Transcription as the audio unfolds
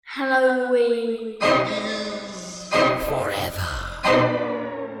Halloween Forever.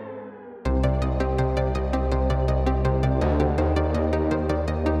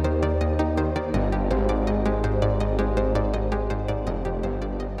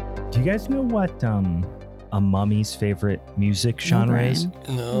 Do you guys know what a mummy's favorite music genre is?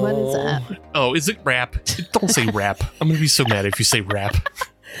 No. What is that? Oh, is it rap? Don't say rap. I'm going to be so mad if you say rap.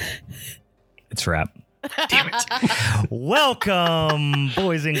 It's rap. Damn it. Welcome,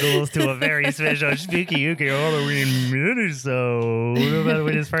 boys and girls, to a very special Spooky Yuki Halloween mini-sode.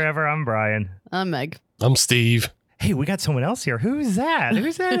 Halloween is forever. I'm Brian. I'm Meg. I'm Steve. Hey, we got someone else here. Who's that?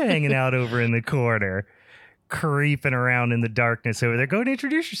 Who's that hanging out over in the corner? Creeping around in the darkness over there. Go and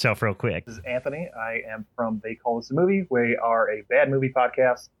introduce yourself real quick. This is Anthony. I am from They Call This a Movie. We are a bad movie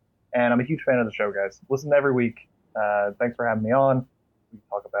podcast, and I'm a huge fan of the show, guys. Listen every week. Thanks for having me on. We can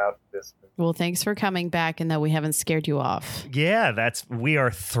talk about this movie. Well, thanks for coming back and that we haven't scared you off. Yeah, we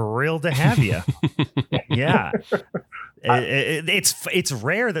are thrilled to have you. Yeah. It's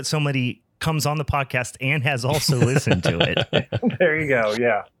rare that somebody comes on the podcast and has also listened to it. There you go.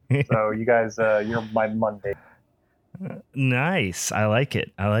 Yeah. So you guys, you're my Monday. Nice. I like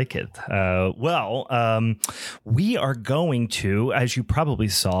it. We are going to, as you probably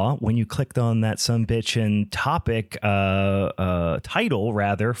saw when you clicked on that sumbitchin' topic title,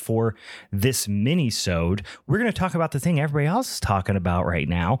 rather, for this mini-sode, we're going to talk about the thing everybody else is talking about right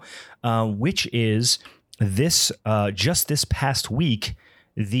now, which is this, just this past week,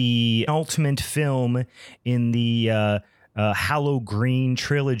 the ultimate film in the Halloween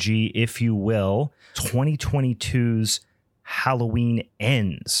trilogy, if you will, 2022's Halloween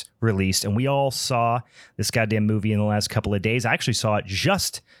Ends released. And we all saw this goddamn movie in the last couple of days. I actually saw it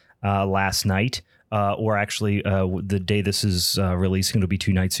just last night, or actually the day this is releasing. It'll be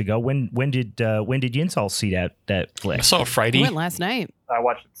 2 nights ago. When did Yins all see that flick? I saw it Friday. I went last night. I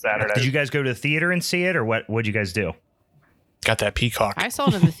watched it Saturday. Did you guys go to the theater and see it, or what'd you guys do? Got that peacock. I saw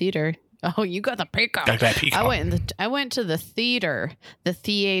it in the theater. Oh, you got the peacock. Got that peacock. I went to the theater,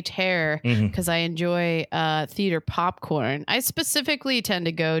 because I enjoy theater popcorn. I specifically tend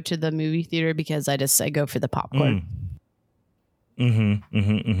to go to the movie theater because I go for the popcorn. Anthony,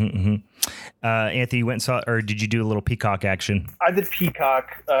 you went and saw, or did you do a little peacock action? I did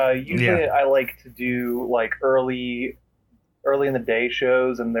Peacock. Usually I like to do like early in the day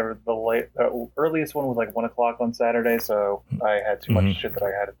shows, and there was the earliest one was like 1 o'clock on Saturday, so I had too much shit that I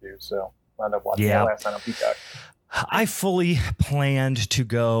had to do, so I ended up watching it last night on Peacock. I fully planned to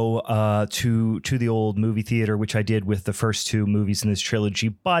go to the old movie theater, which I did with the first 2 movies in this trilogy,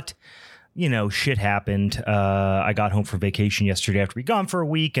 but you know, shit happened. I got home from vacation yesterday after we gone for a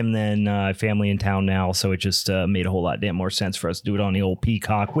week, and then family in town now, so it just made a whole lot damn more sense for us to do it on the old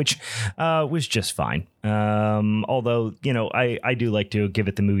Peacock, which was just fine. Although, you know, I do like to give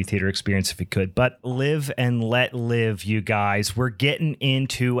it the movie theater experience if we could. But live and let live, you guys. We're getting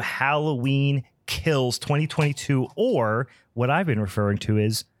into Halloween Kills 2022, or what I've been referring to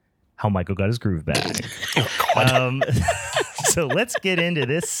is How Michael Got His Groove Back. So let's get into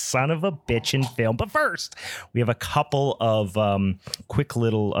this son of a bitchin' film. But first, we have a couple of quick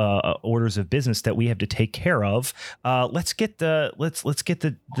little orders of business that we have to take care of. Let's get the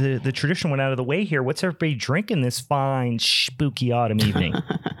traditional one out of the way here. What's everybody drinking this fine spooky autumn evening?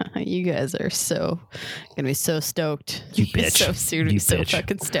 You guys are gonna be so stoked. You bitch. So soon to be so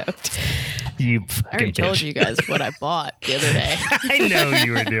fucking stoked. You I already told you guys what I bought the other day. I know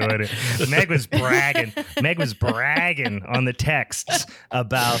you were doing it. Meg was bragging on the texts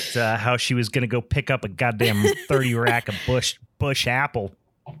about how she was going to go pick up a goddamn 30 rack of Bush Apple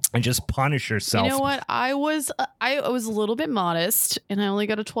and just punish herself. You know what? I was a little bit modest, and I only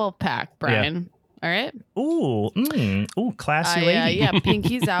got a 12-pack, Brian. Yeah. All right. Ooh, classy lady. Yeah,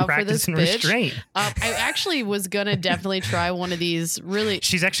 pinky's out for this Practicing bitch. restraint. I actually was gonna definitely try one of these. Really,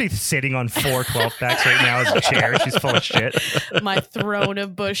 She's actually sitting on 4 12-packs right now as a chair. She's full of shit. my throne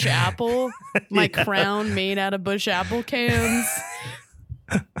of Bush Apple, my crown made out of Bush Apple cans.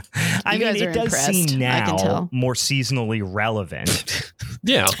 I mean, guys it are does impressed. seem I can now tell. more seasonally relevant.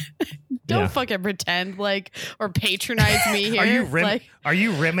 Yeah. Don't Yeah. fucking pretend or patronize me here. Are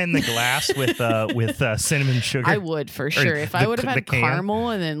you rimming the glass with cinnamon sugar? I would for sure. If I would have had the can?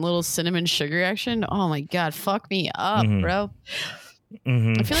 caramel and then little cinnamon sugar action, oh my god, fuck me up, bro.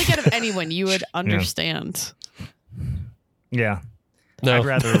 I feel like out of anyone, you would understand. Yeah. No.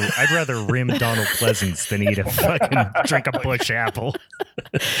 I'd rather rim Donald Pleasance than eat a fucking drink a Bush Apple.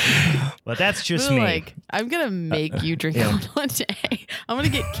 But that's just Ooh, me. like, I'm gonna make you drink one day. I'm gonna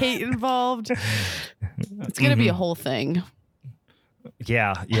get Kate involved. It's gonna be a whole thing.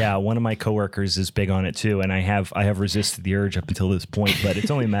 Yeah. One of my coworkers is big on it too, and I have resisted the urge up until this point, but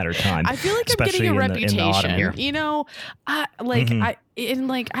it's only a matter of time. I feel like I'm especially getting a in reputation. the autumn here. You know, I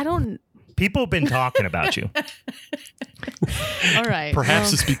don't. People have been talking about you. All right.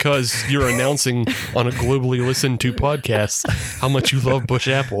 Perhaps it's because you're announcing on a globally listened to podcast how much you love Bush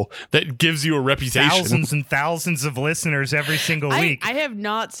Apple. That gives you a reputation. Thousands and thousands of listeners every single week. I have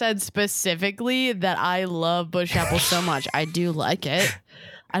not said specifically that I love Bush Apple so much. I do like it.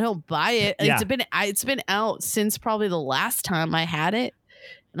 I don't buy it. Yeah. It's been out since probably the last time I had it,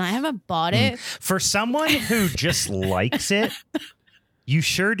 and I haven't bought it. For someone who just likes it, you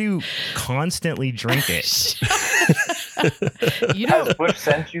sure do constantly drink it. You know, Has Bush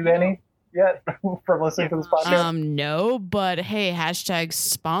sent you any yet from listening to this podcast? no, but hey, hashtag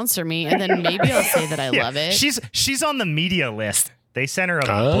sponsor me, and then maybe I'll say that I love it. She's on the media list. They sent her a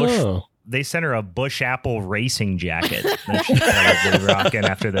Bush. They sent her a Bush Apple racing jacket that she's probably rocking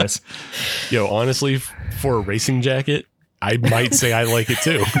after this. Yo, honestly, for a racing jacket, I might say I like it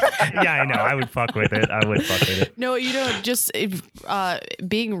too. Yeah, I know. I would fuck with it. No, you know, just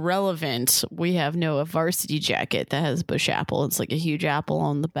being relevant, we have a varsity jacket that has Bush Apple. It's like a huge apple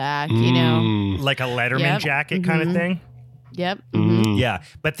on the back, you know, like a Letterman jacket kind of thing. Yep. Yeah,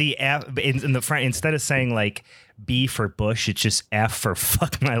 but the F in the front, instead of saying like B for Bush, it's just F for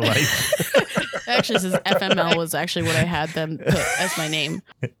fuck my life. Actually, says FML was actually what I had them put as my name.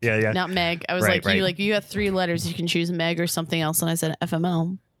 Yeah. Not Meg. I was you have 3 letters. You can choose Meg or something else, and I said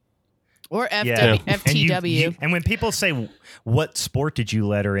FML or FTW. And when people say, "What sport did you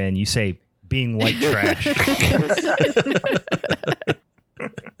letter in?" you say, "Being white trash."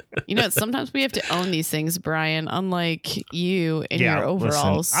 You know, sometimes we have to own these things, Brian, unlike you in your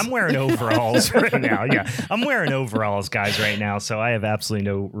overalls. Listen, I'm wearing overalls right now. Yeah, I'm wearing overalls, guys, right now. So I have absolutely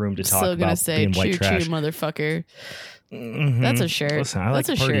no room to talk Still gonna about say, being white trash. Choo-choo, motherfucker. Mm-hmm. That's a shirt. Listen, I like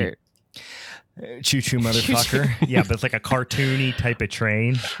That's a party. shirt. Choo-choo, motherfucker. Yeah, but it's like a cartoony type of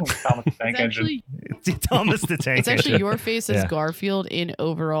train. Thomas the Tank Engine. Thomas the Tank It's actually Engine. your face as Garfield in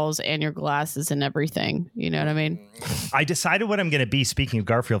overalls and your glasses and everything. You know what I mean? I decided what I'm going to be, speaking of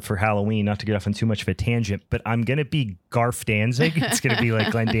Garfield, for Halloween, not to get off on too much of a tangent, but I'm going to be Garf Danzig. It's going to be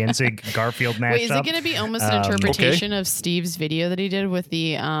like Glenn Danzig, Garfield mashup. Wait, is it going to be almost an interpretation of Steve's video that he did with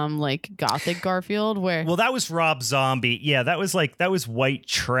the like gothic Garfield? Where Well, that was Rob Zombie. Yeah, that was white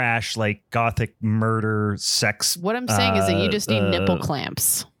trash, like gothic murder, sex. What I'm saying is that you just need nipple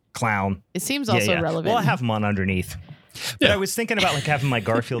clamps. Clown. It seems also relevant. Well, I have them on underneath. But I was thinking about like having my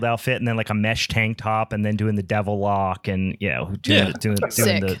Garfield outfit and then like a mesh tank top and then doing the devil lock and doing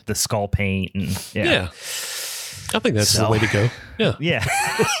the skull paint and yeah. I think that's the way to go. Yeah.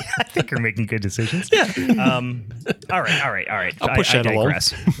 I think you're making good decisions. Yeah. All right. I'll push that along.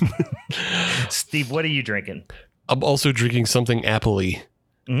 Steve, what are you drinking? I'm also drinking something apple-y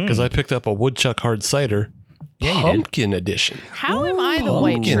because I picked up a Woodchuck hard cider. Yeah, Pumpkin edition. How am I the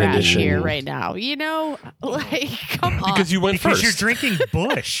white Pumpkin trash edition. here right now? You know, like, come on. Because you went Because first. you're drinking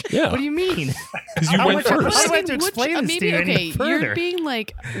Bush. Yeah. What do you mean? Because you went first. How do I have to explain this to you any further? You're being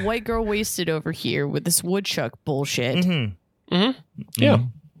like white girl wasted over here with this woodchuck bullshit. Yeah.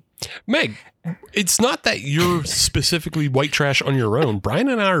 Meg, it's not that you're specifically white trash on your own. Brian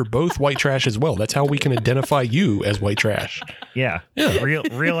and I are both white trash as well. That's how we can identify you as white trash. Yeah.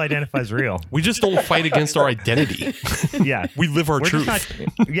 Real identifies real. We just don't fight against our identity. Yeah. We live our truth.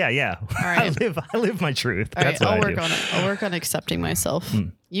 Yeah. All right. I live my truth. All That's right, what I'll I work do. on it. I'll work on accepting myself.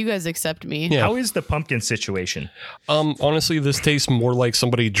 You guys accept me. Yeah. How is the pumpkin situation? Honestly, this tastes more like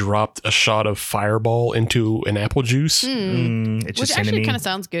somebody dropped a shot of Fireball into an apple juice. It's Which just actually cinnamon. kind of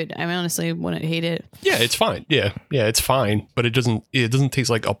sounds good. I honestly wouldn't hate it. Yeah, it's fine. Yeah, it's fine. But it doesn't taste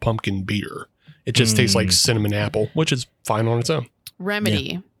like a pumpkin beer. It just tastes like cinnamon apple, which is fine on its own.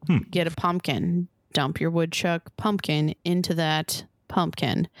 Remedy. Get a pumpkin. Dump your woodchuck pumpkin into that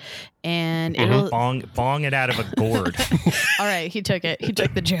pumpkin. And it'll... Bong it out of a gourd. All right, he took it. He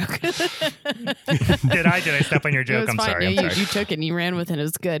took the joke. Did I step on your It joke? was I'm fine. sorry. No, you took it and you ran with it. It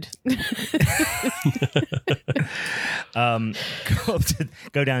was good.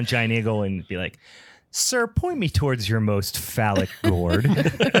 Go down Giant Eagle and be like, "Sir, point me towards your most phallic gourd."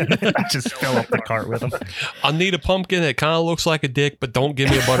 Just fill up the cart with them. I need a pumpkin that kind of looks like a dick, but don't give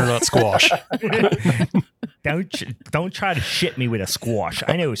me a butternut squash. Don't try to shit me with a squash.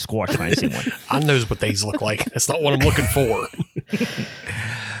 I know a squash when I see one. I knows what these look like. That's not what I'm looking for.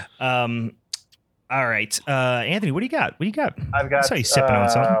 All right, Anthony, what do you got? I've got I saw you sipping on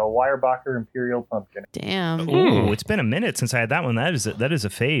something. Weyerbacher Imperial Pumpkin. Damn. Ooh, it's been a minute since I had that one. That is a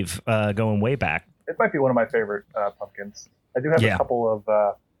fave, going way back. It might be one of my favorite pumpkins. I do have a couple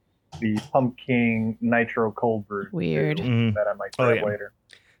of the pumpkin nitro cold brew. Weird. That I might try later.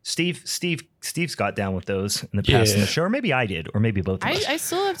 Steve's got down with those in the past in the show, or maybe I did, or maybe both of us. I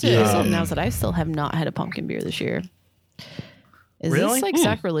still have to announce that I still have not had a pumpkin beer this year. Is this like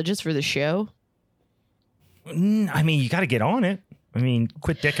sacrilegious for the show? I mean, you got to get on it. I mean,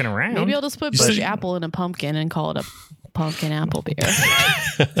 quit dicking around. Maybe I'll just put bush apple in a pumpkin and call it a pumpkin apple beer.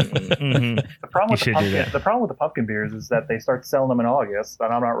 The problem with the pumpkin beers is that they start selling them in August,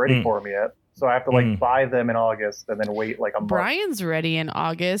 and I'm not ready for them yet. So I have to buy them in August and then wait like a month. Brian's ready in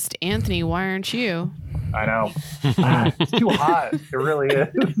August. Anthony, why aren't you? I know. It's too hot. It really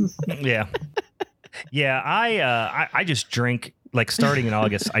is. Yeah. I just drink. Like starting in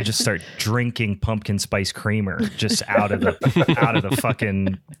August, I just start drinking pumpkin spice creamer just out of the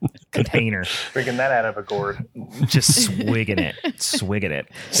fucking container. Drinking that out of a gourd. Just swigging it.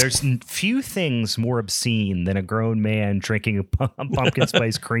 There's few things more obscene than a grown man drinking a pumpkin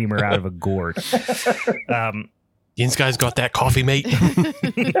spice creamer out of a gourd. These guys got that Coffee Mate.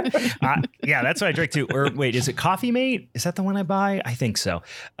 Yeah, that's what I drink too. Or wait, is it Coffee Mate? Is that the one I buy? I think so.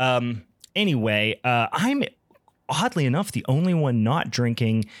 Anyway, I'm oddly enough the only one not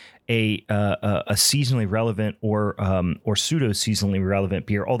drinking a seasonally relevant or pseudo seasonally relevant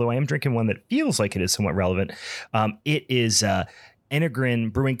beer. Although I am drinking one that feels like it is somewhat relevant. It is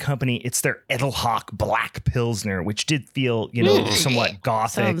Enegren Brewing Company. It's their Edelhock Black Pilsner, which did feel somewhat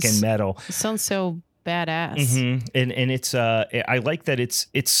gothic and metal. It sounds so badass. And it's I like that it's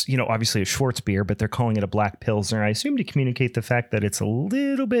obviously a Schwartz beer, but they're calling it a black pilsner. I assume to communicate the fact that it's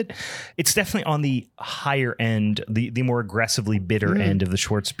it's definitely on the higher end, the more aggressively bitter end of the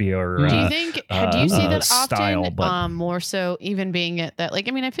Schwartz beer. Do you think? Do you see that style, often? but More so, even being at that. Like,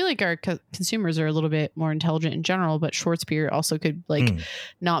 I mean, I feel like our consumers are a little bit more intelligent in general, but Schwartz beer also could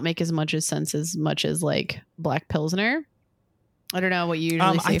not make as much sense as much as like black pilsner. I don't know what you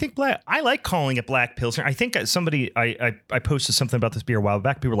usually say. I think I like calling it black pilsner. I think somebody I posted something about this beer a while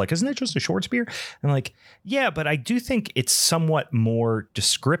back. People were like, "Isn't that just a Schwartz beer?" And I'm like, "Yeah, but I do think it's somewhat more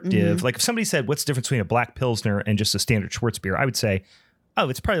descriptive." Like if somebody said, "What's the difference between a black pilsner and just a standard Schwartz beer?" I would say, "Oh,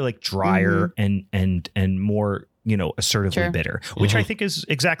 it's probably like drier and more assertively bitter," which I think is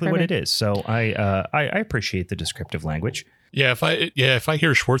exactly what it is. So I appreciate the descriptive language. Yeah, if I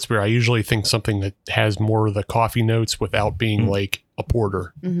hear Schwartz beer, I usually think something that has more of the coffee notes without being like a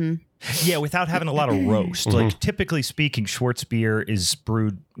porter. Yeah, without having a lot of roast. Like typically speaking, Schwartz beer is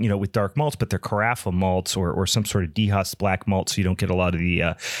brewed, with dark malts, but they're carafa malts or some sort of dehusked black malt, so you don't get a lot of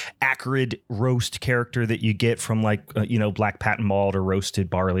the acrid roast character that you get from like black patent malt or roasted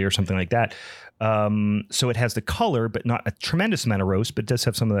barley or something like that. So it has the color, but not a tremendous amount of roast, but does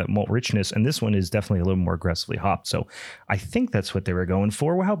have some of that malt richness. And this one is definitely a little more aggressively hopped. So I think that's what they were going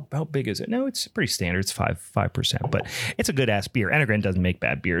for. Well, how big is it? No, it's pretty standard. It's 5%, but it's a good ass beer. Enegren doesn't make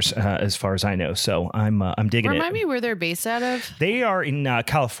bad beers, as far as I know. So I'm digging it. Remind me where they're based out of. They are in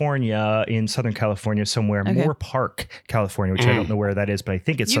California, in Southern California somewhere, Moore Park, California, which I don't know where that is, but I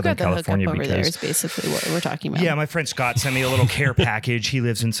think it's Southern California. Over there is basically what we're talking about. Yeah, my friend Scott sent me a little care package. He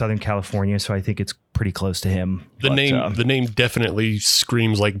lives in Southern California, so I think it's pretty close to him. The name definitely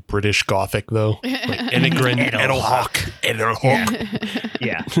screams like British Gothic, though. Like Enegren, Edelhock.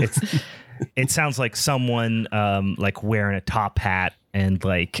 Yeah, it sounds like someone like wearing a top hat and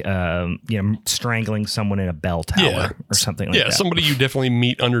like strangling someone in a bell tower or something like that. Yeah, somebody you definitely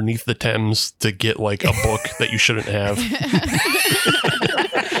meet underneath the Thames to get like a book that you shouldn't have.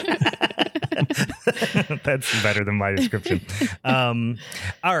 That's better than my description.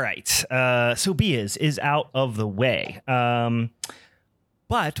 All right. So Biaz is out of the way.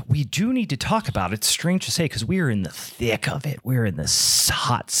 But we do need to talk about it. It's strange to say because we're in the thick of it. We're in the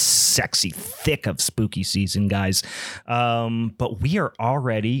hot, sexy thick of spooky season, guys. But we are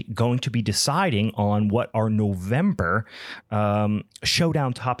already going to be deciding on what our November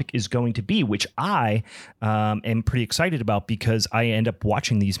showdown topic is going to be, which I am pretty excited about because I end up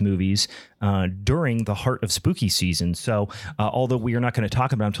watching these movies during the heart of spooky season. So although we are not going to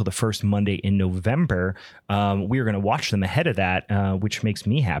talk about them until the first Monday in November, we are going to watch them ahead of that, which makes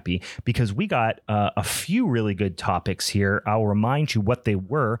me happy because we got a few really good topics here. I'll remind you what they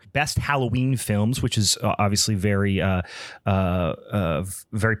were. Best Halloween films, which is obviously very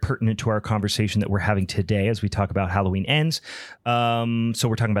pertinent to our conversation that we're having today as we talk about Halloween Ends. So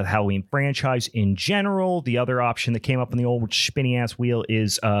we're talking about the Halloween franchise in general. The other option that came up on the old spinny ass wheel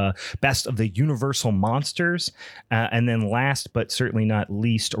is best of the Universal monsters. And then last but certainly not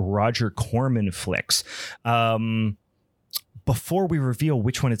least, Roger Corman flicks. Before we reveal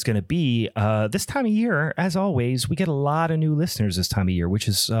which one it's going to be, this time of year, as always, we get a lot of new listeners this time of year, which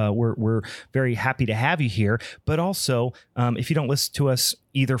is we're very happy to have you here. But also, if you don't listen to us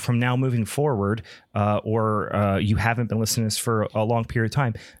either from now moving forward, or you haven't been listening to us for a long period of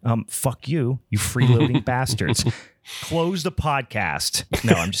time, fuck you freeloading bastards. Close the podcast.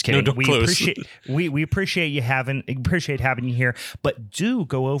 No, I'm just kidding. No, we appreciate having you here, but do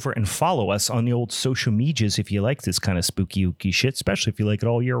go over and follow us on the old social medias if you like this kind of spooky ooky shit, especially if you like it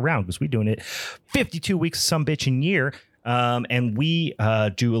all year round, because we're doing it 52 weeks of some bitchin' year. And we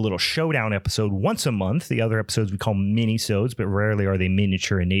do a little showdown episode once a month. The other episodes we call mini-sodes, but rarely are they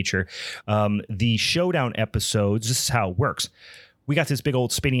miniature in nature. The showdown episodes, this is how it works. We got this big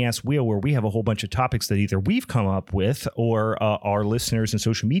old spinning ass wheel where we have a whole bunch of topics that either we've come up with or our listeners and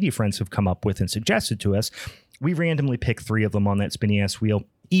social media friends have come up with and suggested to us. We randomly pick 3 of them on that spinning ass wheel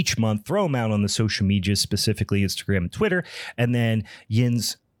each month, throw them out on the social media, specifically Instagram and Twitter, and then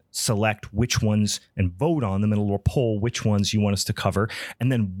Yin's select which ones and vote on them in a little poll, which ones you want us to cover. And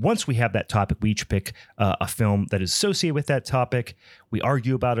then once we have that topic, we each pick a film that is associated with that topic. We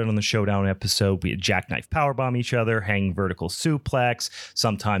argue about it on the showdown episode. We jackknife powerbomb each other, hang vertical suplex.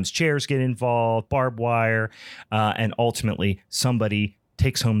 Sometimes chairs get involved, barbed wire, and ultimately somebody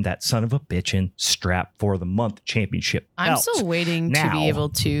takes home that son of a bitchin' strap for the month championship belt. I'm still waiting to be able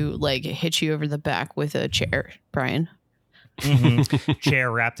to like hit you over the back with a chair, Brian. Mm-hmm.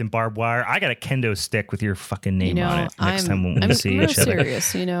 Chair wrapped in barbed wire. I got a kendo stick with your fucking name on it next time when we see each other. I'm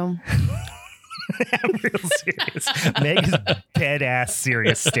serious, you know. I'm real serious. Meg is dead ass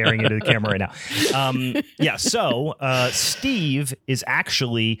serious, staring into the camera right now. So Steve is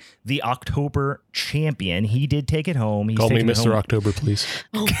actually the October champion. He did take it home. He's Call me Mr. October, please.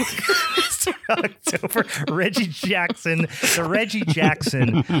 Oh my God. October. Reggie Jackson, the Reggie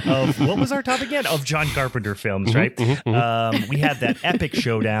Jackson of, what was our topic again? Of John Carpenter films, right? We had that epic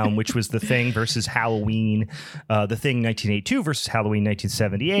showdown, which was The Thing versus Halloween. The Thing 1982 versus Halloween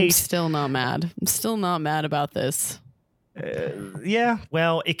 1978. I'm still not mad about this. Yeah,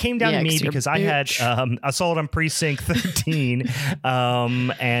 well, it came down to me because I had Assault on Precinct 13,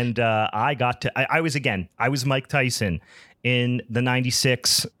 and I was Mike Tyson in the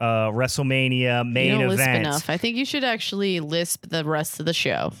 96 WrestleMania main event. Lisp enough. I think you should actually lisp the rest of the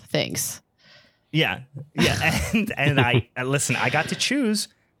show. Thanks. Yeah. And I listen, I got to choose.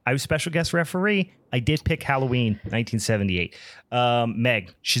 I was special guest referee. I did pick Halloween 1978.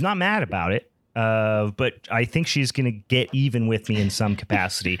 Meg, she's not mad about it. But I think she's going to get even with me in some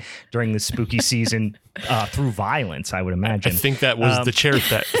capacity during the spooky season through violence, I would imagine. I think that was the chair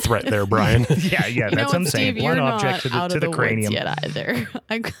threat there, Brian. Yeah, that's what I'm saying. Blunt object to the cranium. Yet either.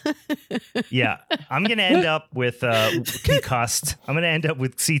 Yeah, I'm going to end up with concussed. I'm going to end up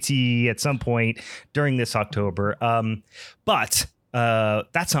with CTE at some point during this October. But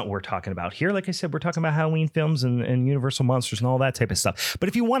that's not what we're talking about here. Like I said, we're talking about Halloween films and Universal Monsters and all that type of stuff. But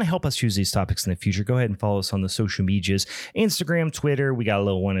if you want to help us choose these topics in the future, go ahead and follow us on the social medias, Instagram, Twitter. We got a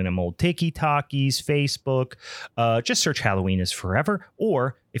little one in them old Tiki Talkies, Facebook. Just search Halloween is Forever.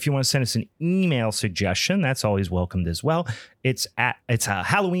 Or if you want to send us an email suggestion, that's always welcomed as well. It's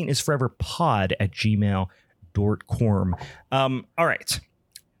Halloween is Forever pod at gmail.com. All right.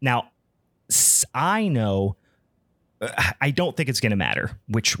 Now, I know, I don't think it's going to matter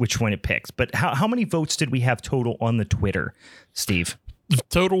which one it picks, but how many votes did we have total on the Twitter, Steve?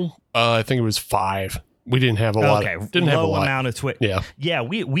 Total, I think it was 5. We didn't have a lot. Okay, didn't have a lot. Amount of Twitter. Yeah.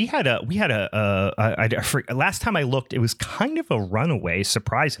 We had a last time I looked, it was kind of a runaway,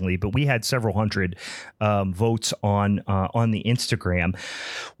 surprisingly, but we had several hundred votes on the Instagram.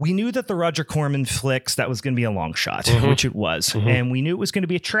 We knew that the Roger Corman flicks, that was going to be a long shot, which it was, and we knew it was going to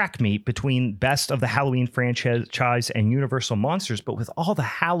be a track meet between best of the Halloween franchise and Universal Monsters. But with all the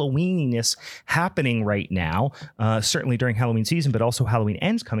Halloweeniness happening right now, certainly during Halloween season, but also Halloween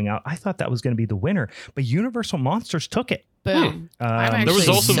Ends coming out, I thought that was going to be the winner. But Universal Monsters took it. Boom. There was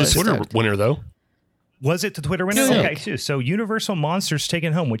also the Twitter winner, though. Was it the Twitter winner? Yeah. Okay, too. So Universal Monsters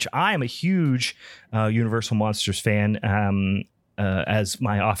taking home, which I am a huge Universal Monsters fan, as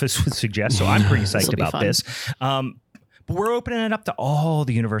my office would suggest. So I'm pretty psyched about this. But we're opening it up to all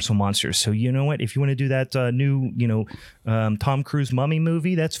the Universal Monsters. So you know what? If you want to do that new, Tom Cruise Mummy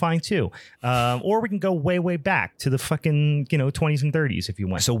movie, that's fine too. Or we can go way, way back to the fucking, 20s and 30s if you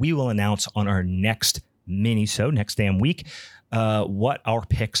want. So we will announce on our next mini-sode, next damn week, what our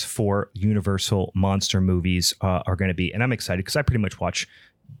picks for Universal Monster movies are going to be. And I'm excited because I pretty much watch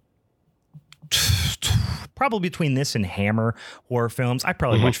probably between this and Hammer horror films. I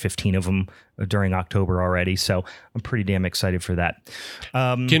probably watched 15 of them during October already, so I'm pretty damn excited for that.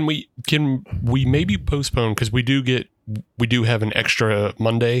 Can we maybe postpone, because we do have an extra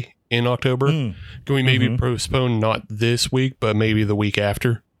Monday in October. Can we maybe postpone not this week, but maybe the week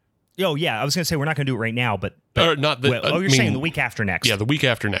after? Oh yeah, I was going to say we're not going to do it right now, but not the. you're saying the week after next? Yeah, the week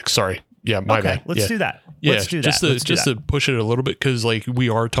after next. Sorry. Yeah, my bad. Let's do that. Yeah, let's do just that. Just to push it a little bit, because like we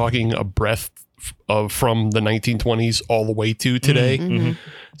are talking a breadth of from the 1920s all the way to today. Mm-hmm.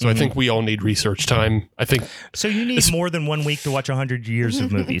 So I think we all need research time. I think so. You need more than 1 week to watch 100 years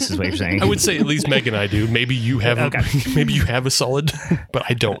of movies, is what you're saying. I would say at least Meg and I do. Maybe you have. Maybe you have a solid, but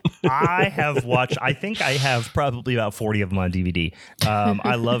I don't. I have watched. I think I have probably about 40 of them on DVD.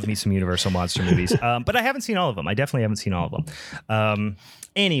 I love me some Universal monster movies, but I haven't seen all of them. I definitely haven't seen all of them.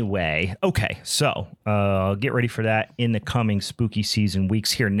 Anyway, okay, so get ready for that in the coming spooky season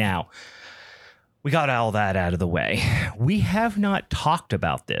weeks here now. We got all that out of the way. We have not talked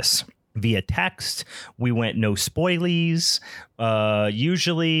about this via text. We went no spoilies.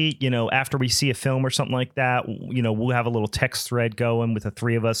 Usually, after we see a film or something like that, we'll have a little text thread going with the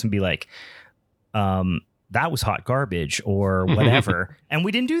three of us and be like, that was hot garbage or whatever. And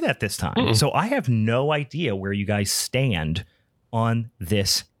we didn't do that this time. Mm-mm. So I have no idea where you guys stand on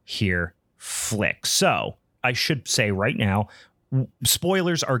this here flick. So I should say right now,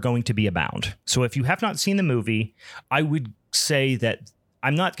 spoilers are going to be abound. So if you have not seen the movie, I would say that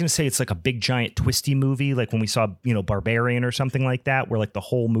I'm not going to say it's like a big giant twisty movie like when we saw, Barbarian or something like that, where like the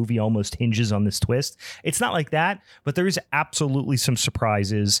whole movie almost hinges on this twist. It's not like that, but there is absolutely some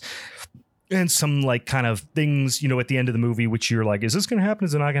surprises and some like kind of things, at the end of the movie, which you're like, is this going to happen?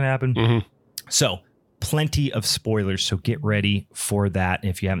 Is it not going to happen? Mm-hmm. So plenty of spoilers, so get ready for that. And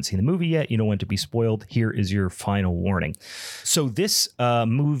if you haven't seen the movie yet, you don't want to be spoiled. Here is your final warning. So this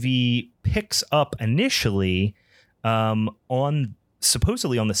movie picks up initially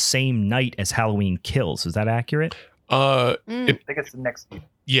supposedly on the same night as Halloween Kills. Is that accurate? I think it's the next year.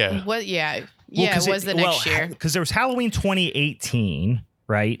 Yeah. What? Yeah. It was the next year. Because there was Halloween 2018,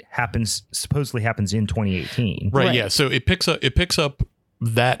 right? Supposedly happens in 2018. Right. Yeah. So it picks up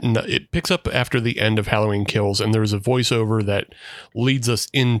after the end of Halloween Kills, and there's a voiceover that leads us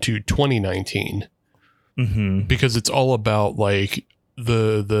into 2019 because it's all about like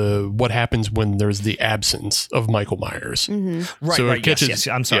the what happens when there's the absence of Michael Myers. Mm-hmm. Right. So right. it catches, yes.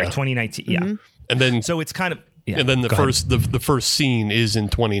 I'm sorry. 2019. Yeah. Mm-hmm. And then so it's kind of. Yeah, and then the first scene is in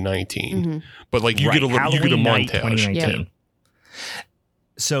 2019, but like you get a montage. 2019.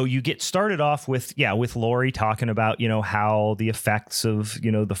 So you get started off with Laurie talking about, how the effects of,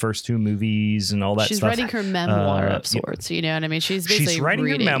 the first two movies and all that She's stuff. writing her memoir of sorts, you know what I mean? She's basically writing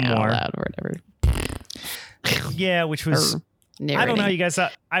reading her memoir out loud or whatever. Yeah, which was, narrating. I don't know how you guys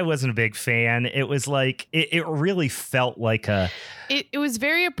thought. I wasn't a big fan. It was like, it really felt like it was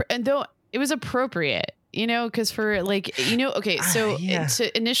very, and though it was appropriate. Because for like, okay, so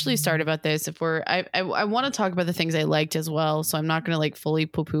to initially start about this, if I want to talk about the things I liked as well. So I'm not going to like fully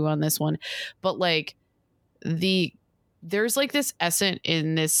poo-poo on this one, but like there's like this essence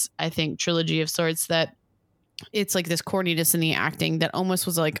in this, I think, trilogy of sorts that it's like this corniness in the acting that almost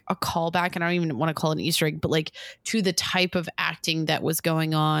was like a callback. And I don't even want to call it an Easter egg, but like to the type of acting that was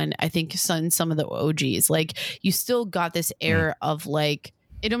going on, I think in some of the OGs, like you still got this air of like,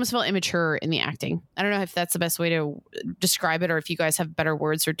 it almost felt immature in the acting. I don't know if that's the best way to describe it or if you guys have better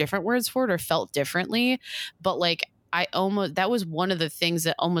words or different words for it or felt differently. But like that was one of the things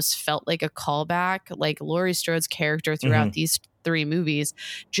that almost felt like a callback, like Laurie Strode's character throughout these three movies,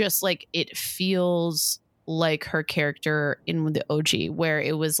 just like it feels like her character in the OG where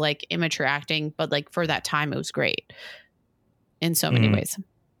it was like immature acting, but like for that time it was great in so many ways.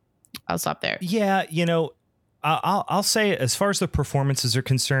 I'll stop there. Yeah. I'll say as far as the performances are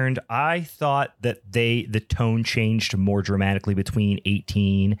concerned, I thought that the tone changed more dramatically between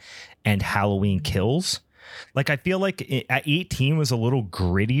 18 and Halloween Kills. Like I feel like at 18 was a little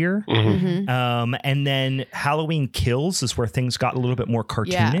grittier. And then Halloween Kills is where things got a little bit more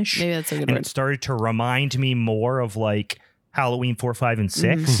cartoonish. Yeah, maybe that's a good and word. It started to remind me more of like Halloween 4, 5, and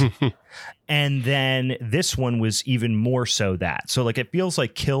 6. And then this one was even more so that. So like it feels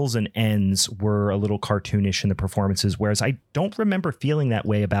like Kills and Ends were a little cartoonish in the performances, whereas I don't remember feeling that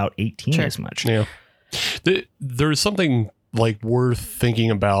way about 18 as much. Yeah. There's something like worth thinking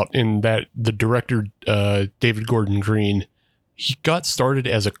about in that the director, David Gordon Green, he got started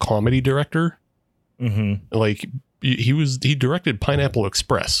as a comedy director. Like he directed Pineapple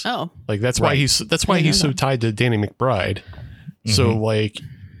Express. Oh, like that's why he's so tied to Danny McBride. So like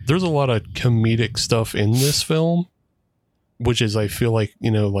there's a lot of comedic stuff in this film, which is I feel like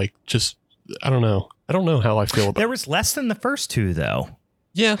like just I don't know how I feel about. There was less than the first two though.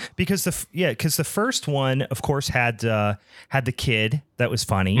 Yeah, because the first one of course had the kid that was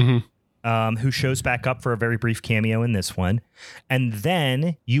funny. Who shows back up for a very brief cameo in this one, and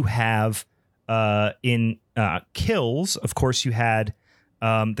then you have in Kills, of course, you had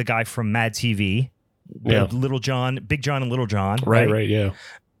the guy from Mad TV, Little John, Big John and Little John. Right, yeah.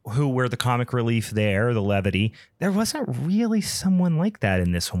 Who were the comic relief there, the levity. There wasn't really someone like that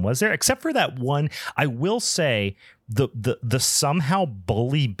in this one, was there? Except for that one, I will say, the somehow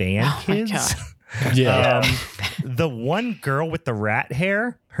bully band kids. Yeah. The one girl with the rat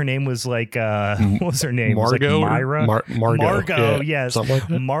hair, her name was like, what was her name? Margot? It was like Myra? Margot, yes. Something like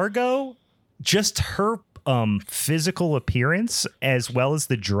that. Margot, just her physical appearance, as well as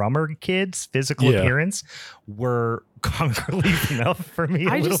the drummer kid's physical appearance, were comic relief enough for me.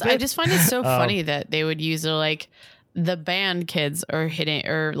 I just find it so funny that they would use like the band kids are hitting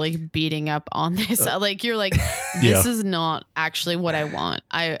or like beating up on this. Like you're like, this is not actually what I want.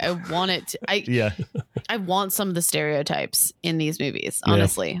 I want it to, I want some of the stereotypes in these movies,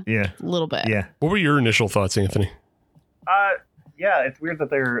 honestly. Yeah. A little bit. Yeah. What were your initial thoughts, Anthony? Yeah, it's weird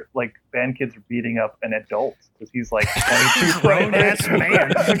that they're like band kids are beating up an adult because he's like 22 grown ass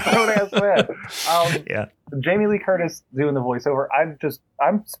man. Jamie Lee Curtis doing the voiceover.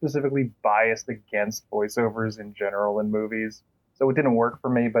 I'm specifically biased against voiceovers in general in movies, so it didn't work for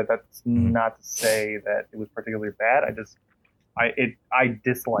me. But that's not to say that it was particularly bad. I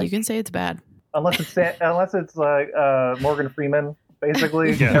dislike. You can say it's bad unless it's like Morgan Freeman.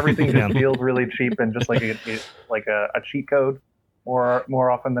 Basically, everything just feels really cheap and just like a cheat code.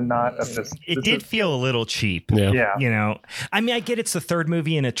 More often than not, it did feel a little cheap. Yeah. You know, I mean, I get it's the third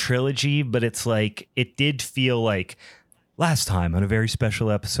movie in a trilogy, but it's like it did feel like last time on a very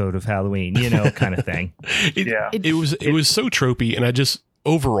special episode of Halloween, you know, kind of thing. It was so tropey, and I just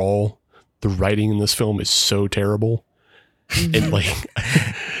overall the writing in this film is so terrible. And like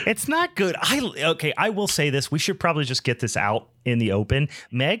it's not good. I will say this. We should probably just get this out in the open.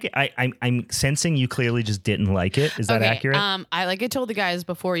 Meg, I'm sensing you clearly just didn't like it. Is that accurate? I told the guys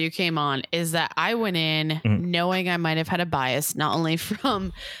before you came on is that I went in knowing I might have had a bias, not only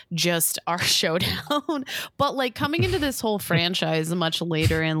from just our showdown, but like coming into this whole franchise much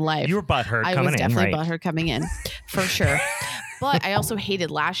later in life. You were butthurt coming in, right? I was definitely butthurt coming in, for sure. But I also hated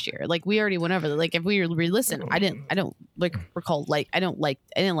last year. Like we already went over that. Like if we re-listen, I don't like recall. Like I didn't like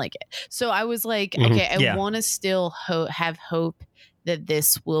it. So I was like, okay, I want to still have hope that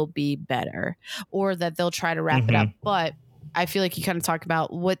this will be better, or that they'll try to wrap it up. But I feel like you kind of talk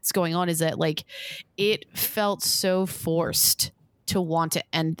about what's going on is that like it felt so forced to want to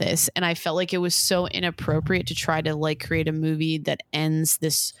end this, and I felt like it was so inappropriate to try to like create a movie that ends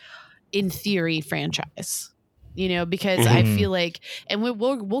this, in theory, franchise. You know, because I feel like, and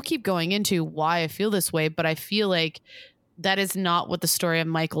we'll keep going into why I feel this way, but I feel like that is not what the story of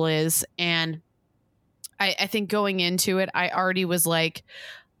Michael is. And I think going into it, I already was like,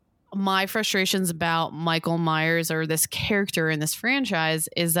 my frustrations about Michael Myers or this character in this franchise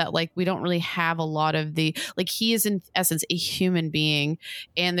is that like we don't really have a lot of the, like, he is in essence a human being,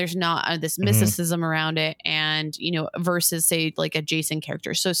 and there's not this mysticism around it, and you know, versus say like a Jason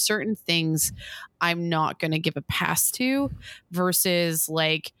character. So certain things I'm not going to give a pass to, versus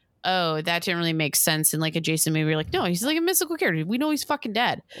like, oh, that didn't really make sense in like a Jason movie. You're like, no, he's like a mystical character, we know he's fucking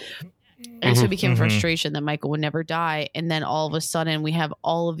dead. And so it became frustration that Michael would never die. And then all of a sudden we have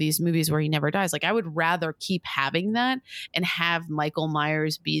all of these movies where he never dies. Like I would rather keep having that and have Michael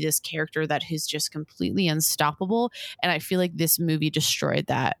Myers be this character that is just completely unstoppable. And I feel like this movie destroyed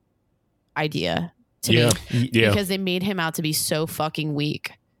that idea to me because they made him out to be so fucking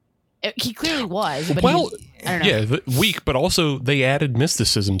weak. He clearly was, but I don't know. Weak, but also they added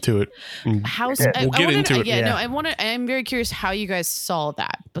mysticism to it. We'll get into it. I'm very curious how you guys saw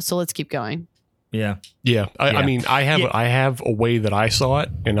that. But so let's keep going. I mean, I have a way that I saw it,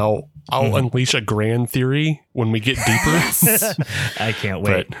 and I'll unleash a grand theory when we get deeper. I can't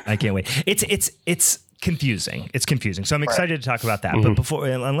wait. It's confusing. It's confusing. So I'm excited to talk about that. But before,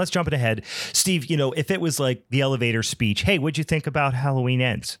 and let's jump ahead. Steve, you know, if it was like the elevator speech, hey, what'd you think about Halloween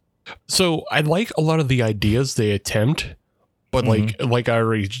Ends? So I like a lot of the ideas they attempt, but like I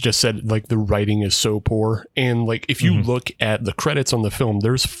already just said, like the writing is so poor. And like if you look at the credits on the film,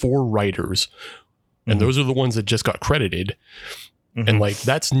 there's 4 writers, and those are the ones that just got credited. And like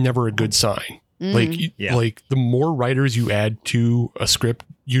that's never a good sign. Like the more writers you add to a script,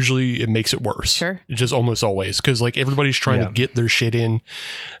 usually it makes it worse. Sure. Just almost always, because like everybody's trying to get their shit in.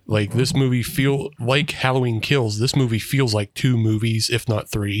 Like this movie like Halloween Kills. This movie feels like 2 movies, if not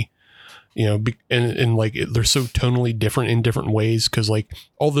 3. You know, and like they're so tonally different in different ways. Because like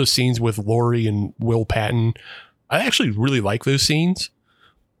all those scenes with Laurie and Will Patton, I actually really like those scenes,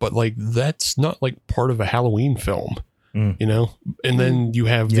 but like that's not like part of a Halloween film. You know, and then you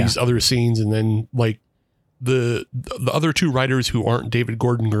have these other scenes, and then like the other 2 writers who aren't David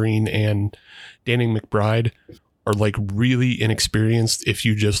Gordon Green and Danny McBride are like really inexperienced if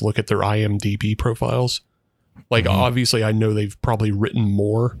you just look at their IMDb profiles. Like, obviously, I know they've probably written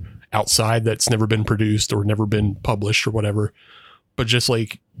more outside that's never been produced or never been published or whatever. But just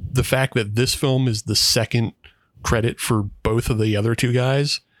like the fact that this film is the second credit for both of the other two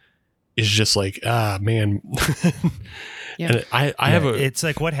guys is just like, man. Yep. And I have a. It's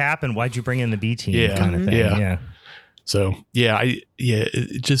like, what happened? Why'd you bring in the B team? Yeah. Kind of thing. Yeah. So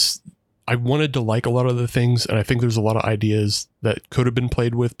I wanted to like a lot of the things, and I think there's a lot of ideas that could have been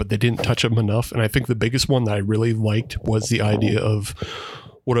played with, but they didn't touch them enough. And I think the biggest one that I really liked was the idea of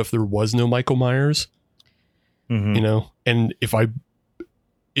what if there was no Michael Myers, you know? And if I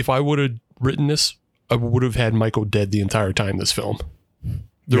would have written this, I would have had Michael dead the entire time this film.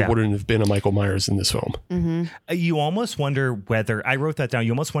 There wouldn't have been a Michael Myers in this film. You almost wonder whether, I wrote that down,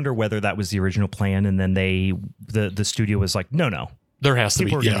 you almost wonder whether that was the original plan, and then the studio was like, no. There has to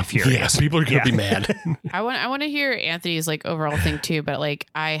People be. are gonna be furious. Yes, people are going to be mad. I want to hear Anthony's like overall thing too, but like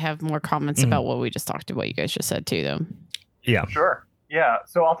I have more comments about what we just talked about, what you guys just said too, though. Yeah. Sure. Yeah.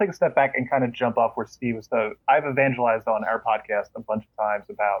 So I'll take a step back and kind of jump off where Steve was. So I've evangelized on our podcast a bunch of times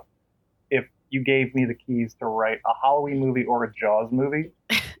about if you gave me the keys to write a Halloween movie or a Jaws movie,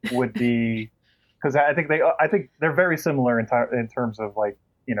 would be, because I think they're very similar in terms of like,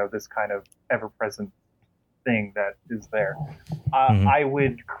 you know, this kind of ever-present thing that is there. I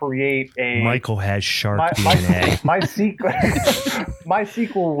would create a Michael has shark DNA. My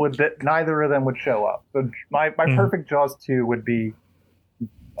sequel would that neither of them would show up. So my perfect Jaws 2 would be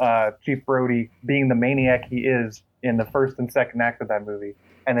Chief Brody being the maniac he is in the first and second act of that movie,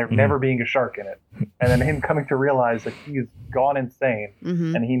 and there never being a shark in it, and then him coming to realize that he's gone insane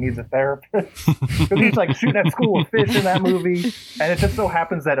and he needs a therapist because he's like shooting at school with fish in that movie, and it just so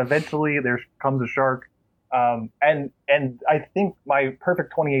happens that eventually there comes a shark. And I think my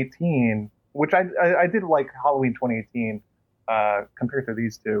perfect 2018, which I did like Halloween 2018 compared to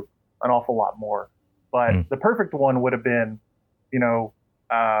these two an awful lot more, but the perfect one would have been, you know,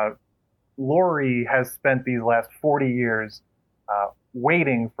 Laurie has spent these last 40 years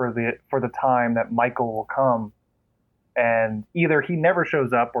waiting for the time that Michael will come, and either he never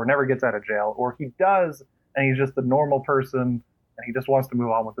shows up or never gets out of jail, or he does and he's just a normal person and he just wants to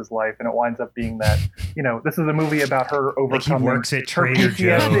move on with his life, and it winds up being that, you know, this is a movie about her overcoming. Like he works at Trader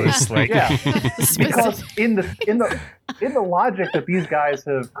Joe's. Like, yeah, because in the logic that these guys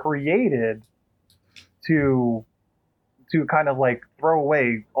have created to kind of like throw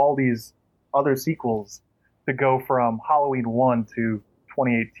away all these other sequels to go from Halloween 1 to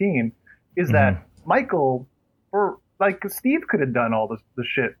 2018 is that Michael, or like Steve could have done all the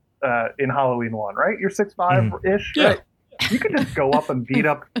shit in Halloween 1, right? You're 6'5" ish, right? You could just go up and beat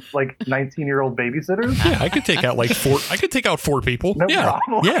up like 19-year-old babysitters. Yeah, I could take out four people. No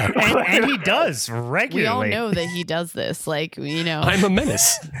problem. Yeah. and he does regularly. We all know that he does this. Like, you know, I'm a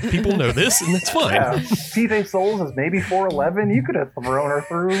menace. People know this, and that's fine. Yeah. PJ Souls is maybe 4'11". You could have thrown her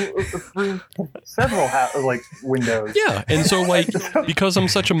through several windows. Yeah, and so like because I'm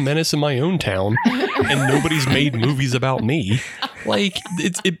such a menace in my own town, and nobody's made movies about me, like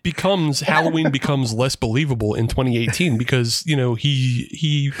Halloween becomes less believable in 2018 because, you know,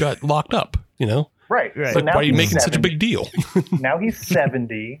 he got locked up, you know. Right. So now why are you making such a big deal? Now he's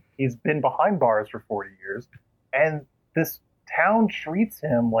 70. He's been behind bars for 40 years. And this town treats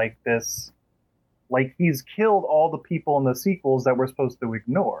him like this, like he's killed all the people in the sequels that we're supposed to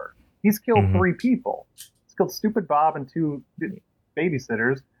ignore. He's killed 3 people. He's killed Stupid Bob and 2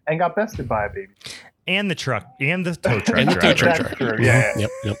 babysitters and got bested by a baby. And the truck, and the tow truck. And the tow truck. That's true. Yeah.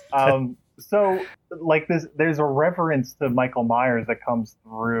 Yep. So like there's a reverence to Michael Myers that comes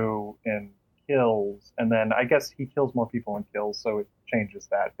through in Kills, and then I guess he kills more people in Kills, so it changes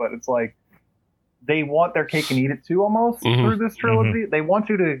that. But it's like they want their cake and eat it too, almost through this trilogy. They want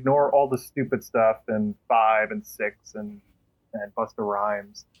you to ignore all the stupid stuff in 5 and 6 and Busta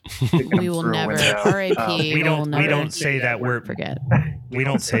Rhymes. We will never. R.I.P. We don't say that word. Forget. We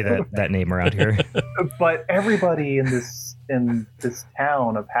don't say that name around here. But everybody in this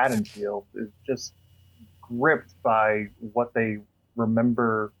town of Haddonfield is just gripped by what they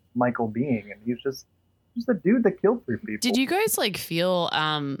remember Michael being, and he's just a dude that killed 3 people. Did you guys like feel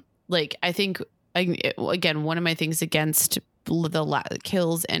like I think again one of my things against the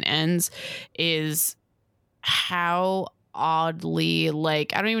Kills and Ends is how oddly,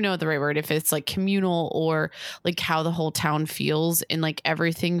 like, I don't even know the right word, if it's like communal or like how the whole town feels, and like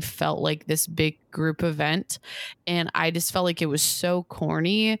everything felt like this big group event, and I just felt like it was so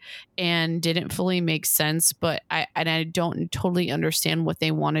corny and didn't fully make sense. But I don't totally understand what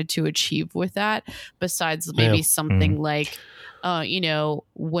they wanted to achieve with that, besides maybe something like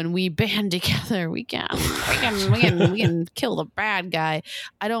when we band together, we can kill the bad guy.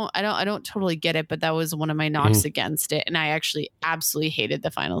 I don't totally get it, but that was one of my knocks against it. And I actually absolutely hated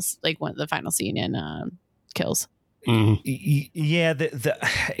the final scene in Kills. Yeah,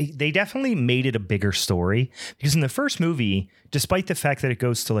 they definitely made it a bigger story, because in the first movie, despite the fact that it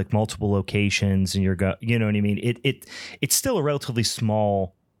goes to like multiple locations and you know what I mean, it's still a relatively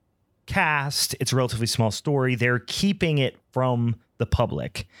small cast. It's a relatively small story. They're keeping it from the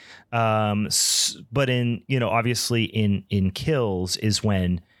public, but in obviously in Kills is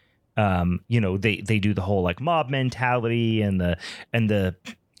when they do the whole like mob mentality and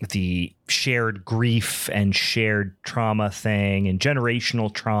the shared grief and shared trauma thing and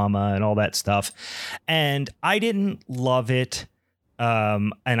generational trauma and all that stuff. And I didn't love it.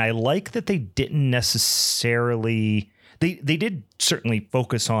 And I like that they didn't necessarily, they did certainly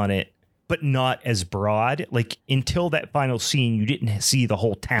focus on it, but not as broad. Like until that final scene, you didn't see the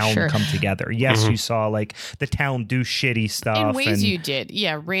whole town come together. Yes, you saw like the town do shitty stuff. In ways you did.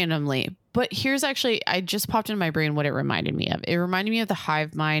 Yeah, randomly. But here's actually, I just popped into my brain what it reminded me of. It reminded me of the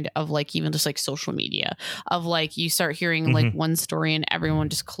hive mind of like even just like social media, of like you start hearing like one story and everyone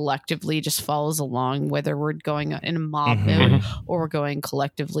just collectively just follows along, whether we're going in a mob mode or we're going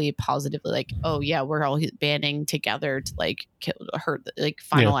collectively positively, like, oh yeah, we're all banding together to like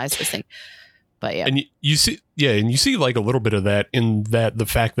finalize this thing. But yeah, and you see like a little bit of that in that the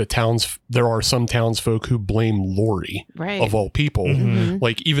fact that there are some townsfolk who blame Lori of all people.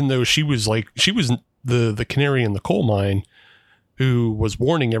 Like even though she was the canary in the coal mine who was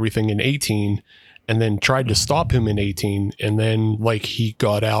warning everything in 18 and then tried to stop him in 18, and then like he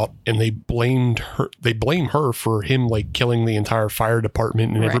got out and they blame her for him like killing the entire fire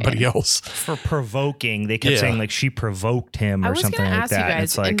department and everybody else for provoking. They kept saying like she provoked him or something like that. You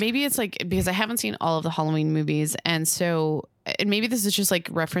guys, and maybe it's like because I haven't seen all of the Halloween movies, and maybe this is just like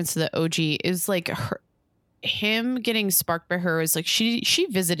reference to the OG, is like him getting sparked by her is like she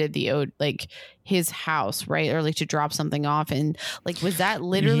visited his house, right, or like to drop something off, and like was that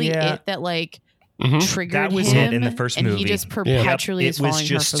literally it that like triggered that was him it in the first movie, and he just perpetually is following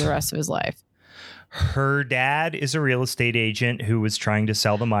her for the rest of his life. Her dad is a real estate agent who was trying to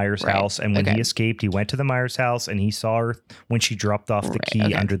sell the Myers house, and when he escaped, he went to the Myers house and he saw her when she dropped off the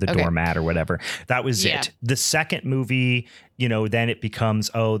key under the doormat or whatever. That was it. The second movie, then it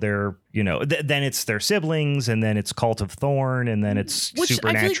becomes they're then it's their siblings, and then it's Cult of Thorn, and then it's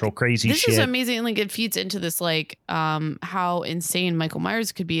supernatural like crazy this shit. This is amazing. Like it feeds into this like how insane Michael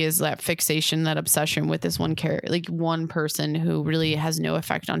Myers could be, is that fixation, that obsession with this one character, like one person who really has no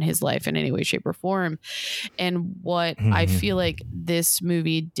effect on his life in any way, shape, or form. And what I feel like this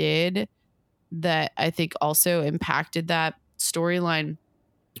movie did that I think also impacted that storyline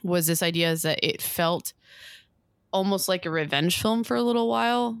was this idea is that it felt almost like a revenge film for a little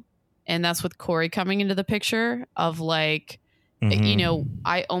while. And that's with Corey coming into the picture of like,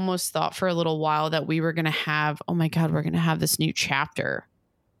 I almost thought for a little while that we were going to have, oh my God, we're going to have this new chapter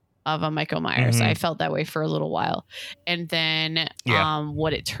of a Michael Myers. I felt that way for a little while. And then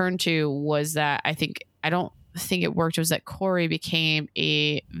what it turned to was that I don't think it worked. It was that Corey became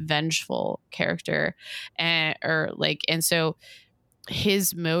a vengeful character, and so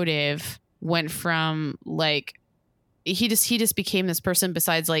his motive went from like, he just became this person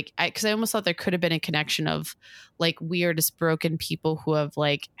besides like, because I almost thought there could have been a connection of like weirdest broken people who have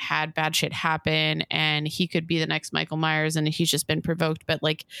like had bad shit happen, and he could be the next Michael Myers and he's just been provoked. But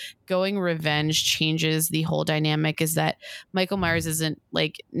like going revenge changes the whole dynamic, is that Michael Myers isn't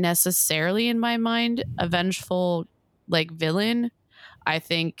like necessarily in my mind a vengeful like villain. I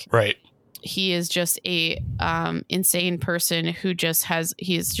think he is just a insane person who just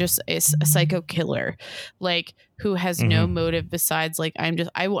he's just a psycho killer, like who has no motive besides like, I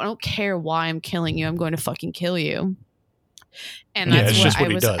don't care why I'm killing you. I'm going to fucking kill you. And that's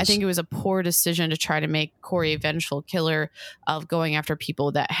I think it was a poor decision to try to make Corey a vengeful killer of going after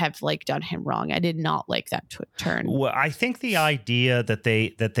people that have like done him wrong. I did not like that turn. Well, I think the idea that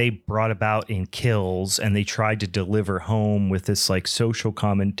they brought about in Kills, and they tried to deliver home with this like social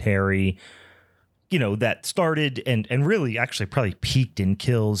commentary, that started and really actually probably peaked in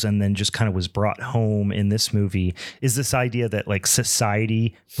Kills and then just kind of was brought home in this movie, is this idea that like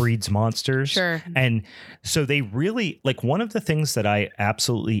society breeds monsters. Sure. And so they really, like, one of the things that I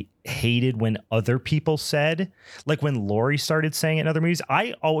absolutely hated when other people said, like when Laurie started saying it in other movies,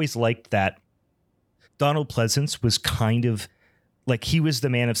 I always liked that Donald Pleasence was kind of like, he was the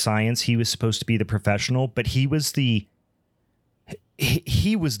man of science. He was supposed to be the professional, but he was the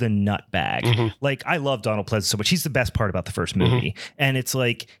nutbag. Like, I love Donald Pleasence so much. He's the best part about the first movie. And it's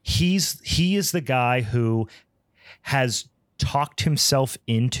like, he is the guy who has talked himself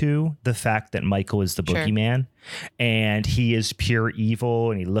into the fact that Michael is the boogeyman and he is pure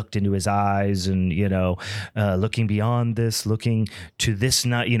evil, and he looked into his eyes and, looking beyond this, looking to this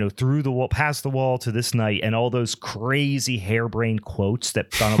night, through the wall, past the wall to this night, and all those crazy harebrained quotes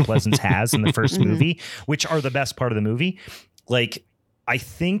that Donald Pleasance has in the first movie, which are the best part of the movie. Like, I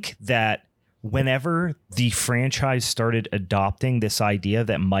think that whenever the franchise started adopting this idea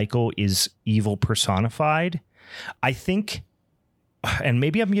that Michael is evil personified, I think, and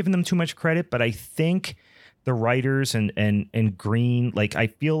maybe I'm giving them too much credit, but I think the writers and Green, like, I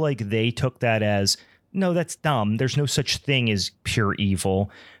feel like they took that as, no, that's dumb. There's no such thing as pure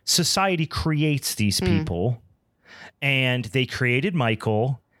evil. Society creates these people, and they created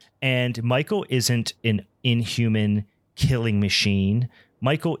Michael, and Michael isn't an inhuman killing machine.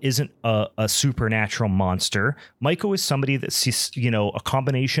 Michael isn't a supernatural monster. Michael is somebody that's, a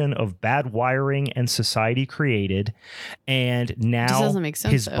combination of bad wiring and society created. And now doesn't make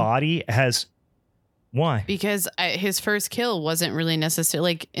sense, his though. body has... Why? Because his first kill wasn't really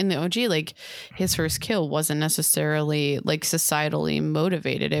necessarily, like, in the OG, like, his first kill wasn't necessarily, like, societally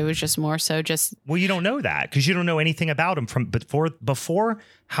motivated. It was just more so just... Well, you don't know that because you don't know anything about him from before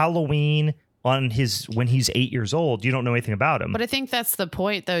Halloween... when he's 8 years old, you don't know anything about him. But I think that's the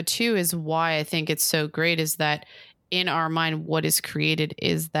point, though, too, is why I think it's so great is that in our mind, what is created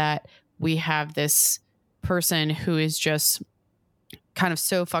is that we have this person who is just kind of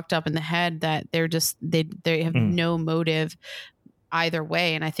so fucked up in the head that they have no motive either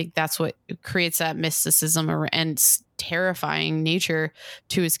way. And I think that's what creates that mysticism and terrifying nature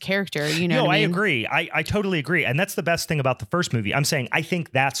to his character. I agree. I totally agree. And that's the best thing about the first movie. I'm saying I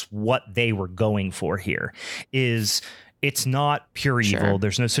think that's what they were going for here. Is it's not pure evil. Sure.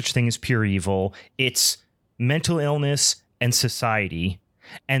 There's no such thing as pure evil. It's mental illness and society.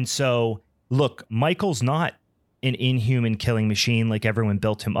 And so, look, Michael's not an inhuman killing machine like everyone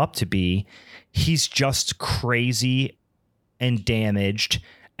built him up to be. He's just crazy and damaged,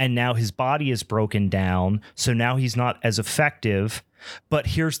 and now his body is broken down, so now he's not as effective. But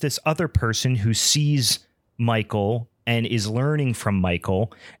here's this other person who sees Michael and is learning from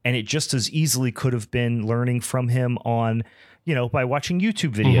Michael, and it just as easily could have been learning from him on, by watching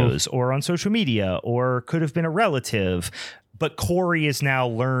YouTube videos or on social media, or could have been a relative. But Corey is now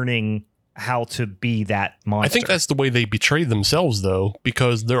learning how to be that monster. I think that's the way they betray themselves, though,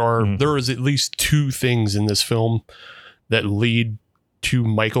 because there is at least two things in this film that lead to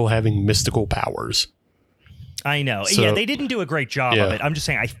Michael having mystical powers. I know. So, they didn't do a great job of it. I'm just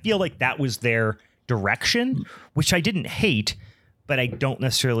saying, I feel like that was their direction, which I didn't hate, but I don't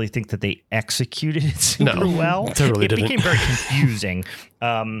necessarily think that they executed it super well. Totally didn't. It became very confusing.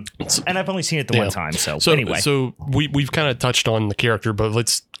 And I've only seen it the one time. So anyway. So we've kind of touched on the character, but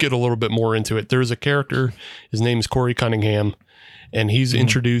let's get a little bit more into it. There's a character, his name is Corey Cunningham, and he's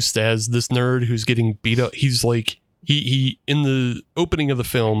introduced as this nerd who's getting beat up. He's like, he in the opening of the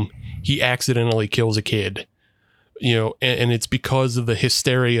film, he accidentally kills a kid, and it's because of the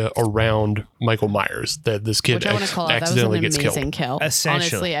hysteria around Michael Myers that this kid accidentally gets killed. That was an amazing kill.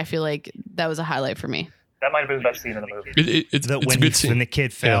 Honestly, I feel like that was a highlight for me. That might have been the best scene in the movie. It's a good scene. When the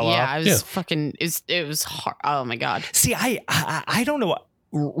kid fell off. Yeah, I was fucking... It was hard. Oh, my God. See, I don't know.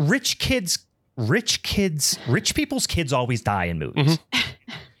 Rich people's kids always die in movies.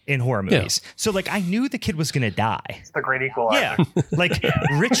 In horror movies. So like I knew the kid was going to die. It's the great equalizer. Yeah. Like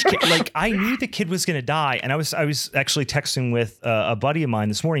I knew the kid was going to die. And I was actually texting with a buddy of mine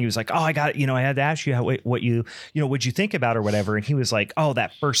this morning. He was like, "Oh, I got it. I had to ask you what'd you think about or whatever." And he was like, "Oh,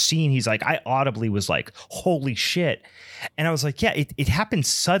 that first scene." He's like, "I audibly was like, holy shit." And I was like, yeah, it happened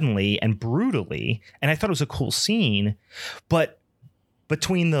suddenly and brutally. And I thought it was a cool scene, but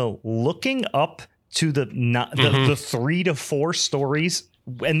between the looking up to the 3 to 4 stories,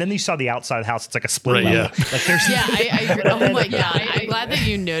 and then you saw the outside of the house. It's like a split level. Yeah. Like there's I agree. Oh my God. I'm glad that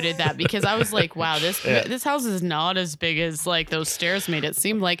you noted that because I was like, wow, this house is not as big as like those stairs made it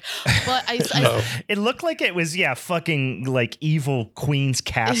seem like. But it looked like it was fucking like evil Queen's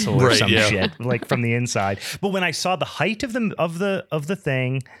Castle or some shit like from the inside. But when I saw the height of the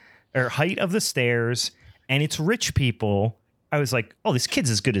thing, or height of the stairs, and it's rich people, I was like, oh, this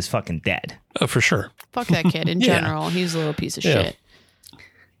kid's as good as fucking dead. Oh, for sure. Fuck that kid in general. He's a little piece of shit.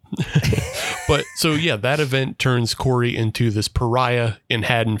 But so that event turns Corey into this pariah in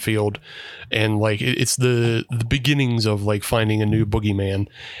Haddonfield, and like it's the beginnings of like finding a new boogeyman,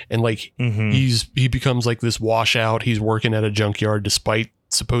 and like he becomes like this washout. He's working at a junkyard despite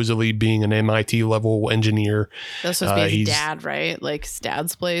supposedly being an MIT level engineer. That's supposed to be his dad, right? Like his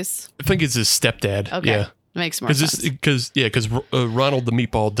dad's place. I think it's his stepdad. Okay. Yeah. Makes more sense. Because Ronald the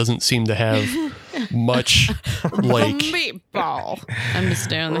Meatball doesn't seem to have much like meatball. I'm just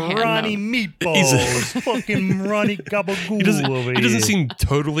doing the hand Ronnie note. Meatballs. Fucking Ronnie Gabagool over he doesn't here. seem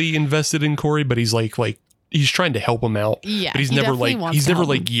totally invested in Corey, but he's like he's trying to help him out. Yeah, but he's he never definitely like wants he's to never help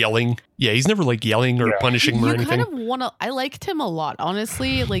like yelling. Yeah, he's never like yelling or punishing him or You anything. kind of want to. I liked him a lot,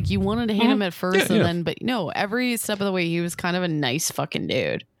 honestly. Like you wanted to hate him at first, Yeah, and then, but no, every step of the way, he was kind of a nice fucking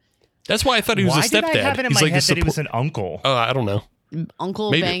dude. That's why I thought he was Why a stepdad. did I have it in He's my like head the that he was support- an uncle? I don't know.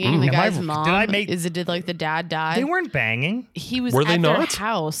 Uncle Maybe. banging the Am I- guy's mom. did I make- Did like the dad die? They weren't banging. He was Were at they their not?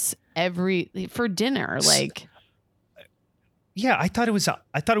 house for dinner. Like Yeah, I thought it was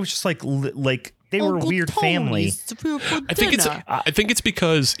just like they were a Uncle weird family. Tony's for I think it's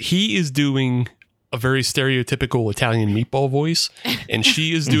because he is doing a very stereotypical Italian meatball voice, and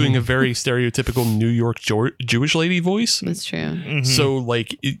she is doing a very stereotypical New York Jewish lady voice. That's true. Mhm. So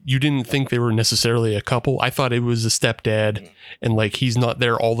like you didn't think they were necessarily a couple. I thought it was a stepdad, and like he's not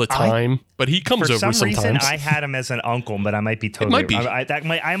there all the time, but he comes For over some reason, sometimes. I had him as an uncle, but I might be totally. might be.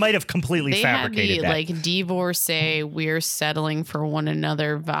 I might have completely They had fabricated the that. like divorcee, we're settling for one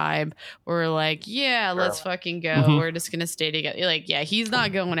another vibe. We're like, yeah, let's fucking go. Mhm. We're just gonna stay together. You're like, yeah, he's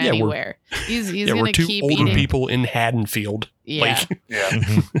not going Yeah, we're- anywhere. He's yeah, gonna we're two keep older eating. people in Haddonfield. Yeah, Yeah.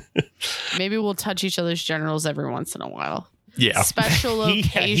 Mhm. maybe we'll touch each other's genitals every once in a while. Yeah. Special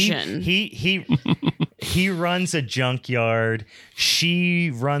occasion. He runs a junkyard. She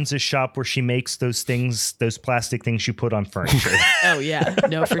runs a shop where she makes those plastic things you put on furniture. Oh yeah,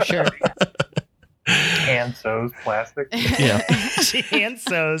 no, for sure. Hand sews plastic. Yeah. She hand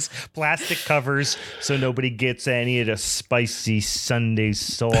sews plastic covers so nobody gets any of the spicy Sunday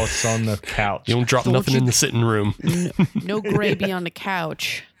sauce on the couch. You don't drop Don't nothing you- in the sitting room. No gravy on the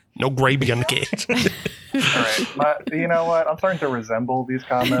couch. No gravy on the cake. All right. You know what? I'm starting to resemble these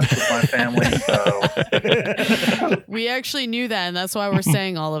comments with my family. So We actually knew that, and that's why we're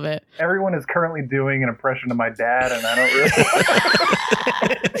saying all of it. everyone is currently doing an impression of my dad, and I don't really.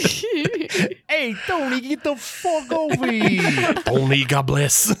 Hey, Tony, get the fuck over here. Only God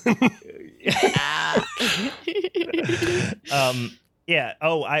bless. Ah. Yeah.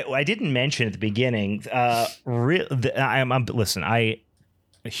 Oh, I didn't mention at the beginning. Listen. I'm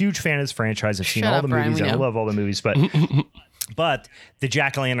a huge fan of this franchise. I've seen Shut all up, the Brian, movies. we I know. love all the movies, but the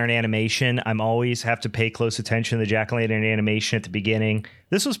Jack-o'-lantern animation, I'm always have to pay close attention to the Jack-o'-lantern animation at the beginning.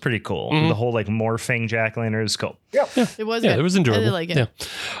 This was pretty cool. The whole like morphing Jack-o'-lantern is cool. It was Yeah, good. it was enjoyable. I really like it. Yeah.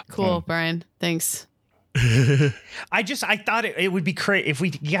 Cool, Brian. Thanks. I thought it would be great if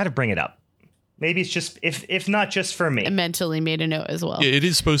you got to bring it up. Maybe it's just if not just for me. I mentally made a note as well. It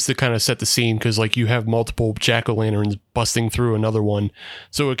is supposed to kind of set the scene because like you have multiple jack-o'-lanterns busting through another one,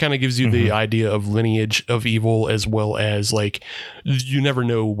 so it kind of gives you the idea of lineage of evil, as well as like you never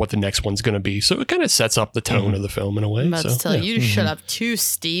know what the next one's going to be, so it kind of sets up the tone of the film in a way. I'm about So, to tell yeah. you to shut up too,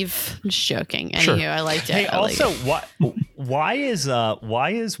 Steve. I'm just joking. Sure. Anywho, I liked it. Hey, I liked also, it. why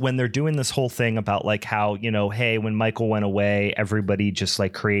is when they're doing this whole thing about like how, hey, when Michael went away, everybody just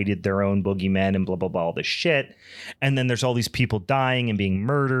like created their own boogeymen and blah blah blah all this shit, and then there's all these people dying and being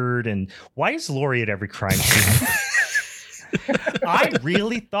murdered, and why is Laurie at every crime scene? I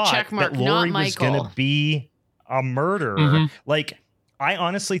really thought Check mark, that Laurie not was gonna Michael. be a murderer. Mhm. Like, I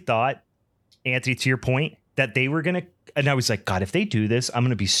honestly thought, Anthony, to your point, that they were gonna, and I was like, God, if they do this, I'm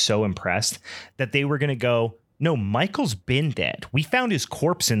gonna be so impressed that they were gonna go, no, Michael's been dead. We found his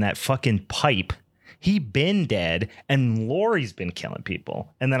corpse in that fucking pipe. He been dead, and Laurie's been killing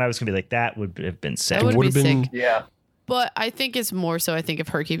people. And then I was gonna be like, that would have been sick. That would would've be been- sick. Yeah. But I think it's more so, I think, of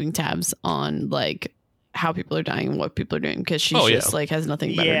her keeping tabs on like how people are dying and what people are doing, because she's just like has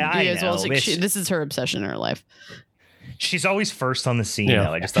nothing better Yeah, to do I as well. As, know. like, this is her obsession in her life. She's always first on the scene, Yeah.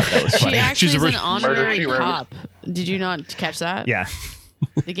 though. I just thought that was She funny. actually She's is a an rich- honorary Murder, she wrote. cop. Did you not catch that? Yeah.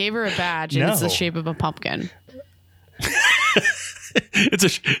 They gave her a badge, and it's the No. shape of a pumpkin. It's a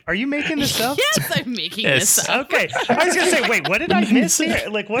Are you making this up? Yes, I'm making Yes. this up. Okay. I was gonna say, wait, what did I miss here?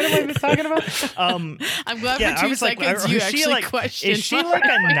 Like, what am I talking about? I'm glad Yeah, for I 2 was like, seconds is you she actually like, questioned. is she like a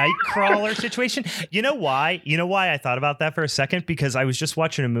Nightcrawler situation? You know why? You know why I thought about that for a second? Because I was just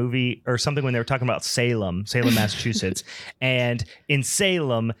watching a movie or something when they were talking about Salem, Massachusetts, and in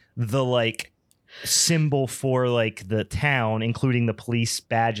Salem, the like symbol for like the town, including the police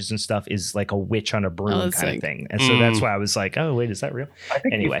badges and stuff, is like a witch on a broom that's kind sick. of thing. And so that's why I was like, oh wait, is that real? I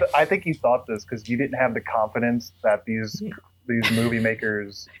think Anyway. I think you thought this because you didn't have the confidence that these these movie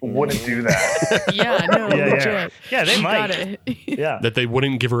makers wouldn't do that. Yeah, no, legit. Yeah, they You might. got it. Yeah. That they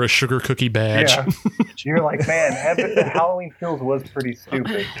wouldn't give her a sugar cookie badge. Yeah. You're like, man, Halloween Kills was pretty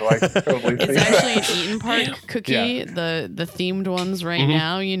stupid. So I can totally see It's that. actually an Eaton Park cookie, the themed ones right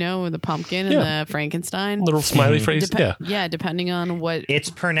now, you know, with the pumpkin and the Frankenstein. Little smiley face. Yeah, depending on what. It's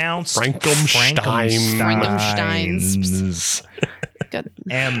pronounced Frankensteins. Got,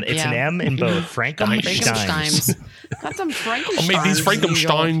 It's an M in both. Frankensteins. Got some Frankensteins. I made these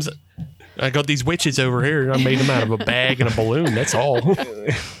Frankensteins. I got these witches over here, and I made them out of a bag and a balloon. That's all.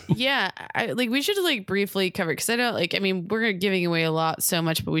 Yeah, we should like briefly cover, because I don't like. I mean, we're giving away a lot so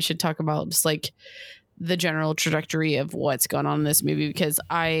much, but we should talk about just like the general trajectory of what's going on in this movie, because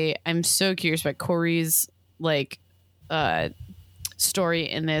I'm so curious about Corey's like story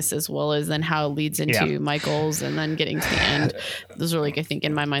in this, as well as then how it leads into Michael's, and then getting to the end. Those are like, I think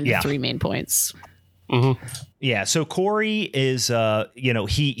in my mind, the three main points. Mm-hmm. Yeah, so Corey is he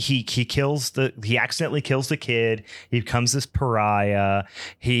accidentally kills the kid. He becomes this pariah.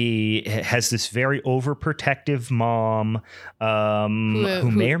 He has this very overprotective mom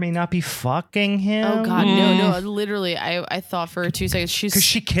who may or may not be fucking him. Oh god, no, literally I thought for 2 seconds because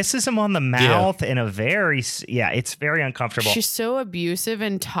she kisses him on the mouth in a very it's very uncomfortable. She's so abusive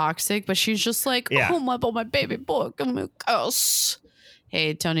and toxic, but she's just like, oh my baby boy, give me a kiss.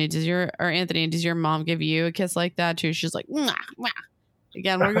 Hey, Tony, Anthony, does your mom give you a kiss like that too? She's like, mwah, mwah.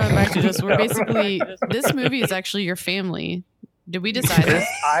 Again, we're going back to we're basically, this movie is actually your family. Did we decide this?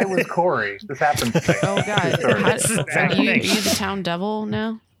 I was Corey. This happened to me. Oh, God. Are you the town devil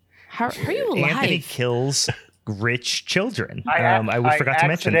now? How are you alive? Anthony kills rich children. I forgot to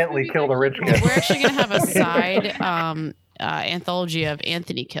mention. Accidentally killed a rich kid. We're actually going to have a side anthology of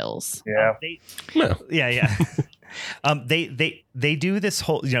Anthony kills. Yeah. Yeah. They do this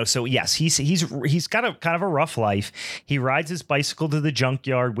whole, so yes, he's got a kind of a rough life. He rides his bicycle to the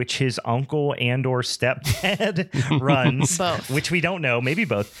junkyard, which his uncle and or stepdad runs, both, which we don't know, maybe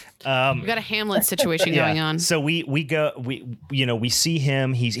both. We've got a Hamlet situation going on. So we see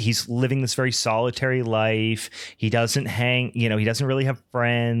him. He's living this very solitary life. He doesn't he doesn't really have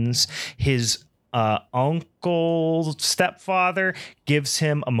friends. His uncle stepfather gives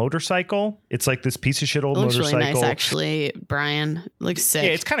him a motorcycle. It's like this piece of shit old motorcycle. Really nice, actually. Brian looks sick. Yeah,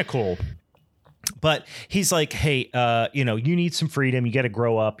 it's kind of cool. But he's like, hey, you need some freedom. You got to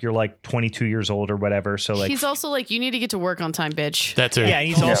grow up. You're like 22 years old or whatever. So like, he's also like, you need to get to work on time, bitch. That's it. Yeah, and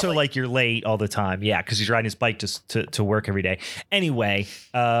he's also like, you're late all the time. Yeah, because he's riding his bike to work every day. Anyway,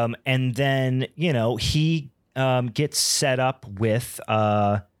 and then he gets set up with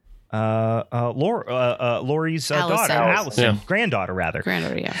Laurie's daughter, Allison, granddaughter rather.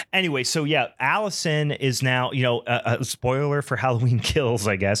 Yeah. Anyway, so Allison is now, a spoiler for Halloween Kills,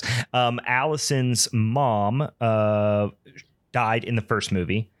 I guess. Allison's mom died in the first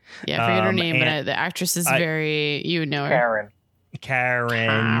movie. Yeah, I forget her name, but the actress is very, you would know her.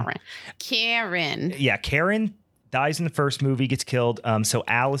 Karen. Yeah, Karen dies in the first movie, gets killed. So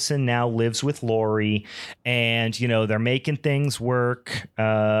Allison now lives with Laurie, and they're making things work.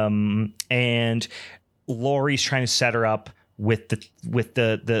 And Laurie's trying to set her up with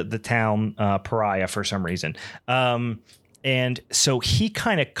the town pariah for some reason. And so he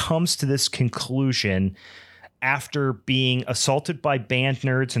kind of comes to this conclusion after being assaulted by band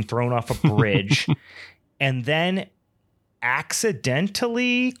nerds and thrown off a bridge, and then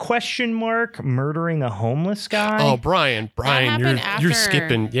accidentally murdering a homeless guy. Oh, Brian, you're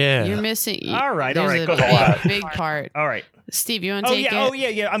skipping. Yeah, you're missing. All right. Big part. All right. Steve, you want to take it? Oh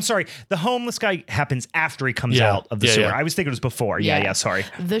yeah. I'm sorry. The homeless guy happens after he comes out of the sewer. I was thinking it was before. Yeah. Sorry.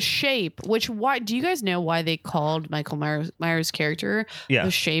 The Shape. Why do you guys know why they called Michael Myers' character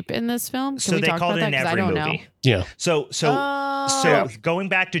The Shape in this film? So they called it in every movie. Yeah. So going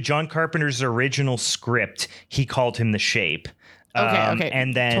back to John Carpenter's original script, he called him The Shape. Okay.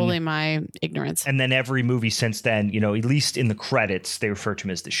 And then totally my ignorance. And then every movie since then, at least in the credits, they refer to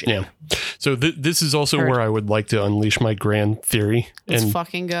him as The Shape. Yeah. So this is also where I would like to unleash my grand theory. Let's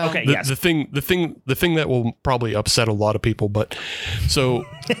fucking go. Okay. The thing that will probably upset a lot of people, but so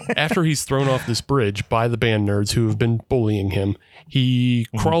after he's thrown off this bridge by the band nerds who have been bullying him, he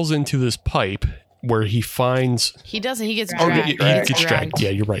crawls into this pipe where he finds... He doesn't. He gets dragged. He gets dragged. Yeah,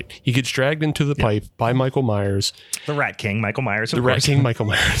 you're right. He gets dragged into the pipe by Michael Myers. The Rat King, Michael Myers, of course. Rat King, Michael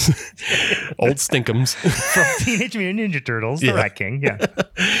Myers. Old Stinkums. From Teenage Mutant Ninja Turtles, the Rat King, yeah.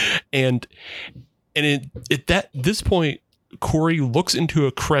 And at this point, Corey looks into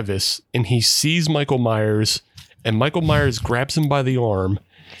a crevice and he sees Michael Myers, and Michael Myers grabs him by the arm,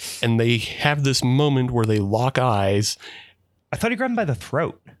 and they have this moment where they lock eyes. I thought he grabbed him by the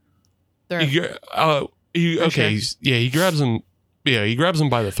throat. He grabs him. Yeah, he grabs him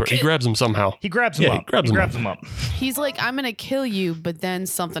by the throat. He grabs him somehow. He grabs him up. He grabs him up. He's like, I'm gonna kill you, but then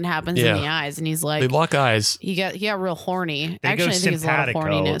something happens in the eyes, and he's like, they lock eyes. He got real horny. They Actually, I think it's a lot of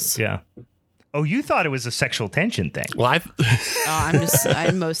horniness. Yeah. Oh, you thought it was a sexual tension thing. Well,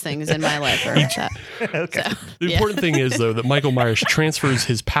 I'm most things in my life are that. Okay. So, the important thing is though that Michael Myers transfers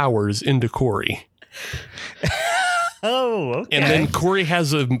his powers into Corey. Oh, okay. And then Corey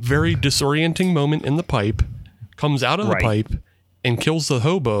has a very disorienting moment in the pipe, comes out of the pipe, and kills the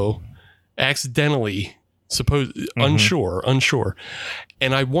hobo accidentally. Unsure.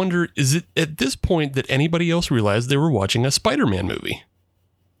 And I wonder, is it at this point that anybody else realized they were watching a Spider-Man movie?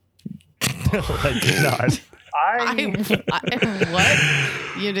 I did not. What?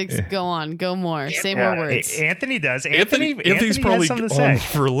 You go on, go more, say more words. Anthony does. Anthony's probably has something to say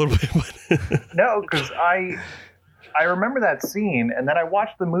for a little bit. No, because I remember that scene, and then I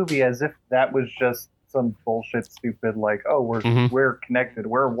watched the movie as if that was just some bullshit, stupid, like, oh, we're connected,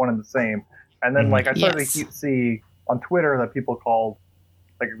 we're one and the same. And then like I started to see on Twitter that people called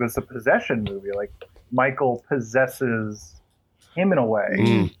like this a possession movie, like Michael possesses him in a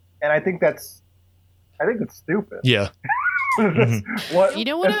way, and I think it's stupid. Yeah. What? You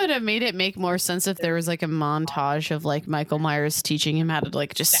know what would have made it make more sense if there was like a montage of like Michael Myers teaching him how to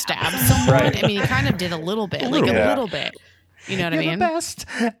like just stab someone. Right. I mean, he kind of did a little bit. You know what I mean? The best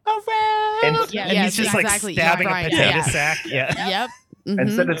around. And he's just like stabbing a potato sack. Yeah. Yep. Mm-hmm.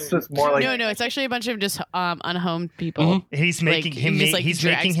 Instead, it's just more like no. It's actually a bunch of just unhomed people. He's making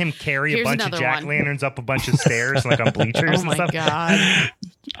making him carry a bunch of jack lanterns up a bunch of stairs, like on bleachers. Oh my god!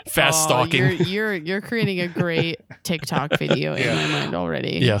 Fast stalking. You're creating a great TikTok video in my mind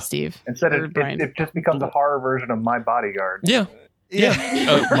already, Steve. Instead, it just becomes a horror version of My Bodyguard. Yeah.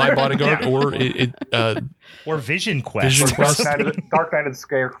 My Bodyguard, or Vision Quest, Dark Knight of the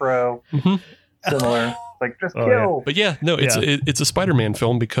Scarecrow. Similar. Like, just kill. Yeah. But it's a Spider-Man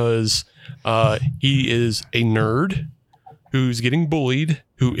film because he is a nerd who's getting bullied,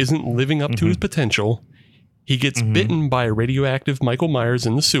 who isn't living up to his potential. He gets bitten by a radioactive Michael Myers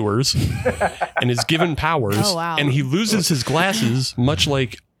in the sewers and is given powers. Oh, wow. And he loses his glasses, much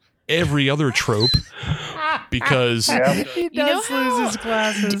like every other trope, because he does lose his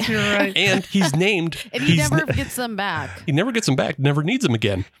glasses. You're right. And he's named, and he never gets them back. He never gets them back. Never needs them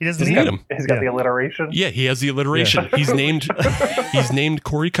again. He doesn't need them. He's got the alliteration. Yeah, he has the alliteration. Yeah. He's named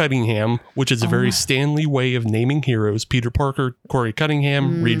Corey Cunningham, which is a very Stanley way of naming heroes. Peter Parker, Corey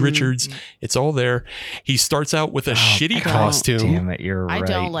Cunningham, Reed Richards. It's all there. He starts out with a shitty costume. Damn it, you're right. I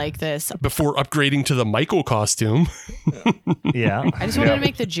don't like this. Before upgrading to the Michael costume. Yeah. I just wanted to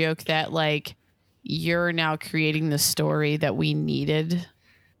make the joke that like you're now creating the story that we needed.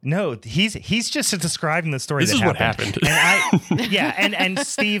 No, he's just describing the story. This is what happened. And and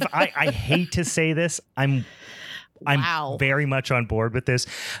Steve, I hate to say this, I'm very much on board with this.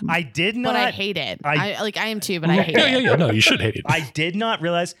 I did not, but I hate it. I am too, but I hate it. Yeah. No, you should hate it. I did not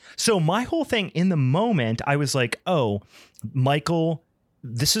realize. So my whole thing in the moment, I was like, oh, Michael.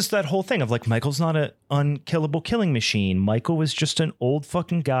 This is that whole thing of like, Michael's not an unkillable killing machine. Michael was just an old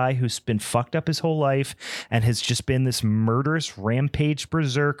fucking guy who's been fucked up his whole life and has just been this murderous rampage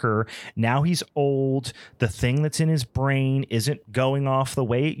berserker. Now he's old. The thing that's in his brain isn't going off the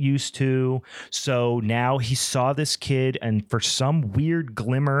way it used to. So now he saw this kid, and for some weird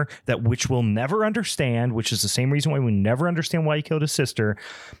glimmer which we'll never understand, which is the same reason why we never understand why he killed his sister,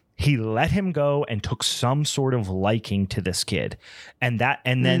 he let him go and took some sort of liking to this kid. And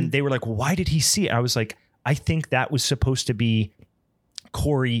then they were like, why did he see it? I was like, I think that was supposed to be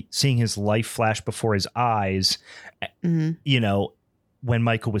Corey seeing his life flash before his eyes, you know, when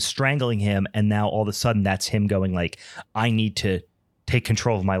Michael was strangling him. And now all of a sudden that's him going like, I need to take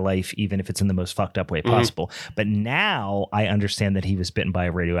control of my life, even if it's in the most fucked up way possible. But now I understand that he was bitten by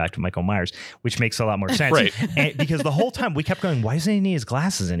a radioactive Michael Myers, which makes a lot more sense. Right. And because the whole time we kept going, why doesn't he need his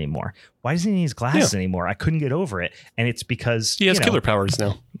glasses anymore? Why doesn't he need his glasses anymore? I couldn't get over it. And it's because he has killer powers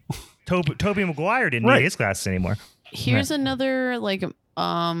now. Tobey Maguire didn't need his glasses anymore. Here's another like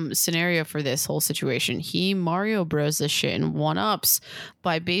scenario for this whole situation. He Mario Bros this shit and one-ups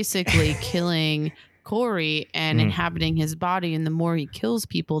by basically killing Corey and inhabiting his body, and the more he kills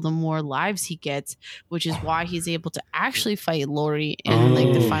people, the more lives he gets, which is why he's able to actually fight Laurie in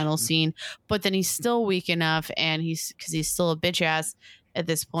like the final scene. But then he's still weak enough, and he's still a bitch ass at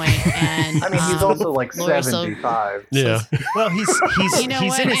this point. And I mean, he's also like 75. Yeah. Well, he's you know he's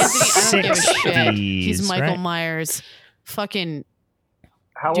what, in his Anthony, I don't give a 60s. shit. He's Michael right? Myers. Fucking.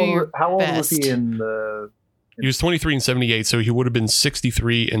 How old was he in the? He was 23 in 78, so he would have been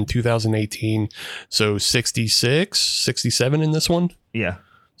 63 in 2018. So 66, 67 in this one. Yeah.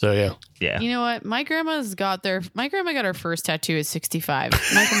 So yeah. Yeah. You know what? My grandma got her first tattoo at 65.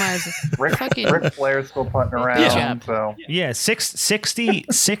 Michael Myers. Rick Flair's still putting around. Yeah. So Yeah,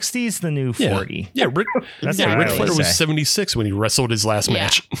 60's the new 40. Yeah, Rick That's what I Ric always Flair was say. 76 when he wrestled his last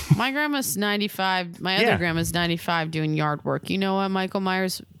match. My grandma's 95. My other Yeah. grandma's 95 doing yard work. You know what, Michael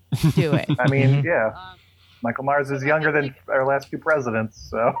Myers? Do it. I mean, yeah. Michael Myers is younger than our last two presidents,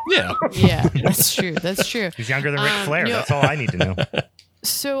 so Yeah. Yeah, that's true. That's true. He's younger than Ric Flair. no. That's all I need to know.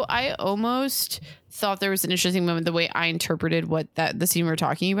 So I almost thought there was an interesting moment. The way I interpreted the scene we're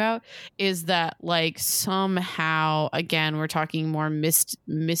talking about is that like somehow, again, we're talking more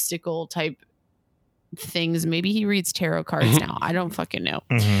mystical type things. Maybe he reads tarot cards now. I don't fucking know.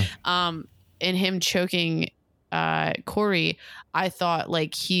 Mhm. And him choking Corey, I thought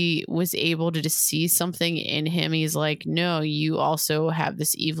like he was able to just see something in him. He's like, no, you also have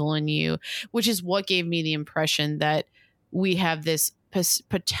this evil in you, which is what gave me the impression that we have this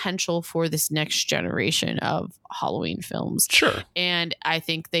potential for this next generation of Halloween films. Sure. And I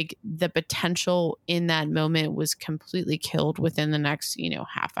think the potential in that moment was completely killed within the next,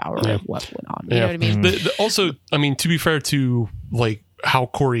 half hour of what went on. You know what I mean? Also, I mean, to be fair to like how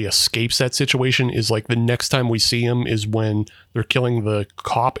Corey escapes that situation is like the next time we see him is when they're killing the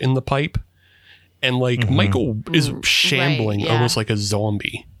cop in the pipe. And like Michael is shambling almost like a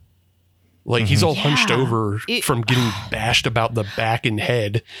zombie. Like he's all hunched over from getting bashed about the back and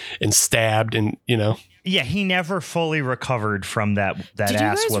head and stabbed and, Yeah, he never fully recovered from that Did ass you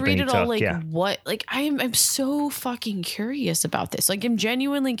guys whooping read he it all? took. Like Yeah. what? Like I'm so fucking curious about this. Like I'm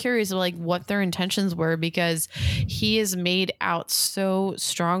genuinely curious about like what their intentions were because he is made out so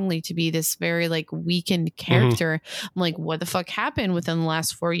strongly to be this very like weakened character. I'm like, what the fuck happened within the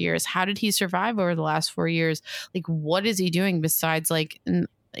last 4 years? How did he survive over the last 4 years? Like, what is he doing besides like?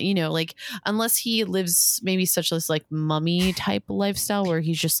 Like unless he lives maybe such this like mummy type lifestyle where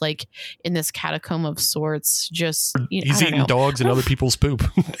he's just like in this catacomb of sorts, just he's eating dogs and other people's poop.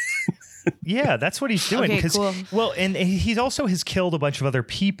 Yeah, that's what he's doing. Okay, cool. Well, and he also has killed a bunch of other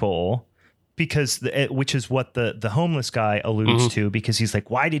people because which is what the homeless guy alludes to, because he's like,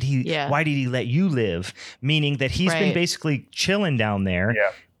 why did he let you live? Meaning that he's been basically chilling down there.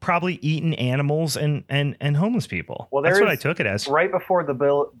 Yeah. Probably eating animals and homeless people. Well, that's what I took it as. Right before the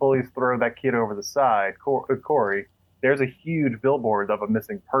bullies throw that kid over the side, Corey, there's a huge billboard of a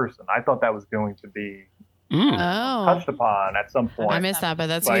missing person. I thought that was going to be touched upon at some point. I missed that, but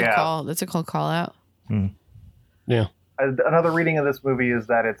that's a good call. That's a cool call out. Yeah. Another reading of this movie is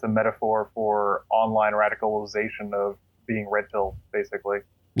that it's a metaphor for online radicalization of being red pilled, basically.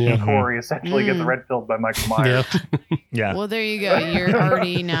 Yeah. Corey essentially gets red pilled by Michael Myers. Yeah. Well, there you go. You're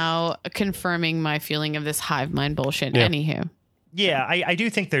already now confirming my feeling of this hive mind bullshit. Yeah. Anywho. Yeah, I do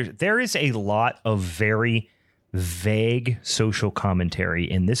think there is a lot of very vague social commentary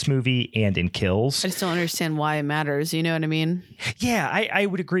in this movie and in Kills. I just don't understand why it matters. You know what I mean? Yeah, I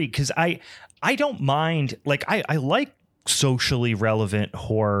would agree because I don't mind. Like I like socially relevant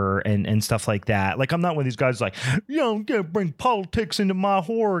horror and stuff like that. Like I'm not one of these guys like, you don't get to bring politics into my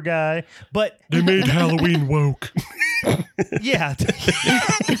horror guy, but They made Halloween woke. yeah.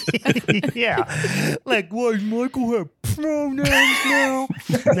 Yeah. Like, why does Michael have pronouns now?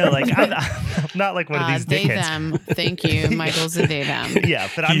 No, like I'm not like one of these they, dickheads. them. Thank you. Michael's a they, them. Yeah,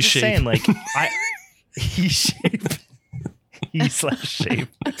 but I'm just He-shape. saying, like, he shape. He/shape.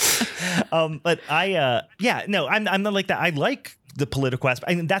 But I'm not like that. I like the political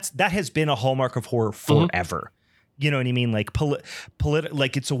aspect. I mean, that has been a hallmark of horror forever. You know what I mean? Like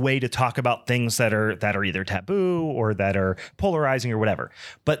like it's a way to talk about things that are either taboo or that are polarizing or whatever.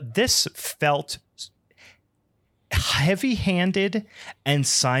 But this felt heavy-handed and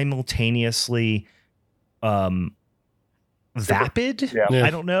simultaneously vapid. Yeah. I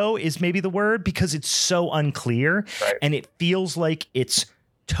don't know is maybe the word, because it's so unclear, and it feels like it's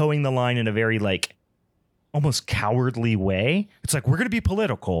towing the line in a very like almost cowardly way. It's like, we're going to be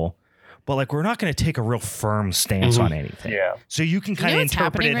political, but like we're not going to take a real firm stance on anything. Yeah. So you can kind of what's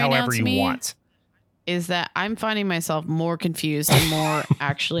interpret it happening right now however to you me? want. Is that I'm finding myself more confused and more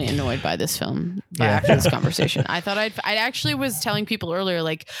actually annoyed by this film after this conversation. I thought I actually was telling people earlier,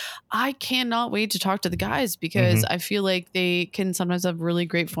 like, I cannot wait to talk to the guys because I feel like they can sometimes have really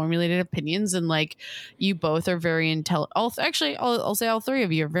great formulated opinions, and like you both are very intelligent. I'll say all three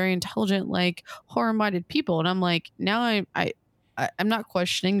of you are very intelligent, like horror minded people, and I'm like, now I'm not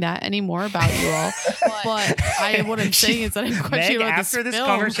questioning that anymore about you all, but what I'm saying is that I'm questioning Meg, about after this film.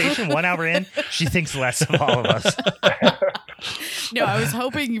 conversation, 1 hour in, she thinks less of all of us. No, I was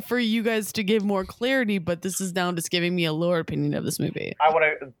hoping for you guys to give more clarity, but this is now just giving me a lower opinion of this movie. I want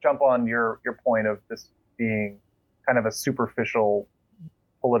to jump on your point of this being kind of a superficial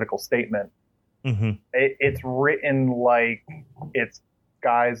political statement. Mm-hmm. It's written like it's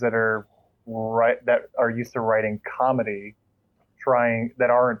guys that are used to writing comedy, that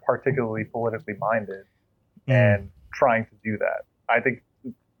aren't particularly politically minded, and trying to do that. I think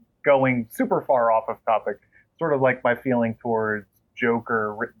going super far off of topic, sort of like my feeling towards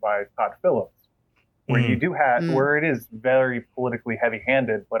Joker, written by Todd Phillips, where you do have where it is very politically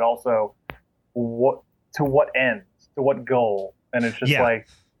heavy-handed, but also to what end, to what goal, and it's just like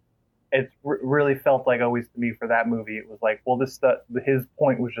it really felt like always to me for that movie. It was like, well, this stuff. His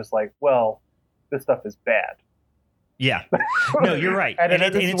point was just like, well, this stuff is bad. Yeah, no, you're right, and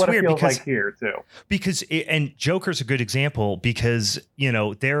it's weird because like here too. Because and Joker's a good example because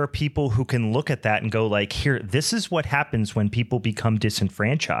there are people who can look at that and go like, here, this is what happens when people become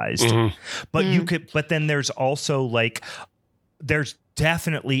disenfranchised. But then there's also like, there's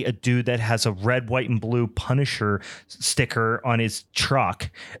definitely a dude that has a red, white, and blue Punisher sticker on his truck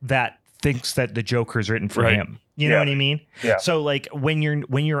that thinks that the Joker is written for him. You know what I mean? Yeah. So like when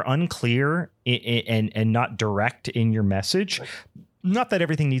you're unclear and not direct in your message, not that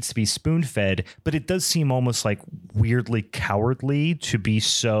everything needs to be spoon-fed, but it does seem almost like weirdly cowardly to be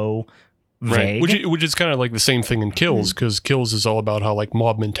so vague. Right. Which is kind of like the same thing in Kills, because Kills is all about how like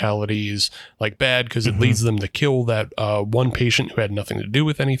mob mentality is like bad because it leads them to kill that one patient who had nothing to do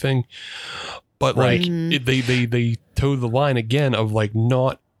with anything. But like they toe the line again of like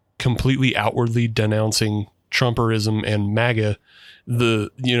not completely outwardly denouncing Trumperism and MAGA,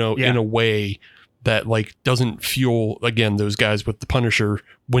 in a way that like doesn't fuel again those guys with the Punisher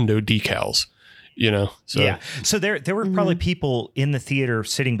window decals, So there were probably people in the theater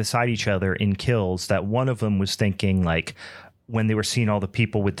sitting beside each other in Kills that one of them was thinking like, when they were seeing all the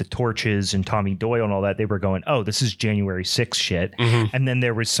people with the torches and Tommy Doyle and all that, they were going, oh, this is January 6th shit. And then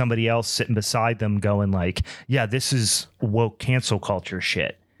there was somebody else sitting beside them going like, yeah, this is woke cancel culture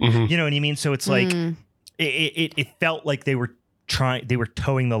shit. You know what I mean? So it's like it felt like they were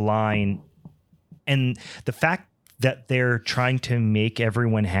towing the line, and the fact that they're trying to make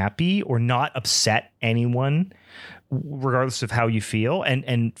everyone happy or not upset anyone, regardless of how you feel.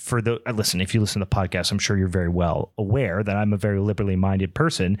 And for listen, if you listen to the podcast, I'm sure you're very well aware that I'm a very liberally minded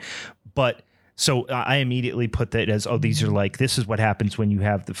person, but so I immediately put that as, oh, these are like, this is what happens when you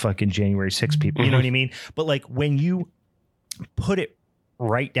have the fucking January 6th people. You know what I mean? But like when you put it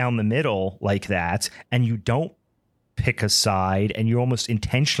right down the middle like that, and you don't pick a side and you almost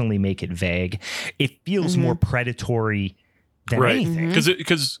intentionally make it vague, it feels more predatory than anything.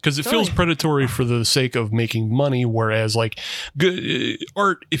 Because it feels predatory for the sake of making money, whereas like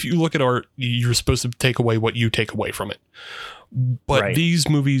art, if you look at art, you're supposed to take away what you take away from it. But these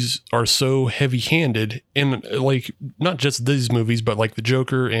movies are so heavy-handed, and like not just these movies, but like the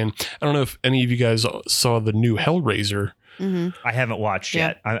Joker, and I don't know if any of you guys saw the new Hellraiser. I haven't watched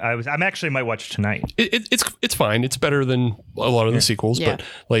yet. I'm actually might watch tonight. It's fine. It's better than a lot of the sequels, but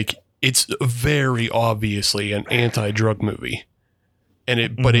like it's very obviously an anti-drug movie, and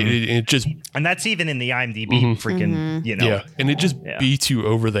it just, and that's even in the IMDb freaking and it just beats you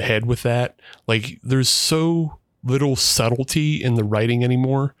over the head with that. Like there's so little subtlety in the writing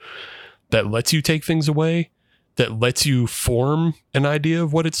anymore that lets you take things away, that lets you form an idea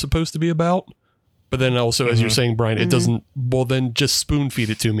of what it's supposed to be about. But then also, as you're saying, Brian, it doesn't, well, then just spoon feed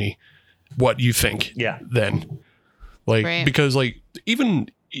it to me what you think. Then. Like, because like, even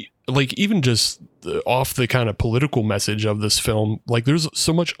just off the kind of political message of this film, like there's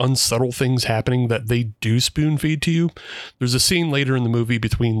so much unsubtle things happening that they do spoon feed to you. There's a scene later in the movie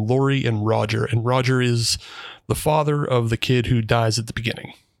between Laurie and Roger is the father of the kid who dies at the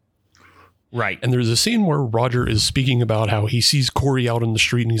beginning. Right. And there's a scene where Roger is speaking about how he sees Corey out in the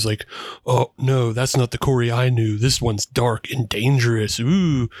street and he's like, oh, no, that's not the Corey I knew. This one's dark and dangerous.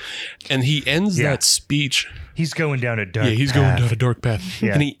 Ooh. And he ends that speech. He's going down a dark path. Yeah, he's going down a dark path.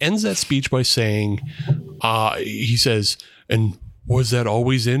 And he ends that speech by saying, he says, and was that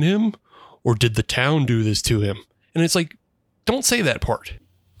always in him? Or did the town do this to him? And it's like, don't say that part.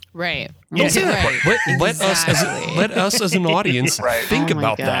 Right. Don't say that part. Let us as an audience think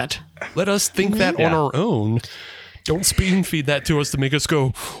about that. Let us think that on our own. Don't spoon feed that to us to make us go,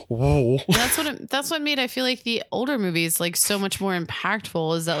 whoa. That's what made I feel like the older movies like so much more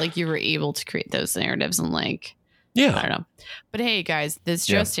impactful, is that like you were able to create those narratives and like, I don't know. But hey guys, this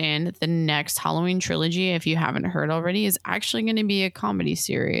just in, the next Halloween trilogy, if you haven't heard already, is actually going to be a comedy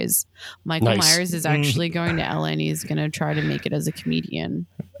series. Michael Myers is actually going to LA and he's going to try to make it as a comedian.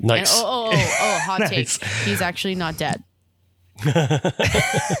 Nice. And, hot take. He's actually not dead.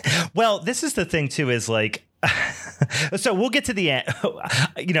 Well, this is the thing too, is like, So we'll get to the end,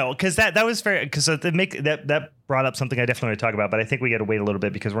 because that was fair. Because that brought up something I definitely want to talk about, but I think we got to wait a little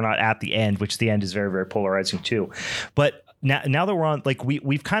bit because we're not at the end, which the end is very, very polarizing too. But now that we're on, like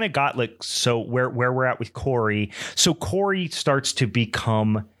we've kind of got like, so where we're at with Corey. So Corey starts to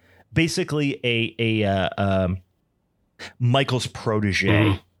become basically a Michael's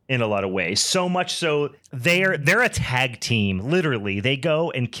protege. In a lot of ways, so much so they're a tag team. Literally, they go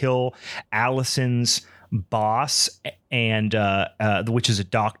and kill Allison's boss, and which is a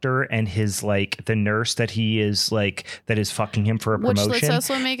doctor, and his like the nurse that is fucking him for a promotion. Which let's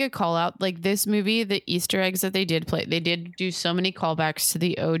also make a call out. Like this movie, the Easter eggs that they did do so many callbacks to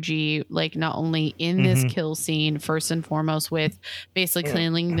the OG. Like not only in this kill scene, first and foremost, with basically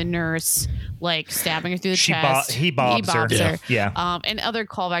killing the nurse, like stabbing her through the chest. He bobs her. Yeah. And other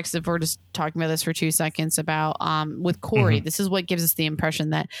callbacks. If we're just talking about this for 2 seconds about with Corey, this is what gives us the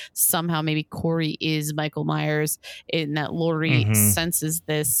impression that somehow maybe Corey is Michael Myers. In that Laurie senses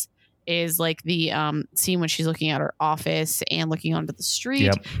this is like the scene when she's looking at her office and looking onto the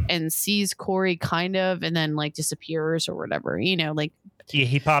street and sees Corey kind of, and then like disappears or whatever, like. Yeah,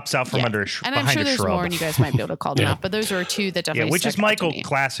 he pops out from under a and I'm sure there's more, and you guys might be able to call them out. But those are two that definitely. Which is Michael,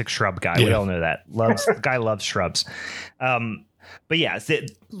 classic shrub guy. We all know that. The guy loves shrubs. But yeah,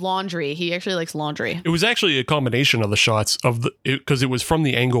 laundry. He actually likes laundry. It was actually a combination of the shots of because it was from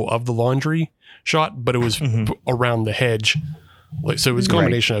the angle of the laundry shot, but it was around the hedge. Like, so it was a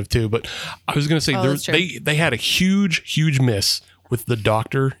combination of two. But I was going to say they had a huge miss with the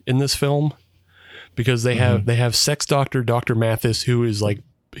doctor in this film, because they have sex doctor, Dr. Mathis, who is like,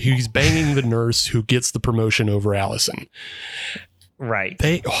 he's banging the nurse who gets the promotion over Allison. Right.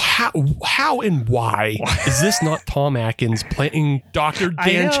 How and why is this not Tom Atkins playing Dr.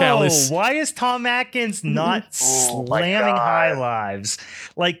 Dan Chalice? Why is Tom Atkins not slamming High Lives?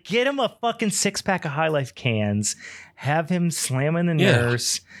 Like, get him a fucking 6-pack of High Life cans, have him slamming the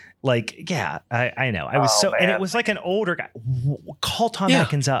nurse. Like, I know. I was and it was like an older guy. Call Tom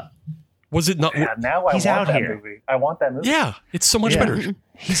Atkins up. Was it not? Yeah, now I want that movie. I want that movie. Yeah, it's so much better.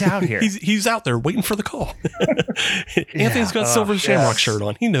 He's out here. He's out there waiting for the call. Anthony's got Silver Shamrock shirt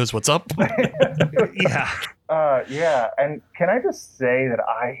on. He knows what's up. Yeah. And can I just say that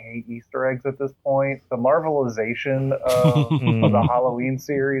I hate Easter eggs at this point? The Marvelization of the Halloween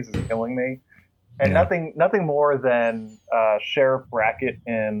series is killing me. And nothing more than Sheriff Brackett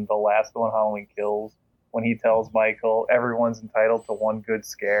in the last one, Halloween Kills, when he tells Michael everyone's entitled to one good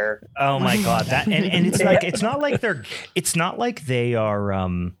scare. Oh my God. That and it's like it's not like they are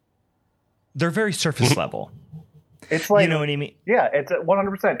they're very surface level. It's like, you know what I mean? Yeah, it's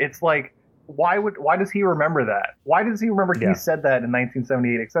 100%. It's like, why does he remember that? Why does he remember he said that in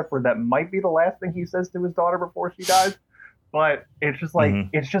 1978, except for that might be the last thing he says to his daughter before she dies? But it's just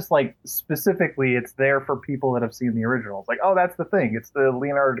like specifically it's there for people that have seen the original. It's like, oh, that's the thing. It's the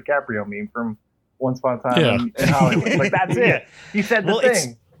Leonardo DiCaprio meme from Once Upon a Time in Hollywood. Like, that's it. He said the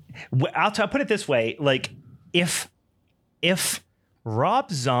thing. I'll put it this way. Like, if Rob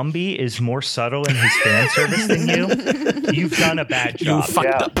Zombie is more subtle in his fan service than you've done a bad job. You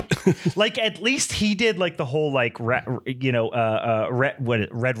fucked up. Like, at least he did like the whole like Red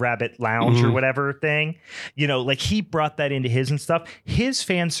Rabbit Lounge or whatever thing. Like he brought that into his and stuff. His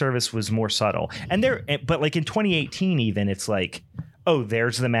fan service was more subtle. But like in 2018, even it's like, oh,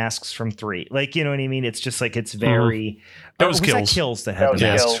 there's the masks from 3. Like, you know what I mean? It's just like, it's very. That was Kills. That Kills that had the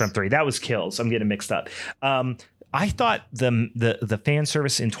masks from 3. That was Kills. I'm getting mixed up. I thought the fan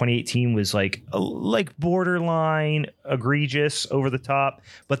service in 2018 was like borderline egregious, over the top,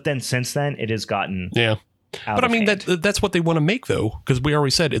 but then since then it has gotten But I mean that's what they want to make, though, because we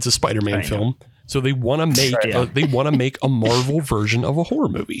already said it's a Spider-Man film, so they want to make a Marvel version of a horror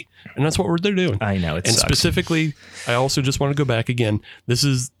movie, and that's what they're doing. I know, sucks. Specifically, I also just want to go back again. This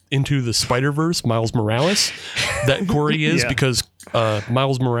is into the Spider-Verse, Miles Morales, that Corey is because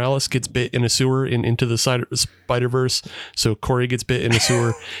Miles Morales gets bit in a sewer in Into the Spider-Verse. So Corey gets bit in a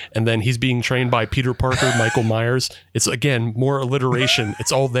sewer, and then he's being trained by Peter Parker, Michael Myers. It's, again, more alliteration.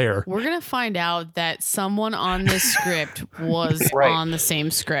 It's all there. We're going to find out that someone on this script was on the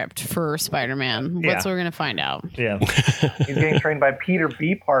same script for Spider-Man. That's what we're going to find out. Yeah. He's getting trained by Peter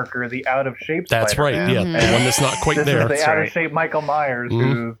B. Parker, the out-of-shape That's Spider-Man. right, yeah. The one that's not quite there. This is the out-of-shape Michael Myers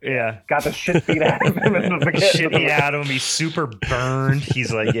who got the shit beat out of him in the beginning. Shit beat out of him. He's super burned.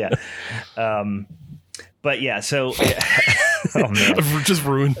 He's like, but yeah, so oh man, just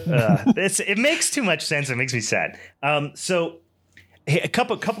ruined. It makes too much sense. It makes me sad. So a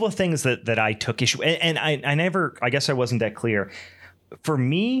couple of things that I took issue, and I guess I wasn't that clear. For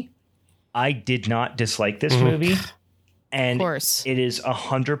me, I did not dislike this movie. And of course. it is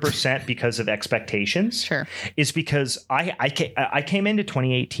 100% because of expectations. Sure. Is because I came into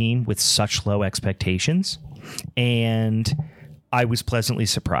 2018 with such low expectations, and I was pleasantly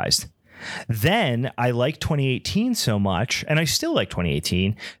surprised. Then I liked 2018 so much, and I still like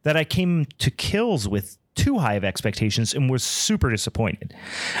 2018, that I came to Kills with too high of expectations and was super disappointed.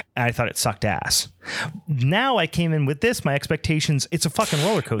 And I thought it sucked ass. Now I came in with this, my expectations, it's a fucking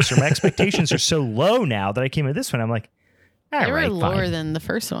roller coaster. My expectations are so low now that I came in with this one. I'm like, all they were right, lower fine. than the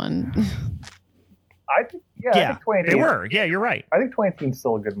first one. I think, I think 2018, they were. Yeah, you're right. I think 2018 is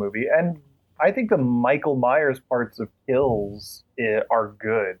still a good movie, and I think the Michael Myers parts of Kills are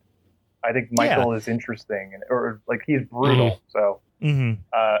good. I think Michael is interesting, or like he's brutal. So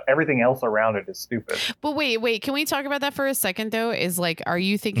everything else around it is stupid. But wait, can we talk about that for a second though? Is like, are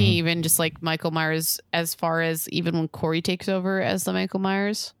you thinking even just like Michael Myers as far as even when Corey takes over as the Michael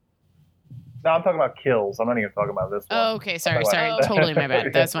Myers? No, I'm talking about Kills. I'm not even talking about this one. Oh, okay. Sorry. Totally my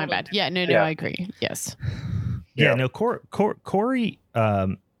bad. That's my bad. Yeah, no, I agree. Yes. Yeah, no, Corey, Corey, how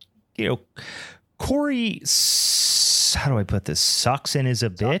do I put this? Sucks and is a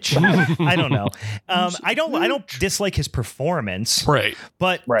bitch. I don't know. I don't dislike his performance. Right.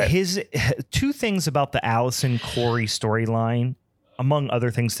 But his two things about the Allison Corey storyline, among other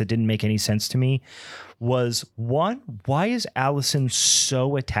things that didn't make any sense to me, was one, why is Allison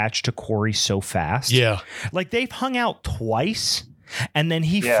so attached to Corey so fast? Yeah. Like they've hung out twice and then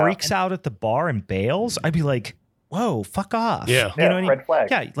he freaks out at the bar and bails. I'd be like, whoa, fuck off. Yeah. You know what I mean? Red flag.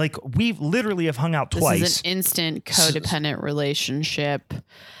 Yeah, like we literally have hung out twice. This is an instant codependent relationship,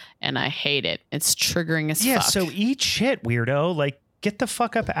 and I hate it. It's triggering as fuck. Yeah, so eat shit, weirdo. Like, get the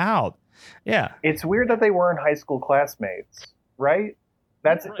fuck up out. Yeah. It's weird that they weren't high school classmates, right?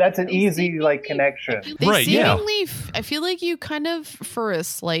 That's an easy like connection. Right, yeah. I feel like you kind of, for a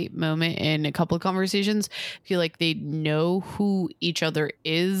slight moment in a couple of conversations, feel like they know who each other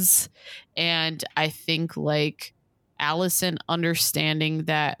is. And I think like Allison understanding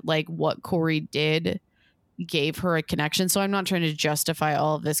that like what Corey did gave her a connection. So I'm not trying to justify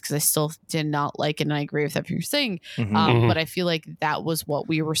all of this because I still did not like it, and I agree with everything you're saying. But I feel like that was what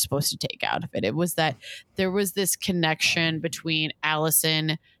we were supposed to take out of it. It was that there was this connection between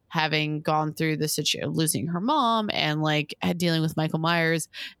Allison having gone through the situation of losing her mom and like dealing with Michael Myers,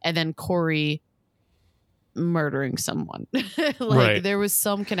 and then Corey murdering someone. There was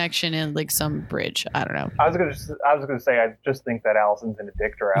some connection and like some bridge. I don't know. I was gonna say I just think that Allison's gonna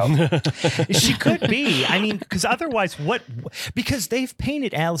dick her out. She could be. I mean, because otherwise, because they've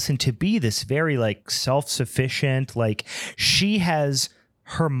painted Allison to be this very like self-sufficient. Like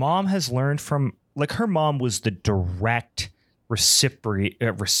her mom has learned from, like, her mom was the direct recipient.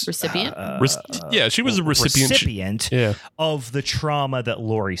 Yeah, she was a recipient of the trauma that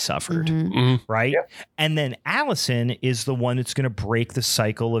Laurie suffered, right? Yeah. And then Allison is the one that's going to break the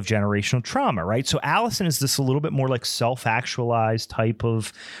cycle of generational trauma, right? So Allison is this a little bit more like self-actualized type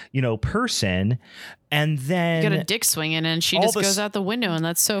of, person. And then you got a dick swinging and she just goes out the window, and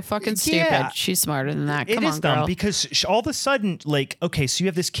that's so fucking stupid. Yeah. She's smarter than that. Come on, girl. Dumb because all of a sudden, like, okay, so you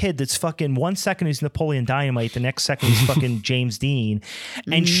have this kid that's fucking 1 second he's Napoleon Dynamite, the next second he's fucking James Dean,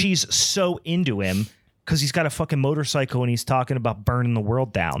 and she's so into him because he's got a fucking motorcycle and he's talking about burning the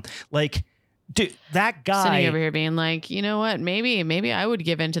world down. Like, dude, that guy sitting over here being like, you know what? Maybe I would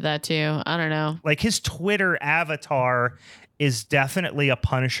give into that too. I don't know. Like his Twitter avatar is definitely a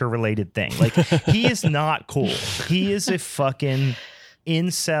Punisher related thing. Like he is not cool. He is a fucking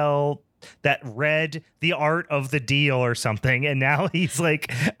incel that read The Art of the Deal or something, and now he's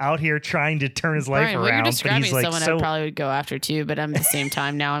like out here trying to turn his life around. What you're describing is like someone I probably would go after too, but at the same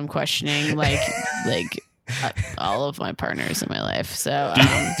time now I'm questioning like all of my partners in my life. So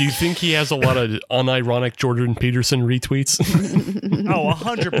do you think he has a lot of unironic Jordan Peterson retweets? Oh,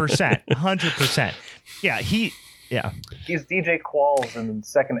 100%. Yeah, he's DJ Qualls in the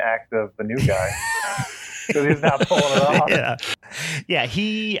second act of The New Guy. Because he's not pulling it off. Yeah,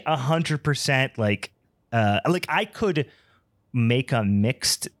 he 100% like I could make a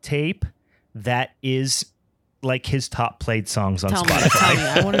mixed tape that is like his top played songs on Spotify. Tell me.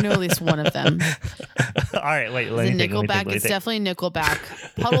 I want to know at least one of them. All right, wait. Let me think. Nickelback. It's definitely Nickelback.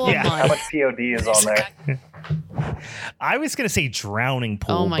 Puddle of Mud. How much POD is on there? I was gonna say Drowning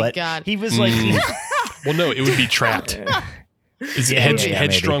Pool. Oh my God. He was like. Well, no, it would be Trapped.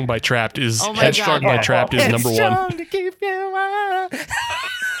 Headstrong by Trapped is Headstrong by Trapped is number one. To keep you up.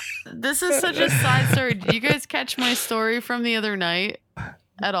 This is such a side story. Did you guys catch my story from the other night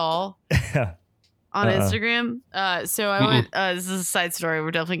at all? on Instagram. So I went, this is a side story.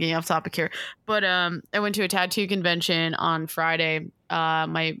 We're definitely getting off topic here, but I went to a tattoo convention on Friday.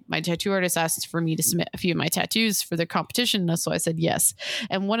 My tattoo artist asked for me to submit a few of my tattoos for their competition. So I said yes.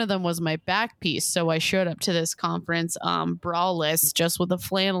 And one of them was my back piece. So I showed up to this conference, braless, just with a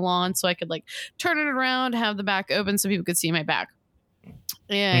flannel on, so I could like turn it around, have the back open so people could see my back.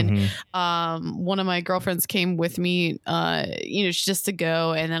 And one of my girlfriends came with me, just to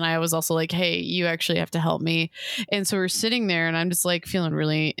go. And then I was also like, hey, you actually have to help me. And so we're sitting there and I'm just like feeling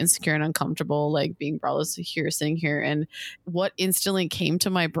really insecure and uncomfortable, like being braless sitting here. And what instantly came to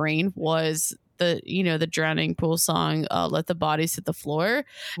my brain was the Drowning Pool song, Let the Bodies Hit the Floor.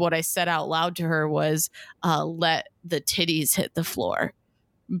 What I said out loud to her was, let the titties hit the floor.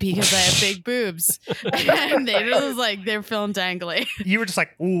 Because I have big boobs. And they just like, they're feeling dangly. You were just like,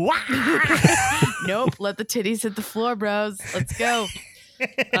 wow. Nope. Let the titties hit the floor, bros. Let's go.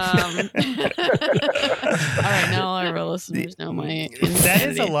 All right. Now all our listeners know my insanity. That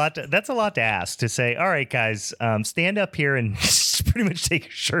is a lot. That's a lot to ask, to say, all right, guys, stand up here and pretty much take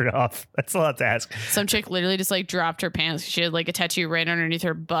your shirt off. That's a lot to ask. Some chick literally just like dropped her pants. She had like a tattoo right underneath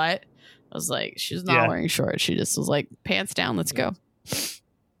her butt. I was like, she's not wearing shorts. She just was like, pants down. Let's go.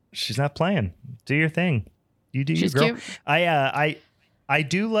 She's not playing. Do your thing. You do She's your girl. Cute. I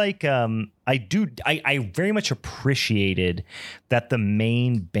do like I very much appreciated that the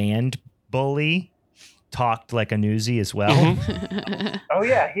main band bully talked like a newsie as well. Mm-hmm. Oh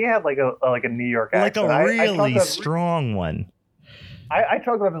yeah, he had like a New York accent. Like a really strong one. I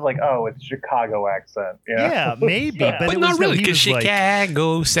chalked it up as like, oh, it's Chicago accent. Yeah, maybe, but not really, because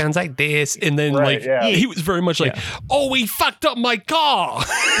Chicago sounds like this, and then he was very much like, oh, he fucked up my car.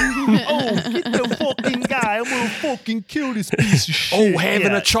 Oh, get the fucking guy! I'm gonna fucking kill this piece of shit. Oh,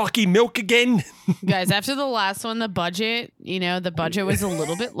 having a chalky milk again. Guys, after the last one, the budget was a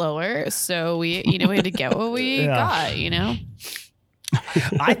little bit lower, so we had to get what we got.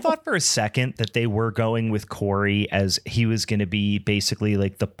 I thought for a second that they were going with Corey as he was going to be basically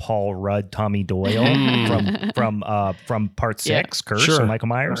like the Paul Rudd, Tommy Doyle from Part 6, Curse, and Michael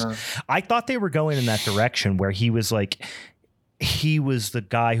Myers. I thought they were going in that direction where he was like, he was the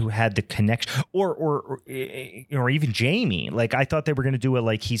guy who had the connection, or even Jamie. Like, I thought they were going to do it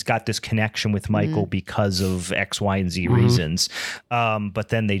like he's got this connection with Michael because of X, Y, and Z reasons. But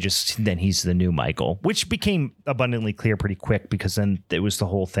then then he's the new Michael, which became abundantly clear pretty quick, because then it was the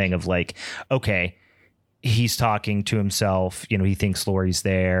whole thing of like, okay, he's talking to himself. He thinks Laurie's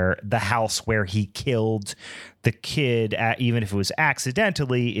there. The house where he killed the kid, even if it was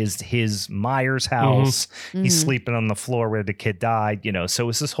accidentally, is his Myers house. He's sleeping on the floor where the kid died. So it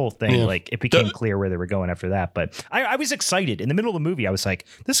was this whole thing. Like, it became clear where they were going after that. But I was excited in the middle of the movie. I was like,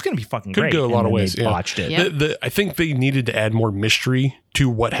 this is going to be fucking great. Could go a lot of ways. They botched it. Yep. I think they needed to add more mystery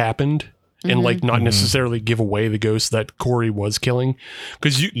to what happened. And like not necessarily give away the ghost that Corey was killing,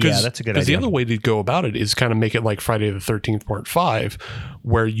 because that's a good idea. Because the other way to go about it is kind of make it like Friday the 13th Part 5,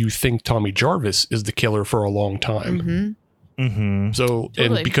 where you think Tommy Jarvis is the killer for a long time. So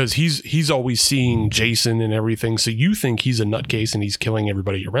totally. And because he's always seeing Jason and everything, so you think he's a nutcase and he's killing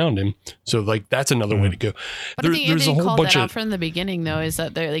everybody around him. So like that's another way to go. But I think there's a whole bunch out from the beginning, though, is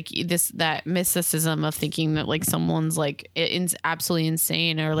that they're like that mysticism of thinking that like someone's like absolutely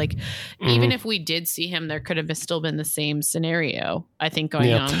insane, or like even if we did see him, there could have still been the same scenario. I think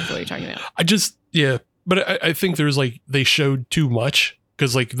going on with what you're talking about. But I think there's like they showed too much.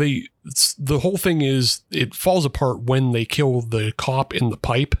 Because like the whole thing is it falls apart when they kill the cop in the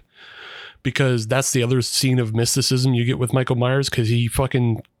pipe, because that's the other scene of mysticism you get with Michael Myers, because he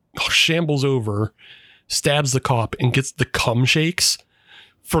fucking shambles over, stabs the cop, and gets the cum shakes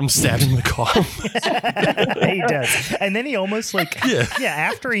from stabbing the cop. He does. And then he almost like,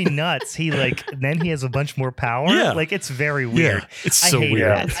 after he nuts, then he has a bunch more power. Yeah. Like, it's very weird. It's so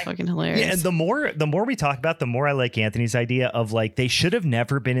weird. That's fucking hilarious. Yeah, and the more we talk about, the more I like Anthony's idea of like, they should have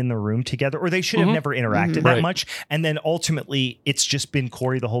never been in the room together, or they should have never interacted that much. And then ultimately it's just been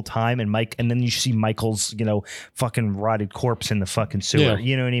Corey the whole time, and Mike, and then you see Michael's, fucking rotted corpse in the fucking sewer. Yeah.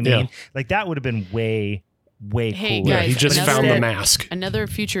 You know what I mean? Yeah. Like, that would have been way cooler. Guys, he just found the mask. Another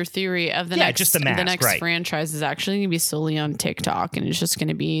future theory of the next franchise is actually going to be solely on TikTok, and it's just going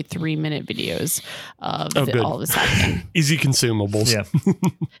to be 3-minute videos of all this happening. Easy consumables. Yeah.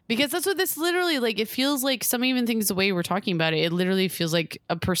 Because that's what this literally, like, it feels like, some even things, the way we're talking about it literally feels like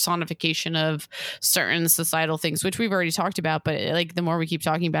a personification of certain societal things, which we've already talked about. But like, the more we keep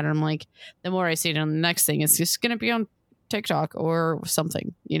talking about it, I'm like, the more I see it on the next thing, it's just going to be on TikTok or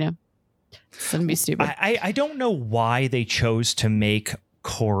something, It's gonna be stupid. I don't know why they chose to make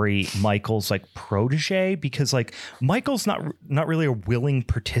Corey Michael's like protege, because like Michael's not really a willing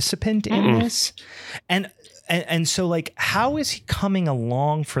participant in this, and so like how is he coming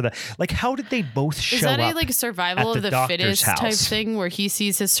along for the, like how did they both show up? Is that a like survival of the fittest type thing where he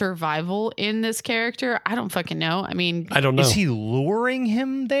sees his survival in this character? I don't fucking know. I mean, I don't know. Is he luring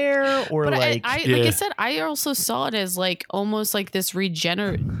him there, or but like like I said, I also saw it as like almost like this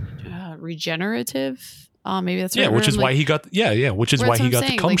regenerative. Maybe that's which is why he got which is why he got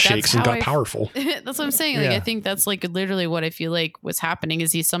the cum shakes and got powerful. That's what I'm saying. Like I think that's like literally what I feel like was happening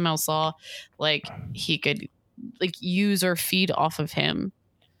is he somehow saw like he could like use or feed off of him.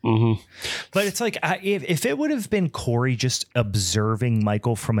 Mm-hmm. But it's like if it would have been Corey just observing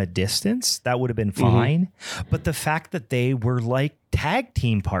Michael from a distance, that would have been fine. Mm-hmm. But the fact that they were like tag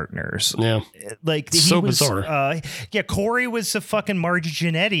team partners, like so bizarre. Corey was a fucking Margie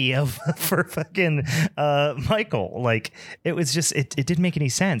Jannetty for fucking Michael. Like it was just it didn't make any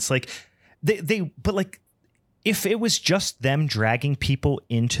sense. Like but like if it was just them dragging people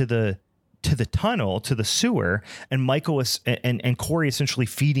into the tunnel, to the sewer, and Michael was and Corey essentially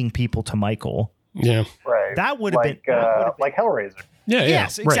feeding people to Michael. Yeah. Right. That would have been like Hellraiser. Yeah.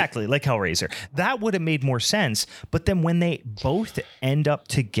 Yes, exactly. Right. Like Hellraiser. That would have made more sense. But then when they both end up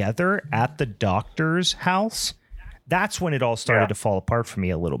together at the doctor's house, that's when it all started to fall apart for me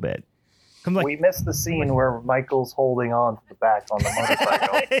a little bit. Like, we missed the scene where Michael's holding on to the back on the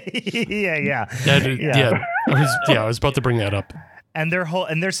motorcycle. I was about to bring that up. And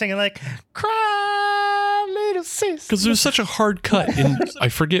they're singing like "Cry, Little Sis," because there's such a hard cut. And I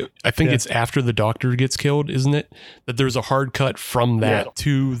think it's after the doctor gets killed, isn't it? That there's a hard cut from that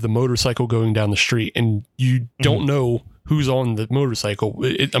to the motorcycle going down the street, and you don't know who's on the motorcycle.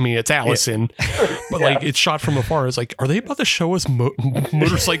 It's Allison, but like it's shot from afar. It's like, are they about to show us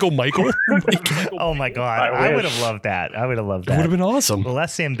motorcycle Michael? Oh my god, I would have loved that. It would have been awesome.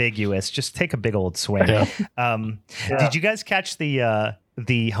 Less ambiguous. Just take a big old swing. Did you guys catch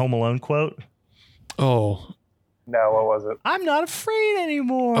the Home Alone quote? Oh no, what was it? I'm not afraid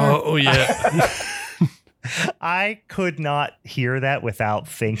anymore. Oh yeah. I could not hear that without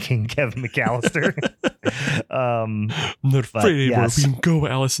thinking Kevin McAllister. Not afraid anymore. We can go,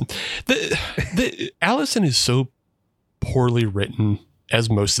 Allison. The Allison is so poorly written, as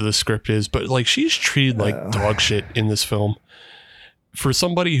most of the script is, but like she's treated like dog shit in this film. For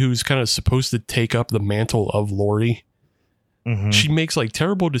somebody who's kind of supposed to take up the mantle of Laurie, she makes like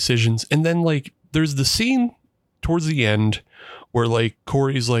terrible decisions, and then like there's the scene towards the end where like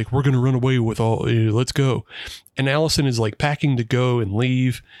Corey's like, we're going to run away with all, let's go. And Allison is like packing to go and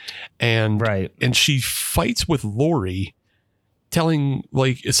leave. And she fights with Laurie, telling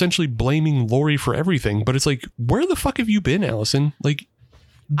like essentially blaming Laurie for everything. But it's like, where the fuck have you been, Allison? Like,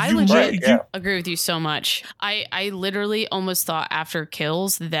 I legit agree with you so much. I literally almost thought after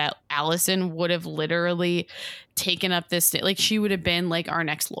Kills that Allison would have literally taken up this, like she would have been like our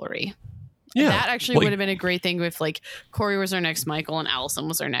next Laurie. Yeah, that actually would have been a great thing if like Corey was our next Michael and Allison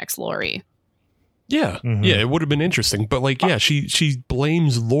was our next Laurie. Yeah, yeah, it would have been interesting. But like, she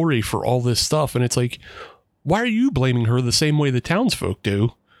blames Laurie for all this stuff, and it's like, why are you blaming her the same way the townsfolk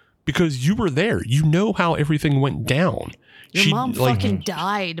do? Because you were there. You know how everything went down. Your mom fucking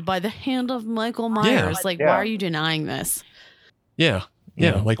died by the hand of Michael Myers. Why are you denying this? Yeah.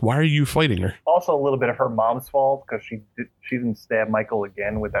 Yeah, like why are you fighting her? Also, a little bit of her mom's fault because she didn't stab Michael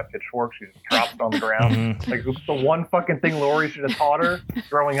again with that pitchfork. She just dropped it on the ground. Like the one fucking thing Laurie should have taught her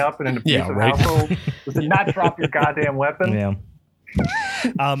growing up in an abusive household was to not drop your goddamn weapon. Yeah.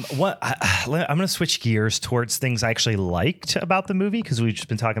 I'm going to switch gears towards things I actually liked about the movie because we've just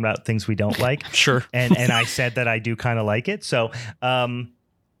been talking about things we don't like. Sure. And I said that I do kind of like it. So, and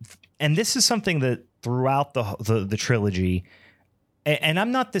this is something that throughout the trilogy. And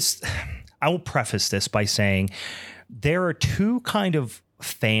I'm not this, I will preface this by saying there are two kind of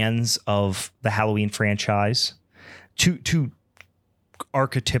fans of the Halloween franchise, two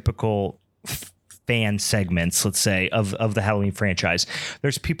archetypical fan segments, let's say, of the Halloween franchise.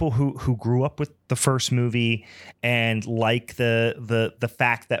 There's people who grew up with the first movie and like the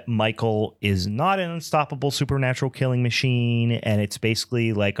fact that Michael is not an unstoppable supernatural killing machine, and it's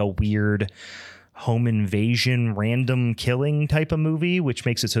basically like a weird home invasion, random killing type of movie, which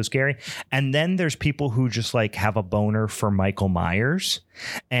makes it so scary. And then there's people who just like have a boner for Michael Myers,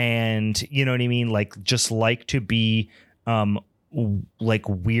 and you know what I mean? Like just like to be like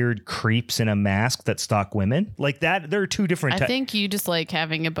weird creeps in a mask that stalk women like that. There are two different I think you just like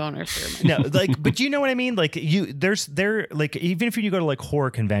having a boner for no, like, but you know what I mean? Like there like, even if you go to like horror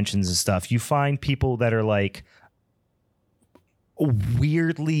conventions and stuff, you find people that are like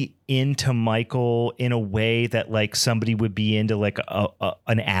weirdly into Michael in a way that like somebody would be into like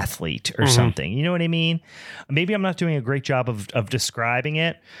an athlete or something. You know what I mean? Maybe I'm not doing a great job of describing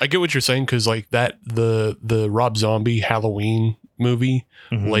it. I get what you're saying, because like that the Rob Zombie Halloween movie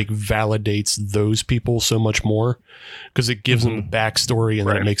like validates those people so much more, because it gives them a backstory, and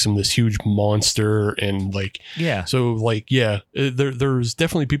then it makes them this huge monster, and like so like there's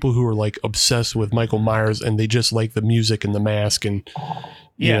definitely people who are like obsessed with Michael Myers, and they just like the music and the mask and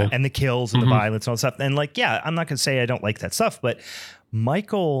and the kills and the violence and all that stuff. And like I'm not gonna say I don't like that stuff, but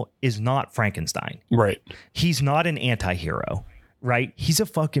Michael is not Frankenstein. Right. He's not an anti-hero. Right. He's a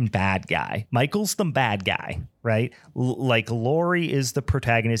fucking bad guy. Michael's the bad guy. Right. Like Laurie is the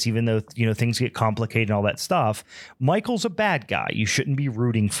protagonist, even though, you know, things get complicated and all that stuff. Michael's a bad guy. You shouldn't be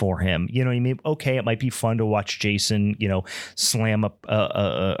rooting for him. You know what I mean? OK, it might be fun to watch Jason, you know, slam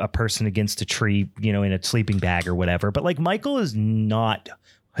a person against a tree, you know, in a sleeping bag or whatever. But like Michael is not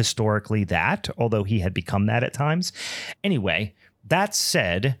historically that, although he had become that at times. Anyway, that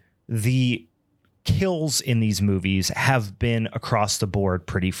said, the kills in these movies have been across the board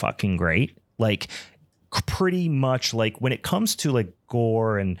pretty fucking great. Like pretty much like when it comes to like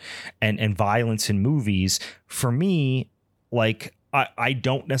gore and violence in movies, for me, like I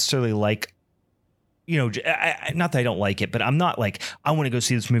don't necessarily like, you know, not that I don't like it, but I'm not like, I want to go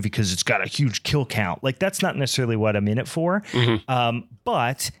see this movie because it's got a huge kill count. Like that's not necessarily what I'm in it for.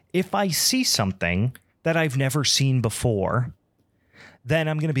 But if I see something that I've never seen before, then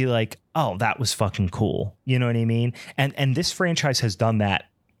I'm going to be like, oh, that was fucking cool. You know what I mean? And this franchise has done that.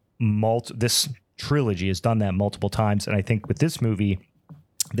 This trilogy has done that multiple times. And I think with this movie,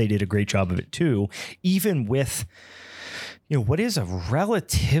 they did a great job of it too. Even with, you know, what is a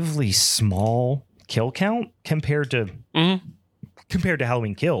relatively small kill count compared to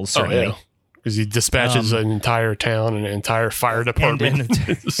Halloween Kills. Certainly. Oh, yeah. Because he dispatches an entire town and an entire fire department.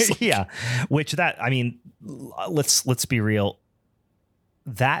 Which that, I mean, let's be real.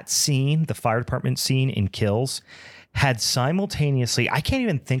 That scene, the fire department scene in Kills, had simultaneously, I can't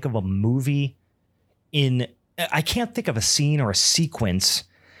even think of a movie I can't think of a scene or a sequence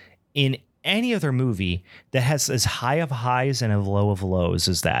in any other movie that has as high of highs and a low of lows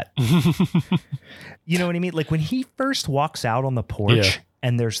as that. You know what I mean? Like when he first walks out on the porch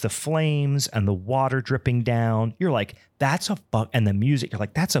and there's the flames and the water dripping down, you're like, and the music, you're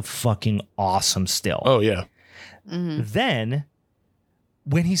like, that's a fucking awesome still. Oh, yeah. Then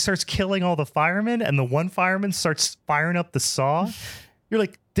when he starts killing all the firemen and the one fireman starts firing up the saw, you're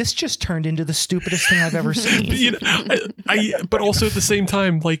like, this just turned into the stupidest thing I've ever seen. You know, but also at the same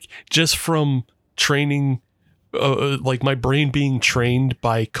time, like just from training, like my brain being trained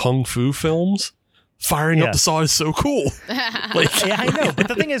by kung fu films, firing up the saw is so cool. Like, yeah, I know. But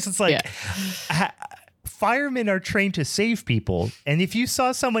the thing is, it's like firemen are trained to save people. And if you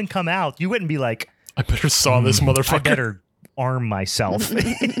saw someone come out, you wouldn't be like, I better saw this motherfucker. I better arm myself. But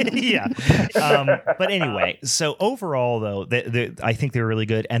anyway, so overall though, I think they were really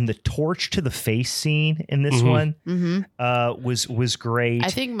good, and the torch to the face scene in this one was great. I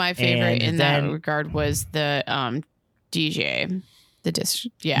think my favorite that regard was the DJ. The disc,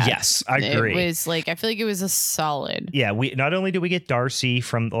 yes, I agree. It was like, I feel like it was a solid. Yeah, we not only do we get Darcy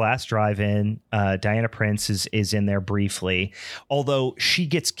from the last drive-in, Diana Prince is in there briefly, although she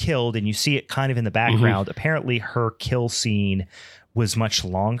gets killed and you see it kind of in the background. Apparently, her kill scene was much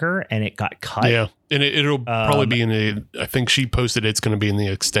longer and it got cut. Yeah, and it'll probably be I think she posted it's going to be in the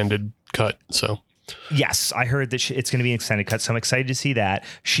extended cut. So. Yes, I heard that it's going to be an extended cut, so I'm excited to see that.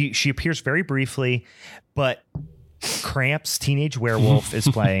 She appears very briefly, but Cramps' Teenage Werewolf is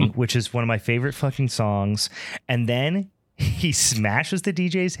playing, which is one of my favorite fucking songs. And then he smashes the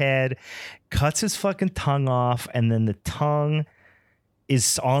DJ's head, cuts his fucking tongue off, and then the tongue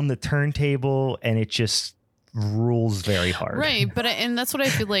is on the turntable, and it just rules very hard. Right, but and that's what I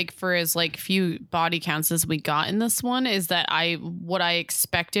feel like for as like few body counts as we got in this one is that what I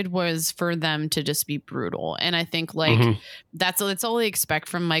expected was for them to just be brutal, and I think like that's all I expect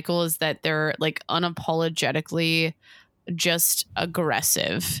from Michael is that they're like unapologetically just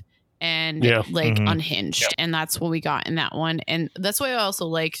aggressive and unhinged, and that's what we got in that one. And that's why I also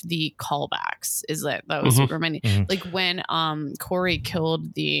liked the callbacks, is that was reminding like when Corey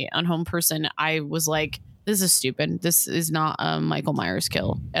killed the unhomed person, I was like, this is stupid. This is not a Michael Myers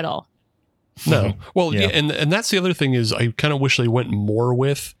kill at all. No. Well, yeah, and that's the other thing is I kind of wish they went more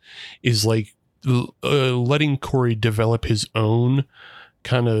with is like letting Corey develop his own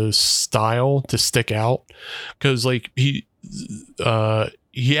kind of style to stick out, because like he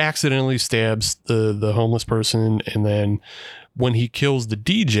accidentally stabs the homeless person, and then when he kills the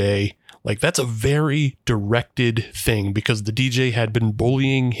DJ, Like, that's a very directed thing because the DJ had been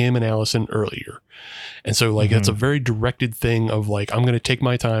bullying him and Allison earlier. And so, like, it's a very directed thing of, like, I'm going to take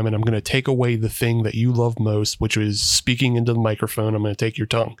my time and I'm going to take away the thing that you love most, which is speaking into the microphone. I'm going to take your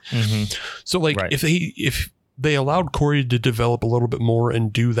tongue. So, like, if they allowed Corey to develop a little bit more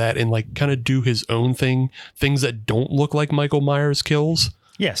and do that and, like, kind of do his own thing, things that don't look like Michael Myers kills.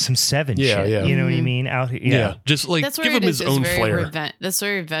 Yeah, some Seven shit. Yeah. You know what I mean? Out here. Yeah. Just like give him his own flair. That's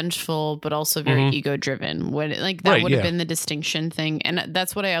very vengeful, but also very ego driven. Would that would have been the distinction thing. And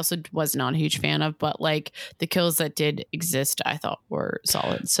that's what I also was not a huge fan of. But like the kills that did exist, I thought were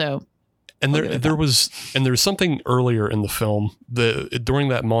solid. So and there's something earlier in the film during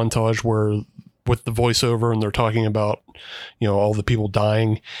that montage where with the voiceover and they're talking about, you know, all the people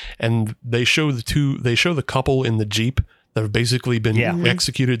dying and they show the couple in the Jeep that have basically been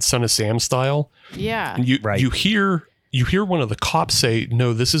executed Son of Sam style. Yeah. And you hear one of the cops say,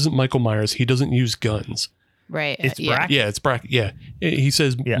 no, this isn't Michael Myers. He doesn't use guns. Right. It's Brackett. Yeah, it's Brackett. Yeah. He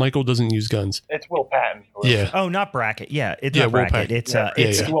says Michael doesn't use guns. It's Will Patton. Yeah. Oh, not Brackett. Yeah. It's not Brackett. It's Will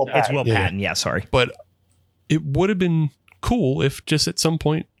Patton. It's Will Patton. Yeah, sorry. But it would have been cool if just at some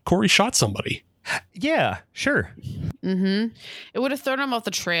point Corey shot somebody. Yeah, sure. It would have thrown him off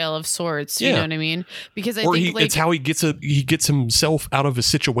the trail of sorts. You know what I mean? Because I think it's how he gets himself out of a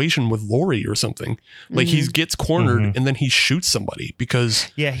situation with Laurie or something. Like he gets cornered and then he shoots somebody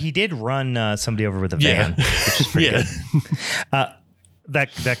because he did run somebody over with a van, which is pretty good.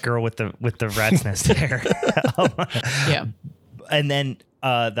 That girl with the rat's nest hair. And then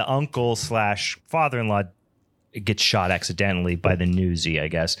the uncle / father-in-law gets shot accidentally by the newsie, I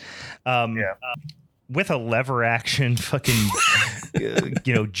guess. With a lever action fucking,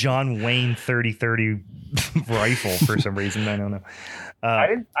 John Wayne 30-30 rifle for some reason. I don't know.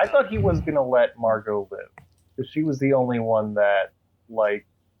 I thought he was going to let Margot live because she was the only one that, like,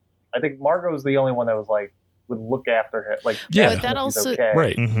 I think Margot's the only one that was like, would look after him. Like, but that also,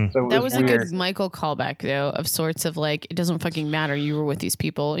 right. So that was a good Michael callback though, of sorts of like, it doesn't fucking matter. You were with these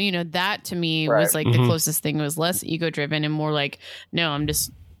people, that to me was like the closest thing. Was less ego driven and more like, no, I'm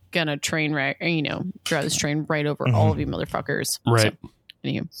just gonna train wreck, drive this train right over all of you motherfuckers. Right.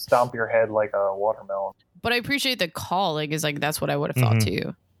 So, stomp your head like a watermelon. But I appreciate the call. Like, is like, that's what I would have thought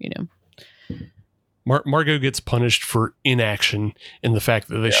too, Margot gets punished for inaction in the fact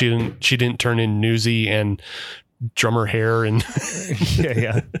that she didn't turn in Newsy and drum her hair and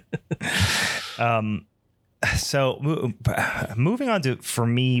So moving on to, for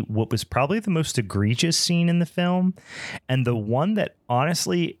me, what was probably the most egregious scene in the film, and the one that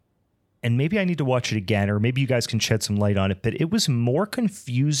honestly, and maybe I need to watch it again, or maybe you guys can shed some light on it, but it was more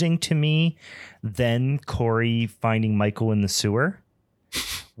confusing to me than Corey finding Michael in the sewer,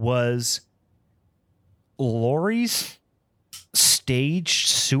 was Laurie's staged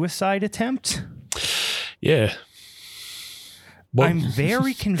suicide attempt. Yeah. Well, I'm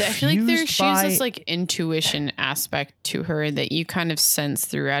very confused. I feel like she has this like intuition aspect to her that you kind of sense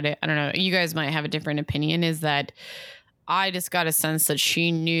throughout it. I don't know. You guys might have a different opinion. Is that I just got a sense that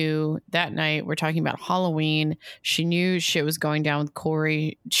she knew that night, we're talking about Halloween, she knew shit was going down with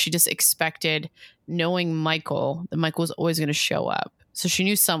Corey. She just expected, knowing Michael, that Michael was always going to show up. So she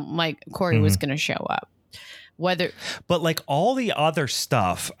knew Corey was going to show up. But like all the other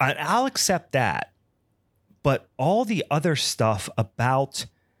stuff, I'll accept that. But all the other stuff about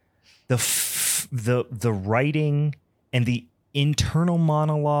the writing and the internal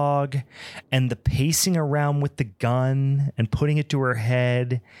monologue and the pacing around with the gun and putting it to her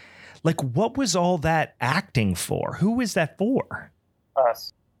head, like, what was all that acting for? Who was that for?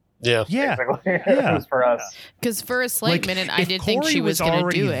 Us. Yeah. It was for us. Because for a slight minute, I did think she was going to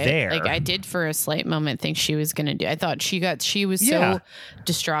do it. Like, I did for a slight moment think she was going to do it. I thought she was so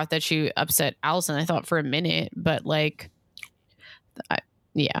distraught that she upset Allison. I thought for a minute, but like, I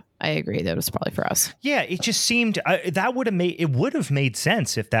agree that it was probably for us. Yeah, it just seemed that would have made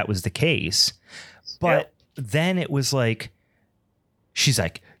sense if that was the case. But then it was like, she's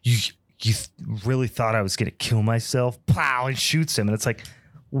like, you really thought I was going to kill myself? Plow, and shoots him, and it's like,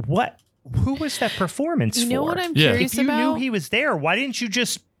 what? Who was that performance for? You know what I'm curious about? If you knew he was there, why didn't you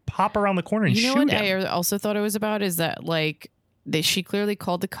just pop around the corner and shoot him? You know what I also thought it was about is that, like, she clearly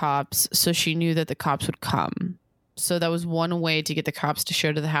called the cops, so she knew that the cops would come. So that was one way to get the cops to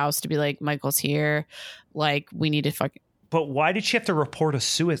show to the house to be like, Michael's here. Like, we need to fucking... But why did she have to report a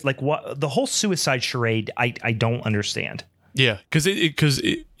suicide? Like, what? The whole suicide charade, I don't understand. Yeah, because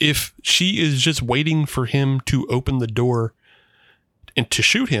if she is just waiting for him to open the door and to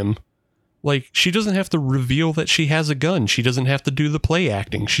shoot him, Like, she doesn't have to reveal that she has a gun. She doesn't have to do the play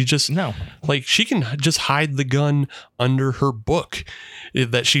acting. She just, No. like, she can just hide the gun under her book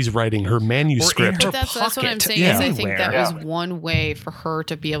that she's writing, her manuscript. her But that's what I'm pocket, saying. yeah. Is I think that Anywhere. was one way for her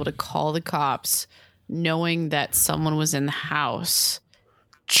to be able to call the cops, knowing that someone was in the house.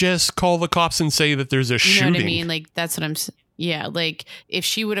 Just call the cops and say that there's a You shooting. know what I mean? Like, that's what I'm. Yeah, like if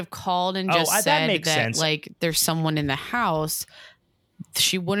she would have called and just that said makes that, sense. like, there's someone in the house,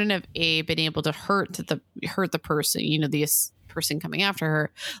 she wouldn't have been able to hurt the person. You know, the person coming after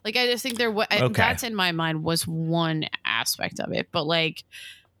her. Like, I just think that's in my mind was one aspect of it, but like.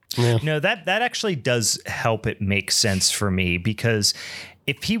 Yeah. No, that actually does help it make sense for me, because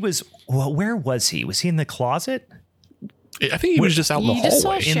if he was, well, where was he? Was he in the closet? I think he was just out in the You just saw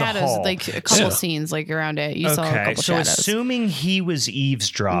hallway. In the shadows, hall. like a couple Yeah. scenes, like around it. You saw a couple so shadows. assuming he was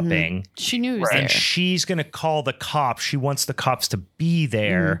eavesdropping, She knew he was Right. there. and she's going to call the cops. She wants the cops to be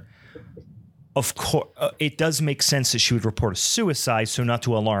there. Of course, it does make sense that she would report a suicide, so not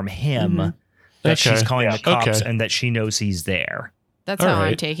to alarm him that she's Okay. calling Yeah. the cops Okay. and that she knows he's there. That's All how I'm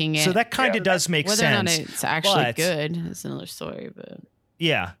right. taking it. So that kind of Yeah. does make Whether or not sense. it's actually but- good is another story, but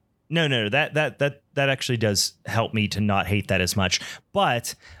Yeah. No. That actually does help me to not hate that as much.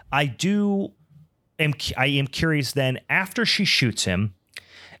 But I am curious then, after she shoots him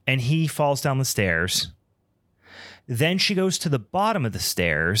and he falls down the stairs, then she goes to the bottom of the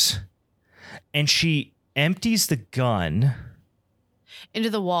stairs and she empties the gun. into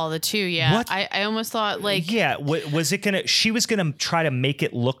the wall, the two. Yeah. What? I almost thought like, yeah, was it gonna? She was gonna try to make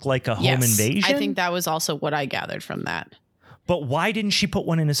it look like a home yes, invasion. I think that was also what I gathered from that. But why didn't she put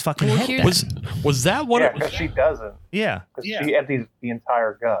one in his fucking Well, head? here- then? Was that what? Yeah, because she doesn't. Yeah. Because she empties the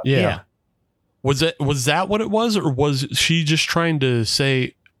entire gun. Yeah. Was that what it was, or was she just trying to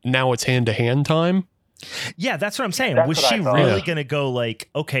say now it's hand to hand time? Yeah, that's what I'm saying. That's Was what I she thought. really Yeah. going to go like,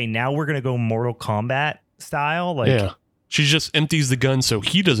 okay, now we're going to go Mortal Kombat style? Like, Yeah. She just empties the gun so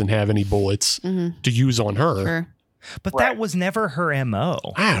he doesn't have any bullets to use on her. Sure. but Right. that was never her MO.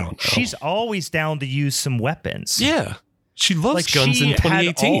 I don't know. She's always down to use some weapons. Yeah. She loves Like guns she in had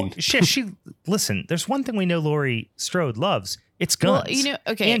 2018. she listen, there's one thing we know Laurie Strode loves. It's guns. Well, you know,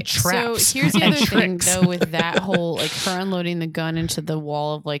 okay. And traps. So here's the And other thing, tricks. though, with that whole like her unloading the gun into the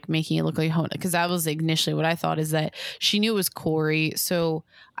wall of like making it look like home, because that was initially what I thought is that she knew it was Corey, so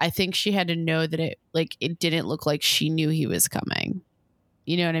I think she had to know that it didn't look like she knew he was coming.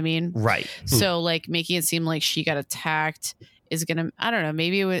 You know what I mean? Right. So like making it seem like she got attacked is gonna, I don't know,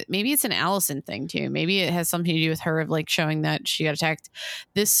 maybe it's an Allison thing too. Maybe it has something to do with her of like showing that she got attacked.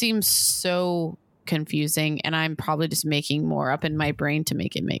 This seems so confusing, and I'm probably just making more up in my brain to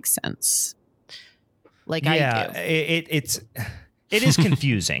make it make sense. Like I do. It is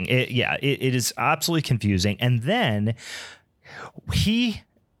confusing. It is absolutely confusing. And then he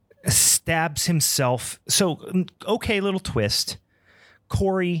stabs himself. So, okay, little twist.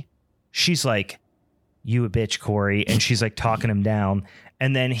 Corey, she's like, you a bitch, Corey. And she's like talking him down.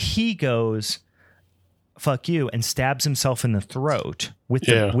 And then he goes, fuck you, and stabs himself in the throat with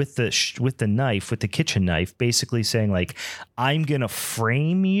the knife, with the kitchen knife, basically saying like, I'm going to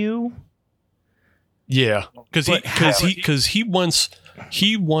frame you. Yeah. Because he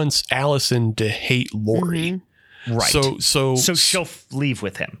wants Allison to hate Laurie. Right. So she'll leave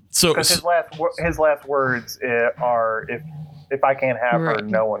with him. So Because his last words are, if I can't have her, Right.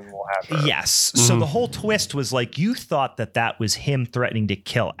 no one will have her. Yes. So the whole twist was like, you thought that was him threatening to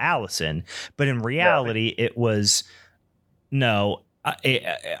kill Allison, but in reality, it was no.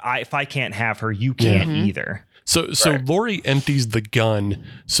 If I can't have her, you can't either. So Right. Laurie empties the gun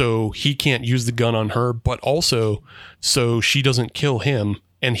so he can't use the gun on her, but also so she doesn't kill him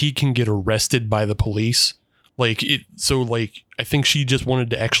and he can get arrested by the police. I think she just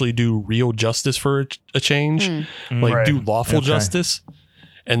wanted to actually do real justice for a change, Right. do lawful Okay. justice,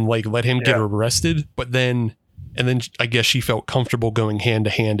 and like let him get Yeah. arrested. But then I guess she felt comfortable going hand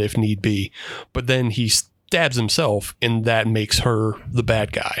to hand if need be. But then he stabs himself, and that makes her the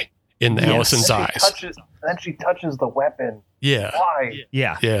bad guy in Allison's eyes. Then she touches the weapon. Yeah. Why?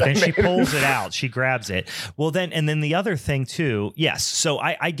 Yeah. Yeah. Then she pulls it out. She grabs it. Well, then the other thing too. Yes. So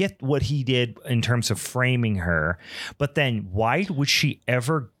I get what he did in terms of framing her, but then why would she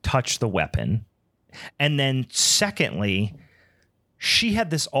ever touch the weapon? And then secondly, she had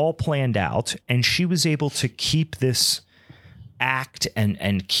this all planned out and she was able to keep this act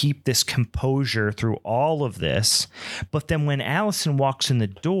and keep this composure through all of this. But then when Allison walks in the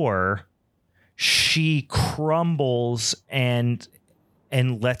door, she crumbles and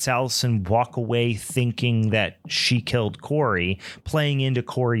lets Allison walk away thinking that she killed Corey, playing into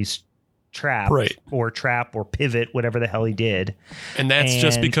Corey's trapped, right, or trap or pivot, whatever the hell he did. And that's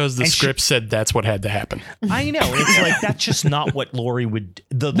just because the script said that's what had to happen. I know. It's like, that's just not what Laurie would.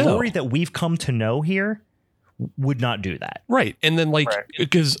 The Laurie that we've come to know here would not do that. Right. And then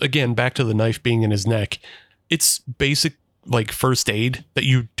because again, back to the knife being in his neck, it's basic like first aid that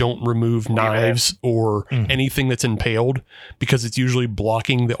you don't remove knives or anything that's impaled, because it's usually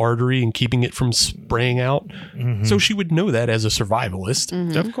blocking the artery and keeping it from spraying out. Mm-hmm. So she would know that as a survivalist.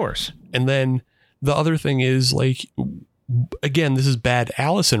 Mm-hmm. Of course. And then the other thing is, like, again, this is bad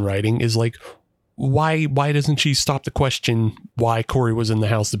Allison writing, is like, why doesn't she stop to question why Corey was in the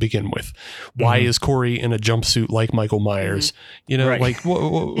house to begin with? Why is Corey in a jumpsuit like Michael Myers? You know, like,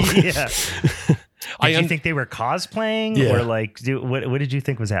 whoa. Yeah. Did you think they were cosplaying, or like, what did you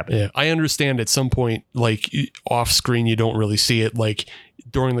think was happening? Yeah, I understand at some point, like off screen, you don't really see it. Like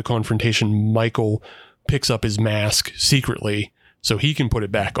during the confrontation, Michael picks up his mask secretly so he can put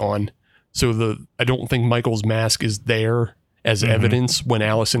it back on. So I don't think Michael's mask is there as evidence when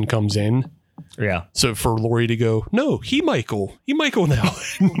Allison comes in. Yeah. So for Laurie to go, no, he Michael now.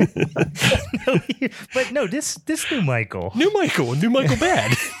 But no, this new Michael. New Michael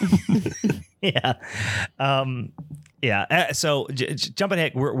bad. Yeah. So jumping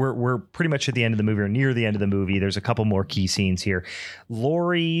ahead, we're pretty much at the end of the movie, or near the end of the movie. There's a couple more key scenes here.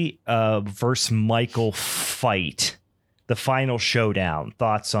 Laurie versus Michael fight, the final showdown.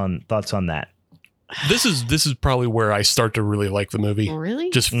 Thoughts on that? This is probably where I start to really like the movie.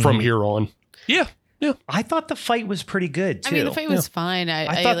 Really? Just from here on. Yeah. I thought the fight was pretty good too. I mean, the fight was fine.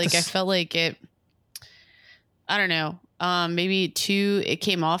 I felt like it. I don't know. Maybe it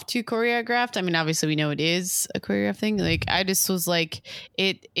came off too choreographed. I mean, obviously we know it is a choreographed thing. Like, I just was like,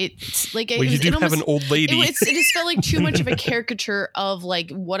 it's like, well, you do have an old lady. It just felt like too much of a caricature of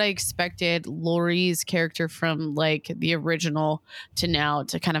like what I expected Laurie's character from like the original to now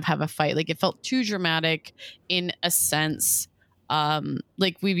to kind of have a fight. Like, it felt too dramatic in a sense.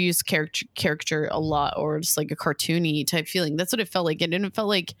 Like we've used caricature a lot, or just like a cartoony type feeling. That's what it felt like. And it felt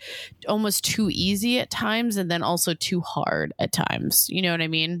like almost too easy at times, and then also too hard at times. You know what I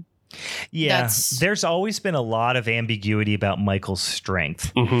mean? Yeah. There's always been a lot of ambiguity about Michael's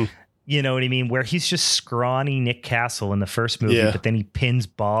strength. Mm-hmm. You know what I mean? Where he's just scrawny Nick Castle in the first movie, but then he pins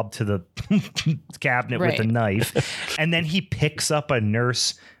Bob to the cabinet with a knife. And then he picks up a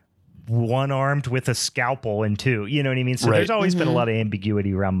nurse one armed with a scalpel and two, you know what I mean? So there's always been a lot of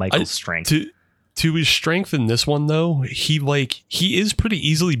ambiguity around Michael's strength. To his strength in this one, though, he is pretty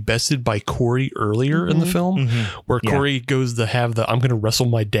easily bested by Corey earlier in the film, where Corey goes to have the "I'm going to wrestle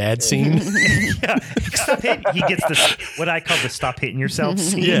my dad" scene. Stop hitting. He gets what I call the "stop hitting yourself"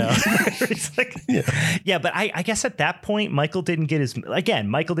 scene. Yeah, it's like, but I guess at that point, Michael didn't get his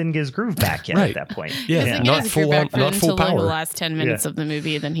groove back yet. At that point, not full on, not full power. Like the last 10 minutes of the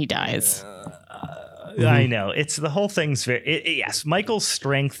movie, then he dies. I know, it's the whole thing's yes, Michael's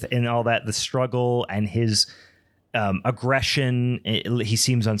strength and all that, the struggle and his aggression, he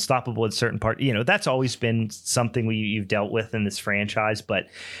seems unstoppable at certain part. You know, that's always been something you've dealt with in this franchise, but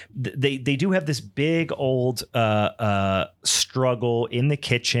they do have this big old struggle in the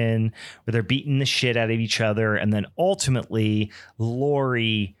kitchen where they're beating the shit out of each other, and then ultimately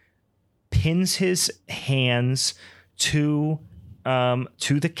Laurie pins his hands to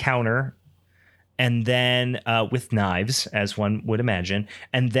the counter, and then with knives, as one would imagine,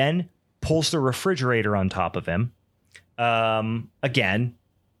 and then pulls the refrigerator on top of him. Again,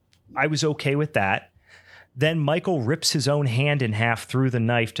 I was okay with that. Then Michael rips his own hand in half through the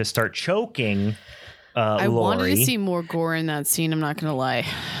knife to start choking I Laurie. wanted to see more gore in that scene, I'm not going to lie.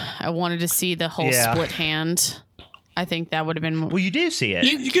 I wanted to see the whole split hand. I think that would have been more. Well, you do see it.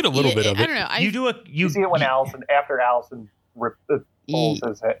 You get a little bit of it. I don't know. You see it when after Allison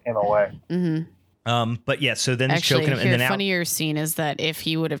pulls him away. Mm-hmm. But yeah, so then he's actually, choking him, and then funnier scene is that if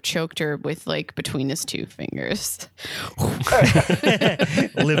he would have choked her with like between his two fingers,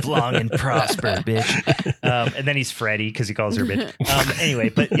 live long and prosper, bitch. And then he's Freddy because he calls her bitch. Anyway,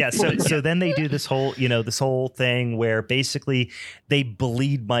 but yeah, so then they do this whole thing where basically they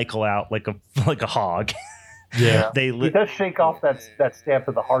bleed Michael out like a hog. Yeah, he does shake off that stab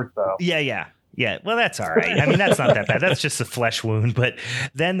to the heart though. Yeah, well, that's all right. I mean, that's not that bad. That's just a flesh wound. But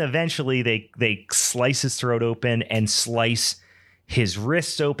then eventually they slice his throat open and slice his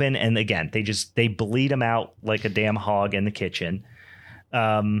wrists open. And again, they bleed him out like a damn hog in the kitchen.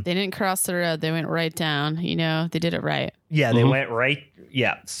 They didn't cross the road. They went right down. You know, they did it right. Yeah, they went right.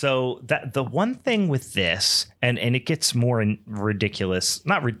 Yeah. So that the one thing with this, and it gets more ridiculous.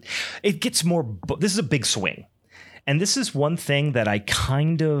 It gets more. This is a big swing. And this is one thing that I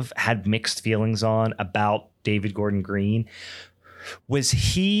kind of had mixed feelings on about David Gordon Green. was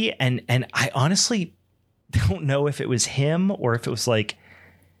he, and I honestly don't know if it was him or if it was like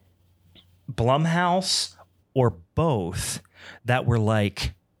Blumhouse or both that were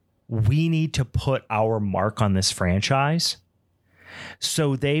like, we need to put our mark on this franchise.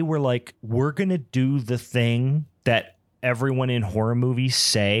 So they were like, we're going to do the thing that everyone in horror movies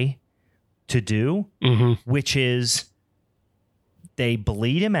say to do, which is they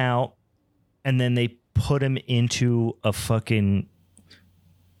bleed him out and then they put him into a fucking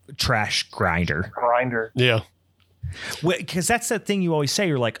trash grinder. Yeah. Because that's the thing you always say.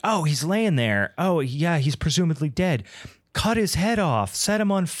 You're like, oh, he's laying there. Oh, yeah, he's presumably dead. Cut his head off, set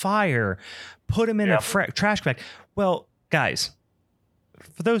him on fire, put him in a trash bag. Well, guys,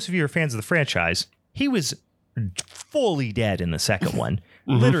 for those of you who are fans of the franchise, he was fully dead in the second one.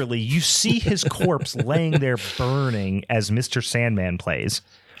 Literally, you see his corpse laying there burning as Mr. Sandman plays.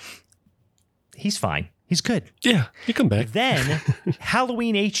 He's fine. He's good. Yeah, he come back. Then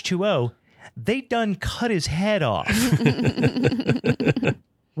Halloween H2O, they done cut his head off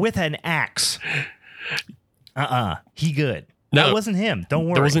with an axe. He good. No, that wasn't him. Don't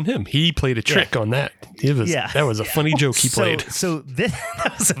worry. That wasn't him. He played a trick on that. That was a funny joke he played. So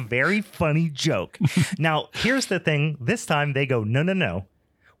that was a very funny joke. Now, here's the thing. This time they go, no.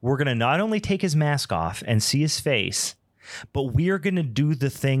 We're going to not only take his mask off and see his face, but we are going to do the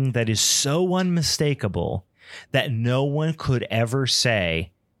thing that is so unmistakable that no one could ever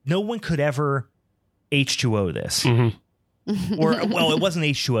say, no one could ever H2O this. Or, well, it wasn't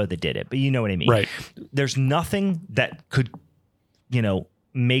H2O that did it, but you know what I mean. Right. There's nothing that could,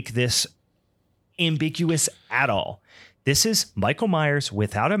 make this ambiguous at all. This is Michael Myers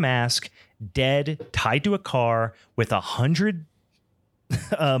without a mask, dead, tied to a car with 100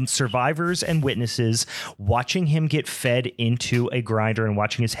 survivors and witnesses watching him get fed into a grinder and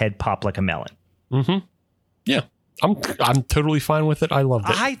watching his head pop like a melon. Yeah, I'm totally fine with it. I loved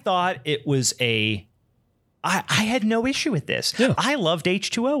it. I thought it was I had no issue with this. Yeah. I loved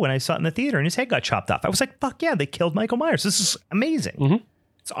H2O when I saw it in the theater and his head got chopped off. I was like, fuck yeah, they killed Michael Myers. This is amazing.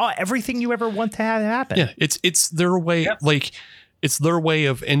 It's everything you ever want to have happen. Yeah, it's their way, it's their way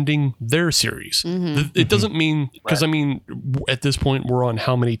of ending their series. It doesn't mean, because I mean, at this point, we're on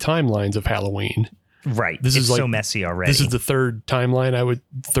how many timelines of Halloween? Right. This is so messy already. This is the third timeline,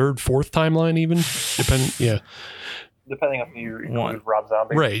 fourth timeline even, depending on if you include Rob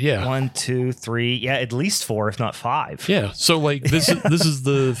Zombie. Right, yeah. 1, 2, 3, yeah, at least 4, if not 5. Yeah, so like this is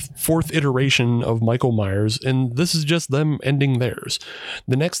the fourth iteration of Michael Myers, and this is just them ending theirs.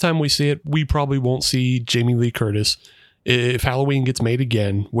 The next time we see it, we probably won't see Jamie Lee Curtis. If Halloween gets made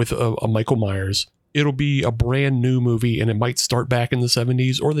again with a Michael Myers, it'll be a brand new movie, and it might start back in the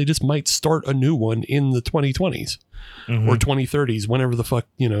 70s, or they just might start a new one in the 2020s or 2030s, whenever the fuck,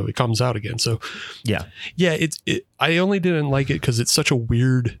 it comes out again. So yeah, I only didn't like it because it's such a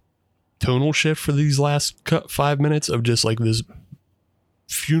weird tonal shift for these last 5 minutes of just like this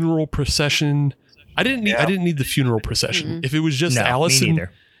funeral procession. I didn't need the funeral procession. If it was just Allison,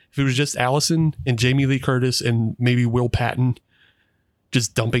 if it was just Allison and Jamie Lee Curtis and maybe Will Patton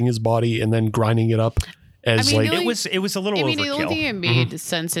just dumping his body and then grinding it up as it was a little overkill. The only thing it made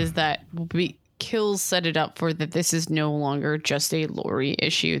sense is that Kills set it up for that this is no longer just a Laurie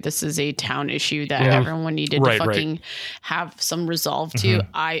issue. This is a town issue that everyone needed to fucking have some resolve to.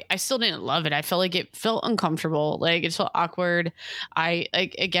 I still didn't love it. I felt like it felt uncomfortable. Like it felt awkward. But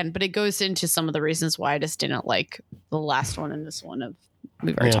it goes into some of the reasons why I just didn't like the last one and this one.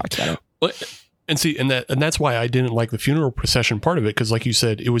 We've already talked about it. And see, and that's why I didn't like the funeral procession part of it, because like you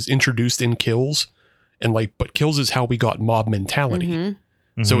said, it was introduced in Kills, and but Kills is how we got mob mentality.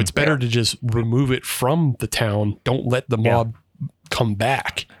 So it's better to just remove it from the town. Don't let the mob come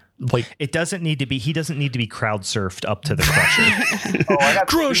back. Like it doesn't need to be. He doesn't need to be crowd surfed up to the Crusher. I got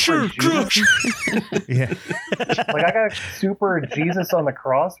Crusher. Yeah, I got super Jesus on the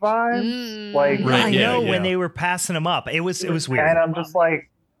cross vibes. I know when they were passing him up, it was weird. And I'm just like,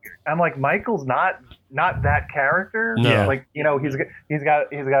 Michael's not that character. No. He's got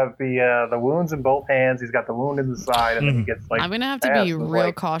the wounds in both hands. He's got the wound in the side, and then he gets I'm gonna have to be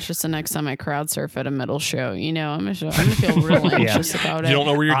real cautious the next time I crowd surf at a metal show. I'm gonna feel real anxious about it. You don't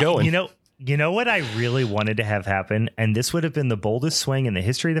know where you're going. You know what I really wanted to have happen, and this would have been the boldest swing in the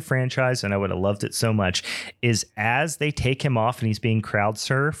history of the franchise, and I would have loved it so much, is as they take him off and he's being crowd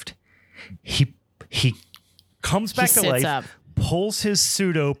surfed, he comes back to life, pulls his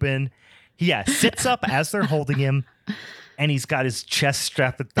suit open. Yeah, sits up as they're holding him and he's got his chest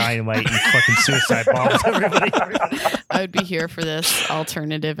strapped with dynamite and fucking suicide bombs everybody. I would be here for this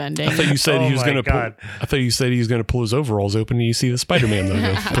alternative ending. I thought you said he was going to. I thought you said he was going to pull his overalls open and you see the Spider-Man logo.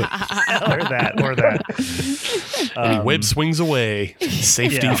 or that. And he web swings away.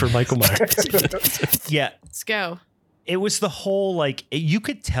 Safety for Michael Myers. Yeah, let's go. It was the whole, like, you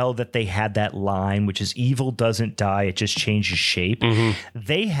could tell that they had that line, which is evil doesn't die, it just changes shape. Mm-hmm.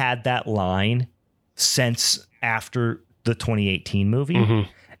 They had that line since after the 2018 movie. Mm-hmm.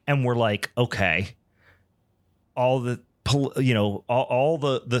 And we're like, okay, all the, you know, all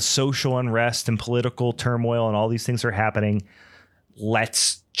the social unrest and political turmoil and all these things are happening.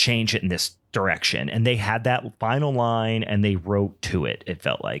 Let's change it in this direction. And they had that final line and they wrote to it. It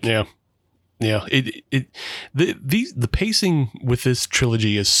felt like, yeah. The pacing with this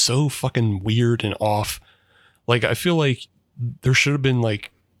trilogy is so fucking weird and off. Like, I feel like there should have been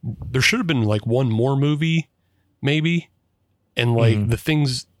like one more movie, maybe, and like the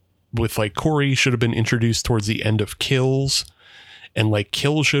things with like Corey should have been introduced towards the end of Kills, and like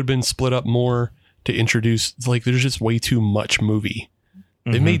Kills should have been split up more to introduce. Like, there's just way too much movie.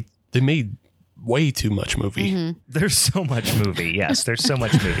 They made way too much movie. Mm-hmm. There's so much movie. Yes, there's so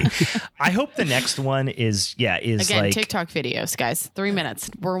much movie. I hope the next one is again, like TikTok videos, guys. 3 minutes.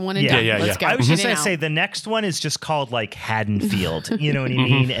 We're one and done. Let's go. I was just gonna say the next one is just called like Haddonfield. You know what I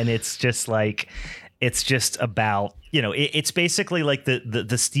mean? And it's just like, it's just about, you know, it's basically like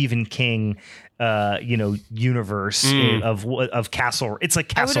the Stephen King universe of Castle. It's like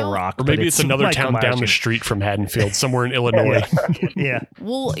Castle Rock, or maybe it's another town down the street from Haddonfield, somewhere in Illinois. Yeah.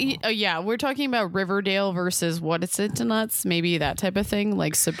 Well, we're talking about Riverdale versus what is it to nuts? Maybe that type of thing,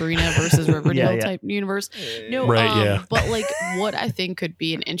 like Sabrina versus Riverdale type universe. No, right? But like, what I think could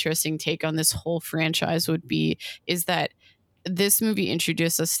be an interesting take on this whole franchise is that this movie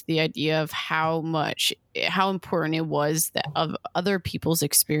introduced us to the idea of how important it was that of other people's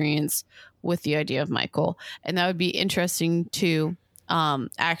experience with the idea of Michael. And that would be interesting to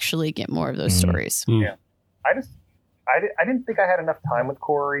actually get more of those stories. Yeah. I didn't think I had enough time with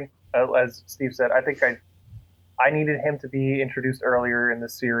Corey. As Steve said, I think I needed him to be introduced earlier in the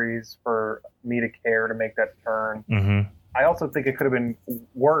series for me to care to make that turn. Mm-hmm. I also think it could have been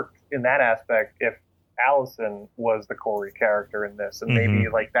worked in that aspect if Allison was the Corey character in this, and maybe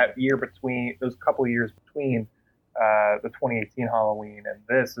like that year between those couple of years between the 2018 Halloween and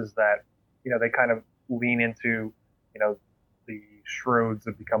this is that, you know, they kind of lean into, you know, the Schroeds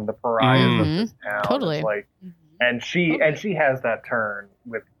have become the pariahs of this town. Totally. It's like, and she has that turn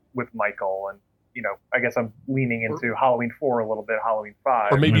with Michael, and you know, I guess I'm leaning into Halloween 4 a little bit, Halloween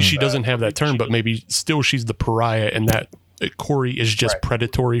 5. Or maybe she doesn't have that turn, but maybe still she's the pariah, and that Corey is just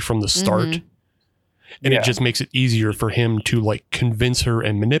predatory from the start. And it just makes it easier for him to like convince her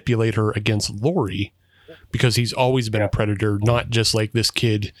and manipulate her against Laurie, because he's always been a predator, not just like this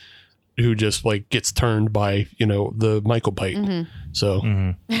kid who just like gets turned by, you know, the Michael bite. So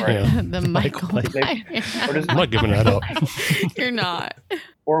the Michael bite. I'm not giving that up. You're not.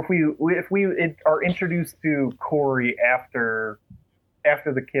 Or if we are introduced to Corey after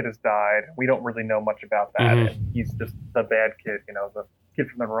the kid has died, we don't really know much about that. And he's just the bad kid, you know, the kid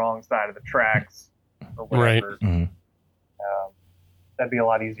from the wrong side of the tracks. Or whatever. Right. That'd be a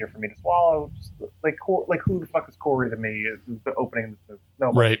lot easier for me to swallow. Just like who the fuck is Corey to me? Is the opening?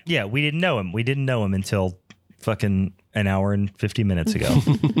 No, right. Yeah, we didn't know him. We didn't know him until fucking an hour and 50 minutes ago.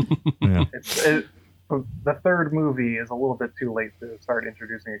 The third movie is a little bit too late to start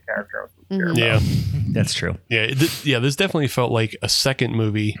introducing a character I was supposed to care about. That's true. Yeah, this definitely felt like a second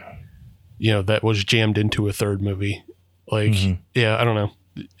movie, you know, that was jammed into a third movie. Like, yeah, I don't know.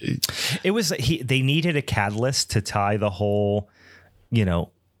 It was they needed a catalyst to tie the whole, you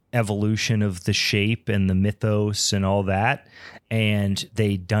know, evolution of the shape and the mythos and all that, and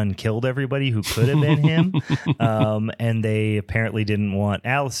they done killed everybody who could have been him. And they apparently didn't want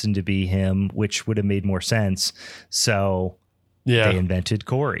Allison to be him, which would have made more sense. So they invented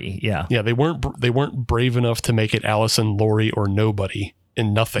Corey. Yeah, they weren't brave enough to make it Allison, Laurie, or nobody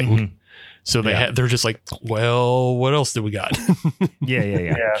and nothing. So they're just like, well, what else do we got?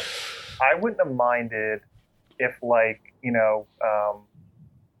 Yeah. I wouldn't have minded if, like, you know,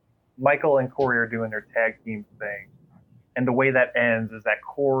 Michael and Corey are doing their tag team thing, and the way that ends is that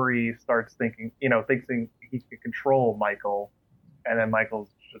Corey starts thinking he can control Michael, and then Michael's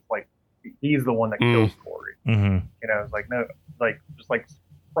just like, he's the one that kills Corey. You know, it's like, no, like, just like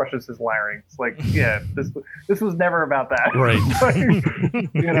crushes his larynx. Like, yeah, this was never about that. Right.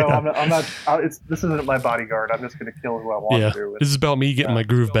 I'm not. This isn't my bodyguard. I'm just going to kill who I want to. This is about me getting my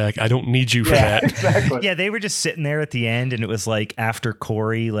groove back. I don't need you for that. Exactly. Yeah, they were just sitting there at the end, and it was like after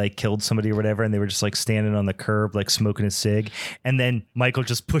Corey like killed somebody or whatever, and they were just like standing on the curb, like smoking a cig, and then Michael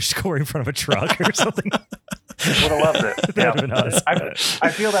just pushed Corey in front of a truck or something. Would have loved it. I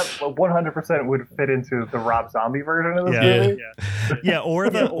feel that 100% would fit into the Rob Zombie version of this movie. Yeah, or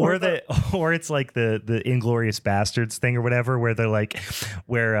it's like the Inglourious Bastards thing or whatever, where they're like,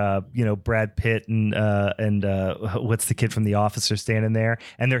 where Brad Pitt and what's the kid from The Office are standing there,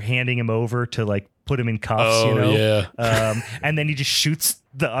 and they're handing him over to like put him in cuffs, and then he just shoots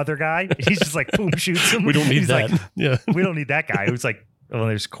the other guy. He's just like boom, shoots him. We don't need that. Like, we don't need that guy. It was like, oh,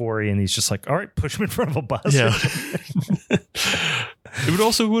 there's Corey, and he's just like, all right, push him in front of a bus. Yeah.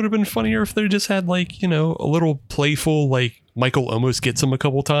 It would have been funnier if they just had like, a little playful, like Michael almost gets him a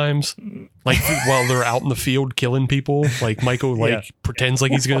couple times, like while they're out in the field killing people. Like Michael pretends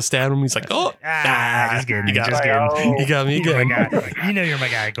like he's going to stab him. He's like, oh, just kidding. You got me. You got me again. You know you're my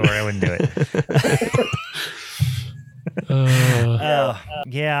guy, Corey. I wouldn't do it.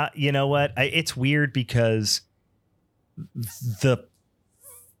 Yeah, you know what? It's weird because the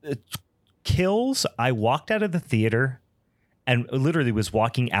kills, I walked out of the theater and literally was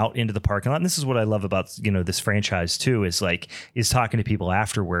walking out into the parking lot. And this is what I love about, this franchise too, is talking to people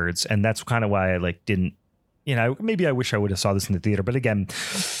afterwards. And that's kind of why I didn't, maybe I wish I would have saw this in the theater. But again,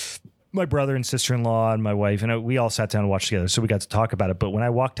 my brother and sister-in-law and my wife, and we all sat down and watched together. So we got to talk about it. But when I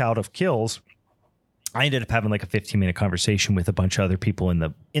walked out of Kills, I ended up having like a 15-minute conversation with a bunch of other people in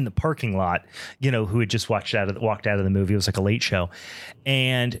the parking lot, who had just walked out of the movie. It was like a late show.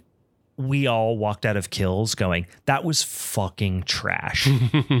 And we all walked out of Kills going, that was fucking trash.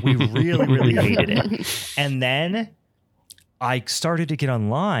 We really, really hated it. And then I started to get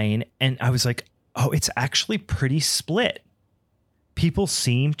online and I was like, oh, it's actually pretty split. People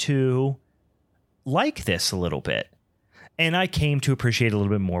seem to like this a little bit. And I came to appreciate it a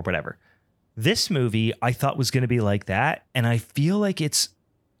little bit more, whatever. This movie I thought was going to be like that. And I feel like it's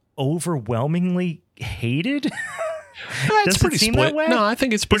overwhelmingly hated. It's pretty split. No, I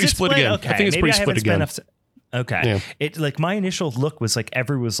think it's pretty split again. Okay. I think it's pretty split again. Okay. Yeah. It like my initial look was like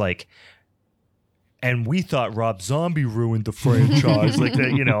everyone was like, and we thought Rob Zombie ruined the franchise, like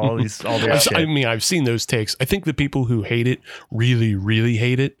that, all this shit. I mean, I've seen those takes. I think the people who hate it really, really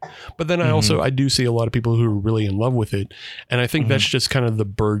hate it. But then I do see a lot of people who are really in love with it, and I think that's just kind of the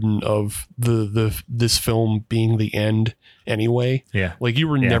burden of this film being the end anyway. Yeah, like you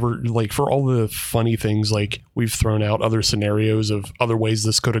were never like, for all the funny things like we've thrown out other scenarios of other ways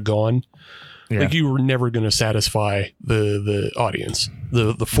this could have gone. Yeah. Like you were never going to satisfy the audience,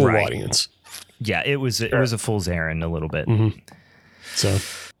 the full audience. Yeah, it was a fool's errand a little bit. Mm-hmm. So,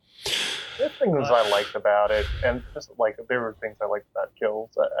 there's things I liked about it, and just like there were things I liked about Kills.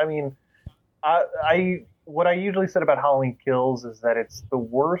 I mean, what I usually said about Halloween Kills is that it's the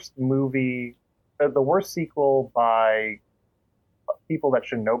worst movie, the worst sequel by people that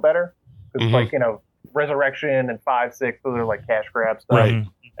should know better. Because Resurrection and 5, 6, those are like cash grab stuff, right?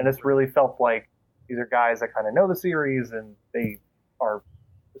 And this really felt like these are guys that kind of know the series and they are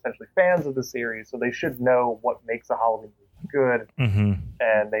essentially fans of the series, so they should know what makes a Halloween movie good.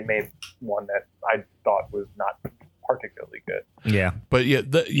 And they made one that I thought was not particularly good. Yeah, but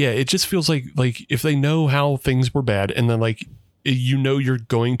it just feels like if they know how things were bad, and then you're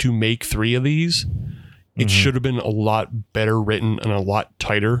going to make 3 of these, it should have been a lot better written and a lot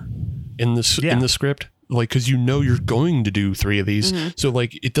tighter in the script. Like, because you're going to do 3 of these, so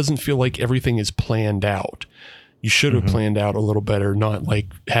it doesn't feel like everything is planned out. You should have planned out a little better, not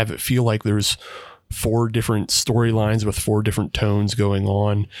have it feel like there's 4 different storylines with 4 different tones going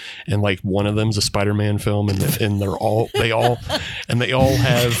on, and one of them's a Spider-Man film, and they all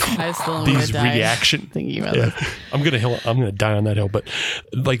have these reaction. Thinking about this. I'm gonna die on that hill, but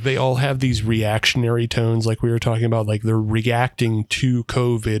they all have these reactionary tones, like we were talking about. Like they're reacting to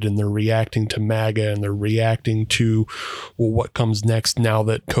COVID, and they're reacting to MAGA, and they're reacting to what comes next now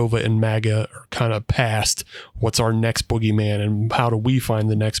that COVID and MAGA are kind of past. What's our next boogeyman, and how do we find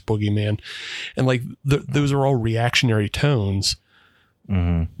the next boogeyman? And those are all reactionary tones,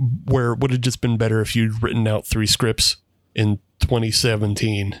 where it would have just been better if you'd written out 3 scripts in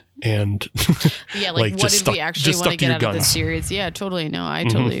 2017 and what did we actually want to get out of the series? Yeah, totally. No, I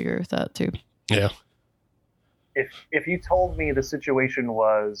totally agree with that too. Yeah. If you told me the situation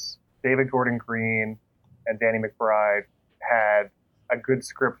was David Gordon Green and Danny McBride had a good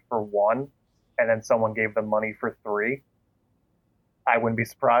script for 1, and then someone gave them money for 3, I wouldn't be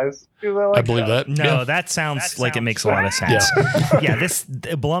surprised. I believe that. No, that sounds like it makes a lot of sense. Yeah, this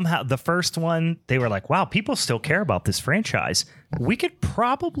Blumhouse, the first one, they were like, wow, people still care about this franchise. We could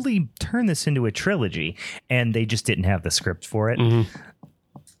probably turn this into a trilogy. And they just didn't have the script for it.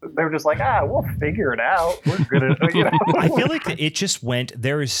 They were just like, we'll figure it out. We're good at it. I feel like it just went,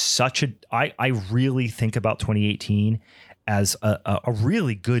 there is such a, I really think about 2018 as a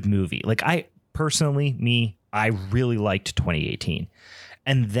really good movie. Like I really liked 2018.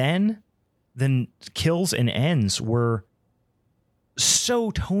 And then Kills and Ends were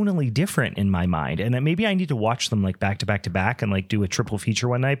so tonally different in my mind. And maybe I need to watch them like back to back to back and like do a triple feature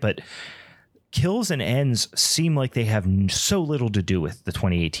one night. But Kills and Ends seem like they have so little to do with the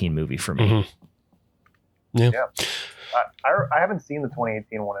 2018 movie for me. Yeah. I haven't seen the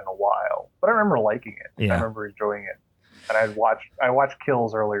 2018 one in a while, but I remember liking it. Yeah. I remember enjoying it. And I watched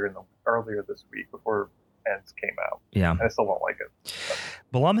Kills earlier this week before Ends came out. Yeah. And I still don't like it.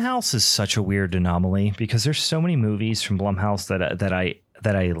 Blumhouse is such a weird anomaly because there's so many movies from Blumhouse that I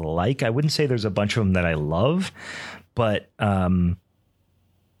like. I wouldn't say there's a bunch of them that I love, but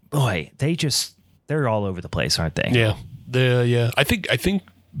boy, they're all over the place, aren't they? Yeah. I think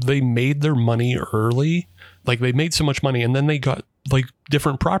they made their money early. Like they made so much money and then they got like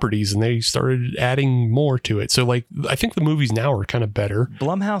different properties and they started adding more to it. So like, I think the movies now are kind of better.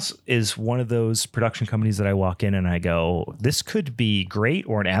 Blumhouse is one of those production companies that I walk in and I go, this could be great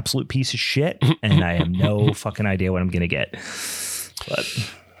or an absolute piece of shit. And I have no fucking idea what I'm going to get. But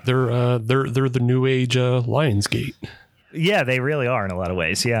they're the new age Lionsgate. Yeah, they really are in a lot of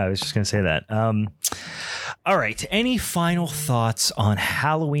ways. Yeah, I was just going to say that. All right. Any final thoughts on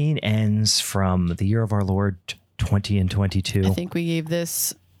Halloween Ends from the year of our Lord 20 and 22? I think we gave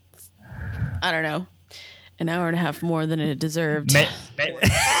this, I don't know, an hour and a half more than it deserved. Meg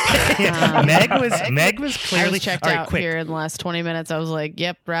was clearly I was checked out quick. Here in the last 20 minutes. I was like,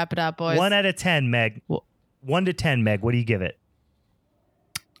 yep, wrap it up, boys. 1 out of 10, Meg. 1 to 10, Meg. What do you give it?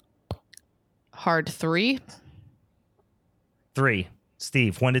 Hard 3. 3.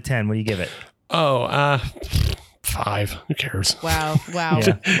 Steve, 1 to 10. What do you give it? 5. Who cares? Wow. Wow.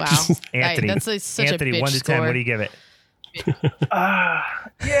 Anthony, that's like such Anthony, a bitch 1 to 10. score. What do you give it?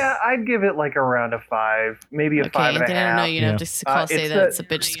 Yeah, I'd give it like around a 5, maybe a 5 and a half. I don't know. You have to say that it's a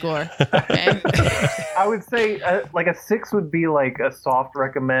bitch score. Okay. I would say like a 6 would be like a soft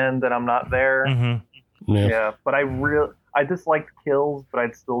recommend, and I'm not there. Mm-hmm. Yeah, but I disliked Kills, but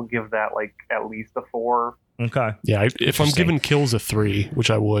I'd still give that like at least a 4. Okay. Yeah, if I'm giving Kills a 3, which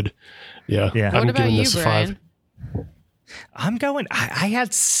I would. Yeah. What about you, Brian? 5. I'm going. I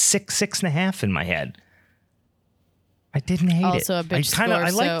had 6.5 in my head. I didn't hate it. Also a bitch score. I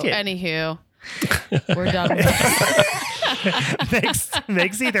liked it. Anywho, we're done.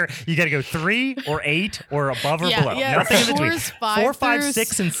 Makes either you got to go 3 or 8 or above or below. Yeah. Nothing in between. 4, 5, 6,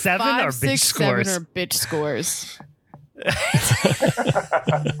 6, and 7 are bitch scores. 7 are bitch scores.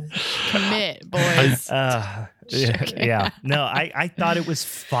 Commit, boys. Yeah. No, I thought it was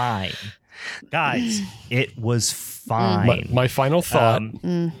fine. Guys, it was fine. My final thought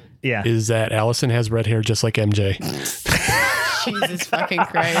is that Allison has red hair just like MJ. Jesus fucking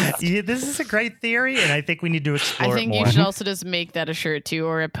Christ. Yeah, this is a great theory, and I think we need to explore it more. I think you should also just make that a shirt too,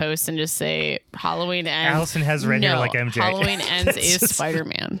 or a post, and just say Halloween Ends. Allison has red hair like MJ. Halloween Ends is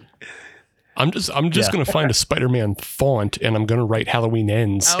Spider-Man. I'm just going to find a Spider-Man font and I'm going to write Halloween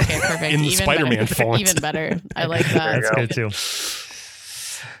Ends. Okay, perfect. In the Spider-Man font. Even better. I like that. That's good too.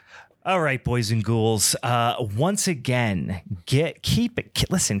 All right, boys and ghouls. Once again, keep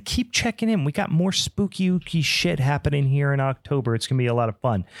checking in. We got more spooky shit happening here in October. It's gonna be a lot of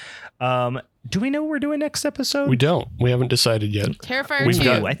fun. Do we know what we're doing next episode? We don't. We haven't decided yet. Terrifier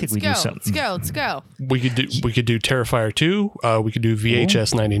 2. I think we do something. Let's go. We could do Terrifier 2. We could do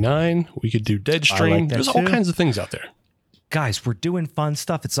VHS 99. We could do Deadstream. Like There's all kinds of things out there. Guys, we're doing fun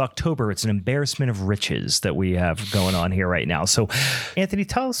stuff. It's October. It's an embarrassment of riches that we have going on here right now. So, Anthony,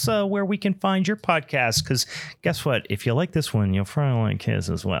 tell us where we can find your podcast, because guess what? If you like this one, you'll probably like his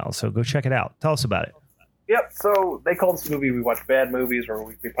as well. So go check it out. Tell us about it. Yep. So they call this movie We Watch Bad Movies, or a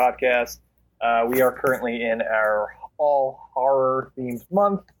weekly podcast. We are currently in our all horror themed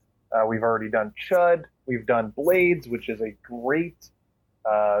month. We've already done Chud. We've done Blades, which is a great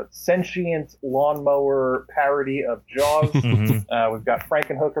sentient lawnmower parody of Jaws. Mm-hmm. We've got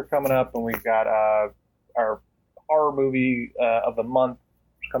Frankenhooker coming up, and we've got our horror movie of the month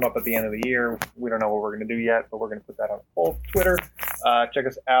come up at the end of the year. We don't know what we're going to do yet, but we're going to put that on both Twitter. Check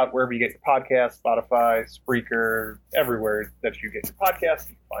us out wherever you get your podcasts, Spotify, Spreaker, everywhere that you get your podcasts.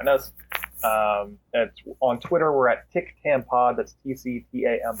 You can find us. That's on Twitter. We're at TicTamPod. That's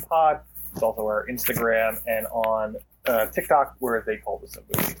TCTAM Pod. It's also our Instagram, and on TikTok where they call this a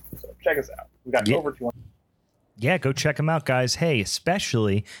movie. So check us out. We got over 200. Yeah, go check them out, guys. Hey,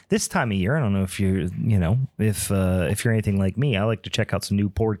 especially this time of year. I don't know if you're, if you're anything like me. I like to check out some new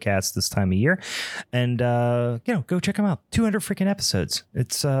podcasts this time of year, and go check them out. 200 freaking episodes.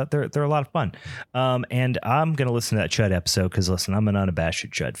 It's they're a lot of fun. And I'm gonna listen to that Chud episode because listen, I'm an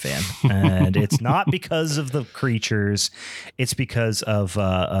unabashed Chud fan, and it's not because of the creatures. It's because of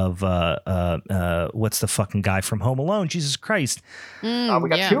what's the fucking guy from Home Alone? Jesus Christ. We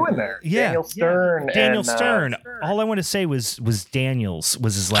got two in there. Yeah, Daniel Stern. Daniel Stern. All I want to say was Daniels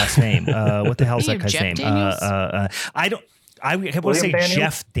was his last name. What the hell's that guy's name? I want to say Daniels?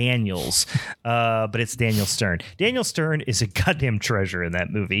 Jeff Daniels, but it's Daniel Stern. Daniel Stern is a goddamn treasure in that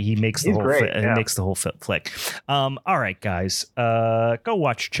movie. He makes the whole flick. All right, guys, go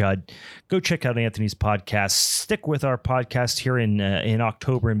watch Chud. Go check out Anthony's podcast. Stick with our podcast here in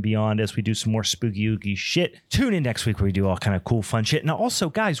October and beyond as we do some more spooky ooky shit. Tune in next week where we do all kind of cool fun shit. And also,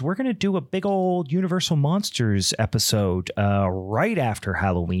 guys, we're gonna do a big old Universal Monsters episode right after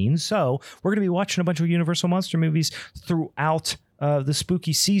Halloween. So we're gonna be watching a bunch of Universal Monster movies throughout the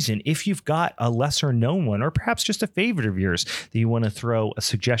spooky season. If you've got a lesser known one or perhaps just a favorite of yours that you want to throw a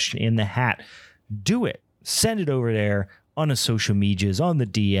suggestion in the hat, do it. Send it over there on the social medias, on the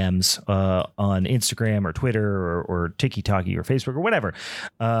DMs, on Instagram or Twitter or TikTok or Facebook or whatever.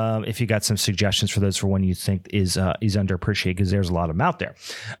 If you got some suggestions for those for one you think is underappreciated, because there's a lot of them out there.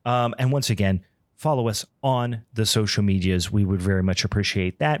 And once again, follow us on the social medias. We would very much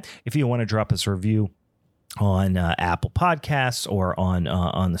appreciate that. If you want to drop us a review on Apple Podcasts or on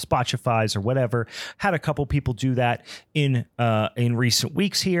the Spotify's or whatever. Had a couple people do that in recent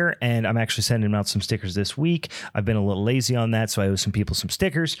weeks here, and I'm actually sending them out some stickers this week. I've been a little lazy on that, so I owe some people some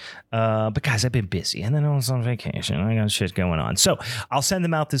stickers. But guys, I've been busy, and then I was on vacation. I got shit going on, so I'll send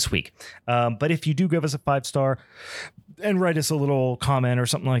them out this week. But if you do give us a 5-star and write us a little comment or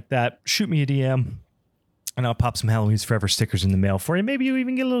something like that, shoot me a DM. And I'll pop some Halloween's Forever stickers in the mail for you. Maybe you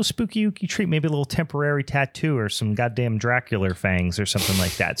even get a little spooky ooky treat, maybe a little temporary tattoo or some goddamn Dracula fangs or something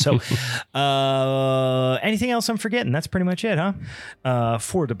like that. So anything else I'm forgetting? That's pretty much it, huh?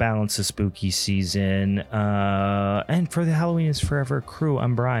 For the balance of spooky season. And for the Halloween's Forever crew,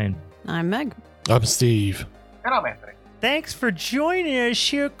 I'm Brian. I'm Meg. I'm Steve. And I'm Anthony. Thanks for joining us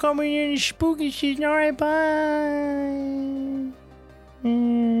here coming in spooky season. All right, bye.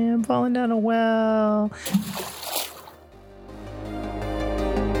 I'm falling down a well.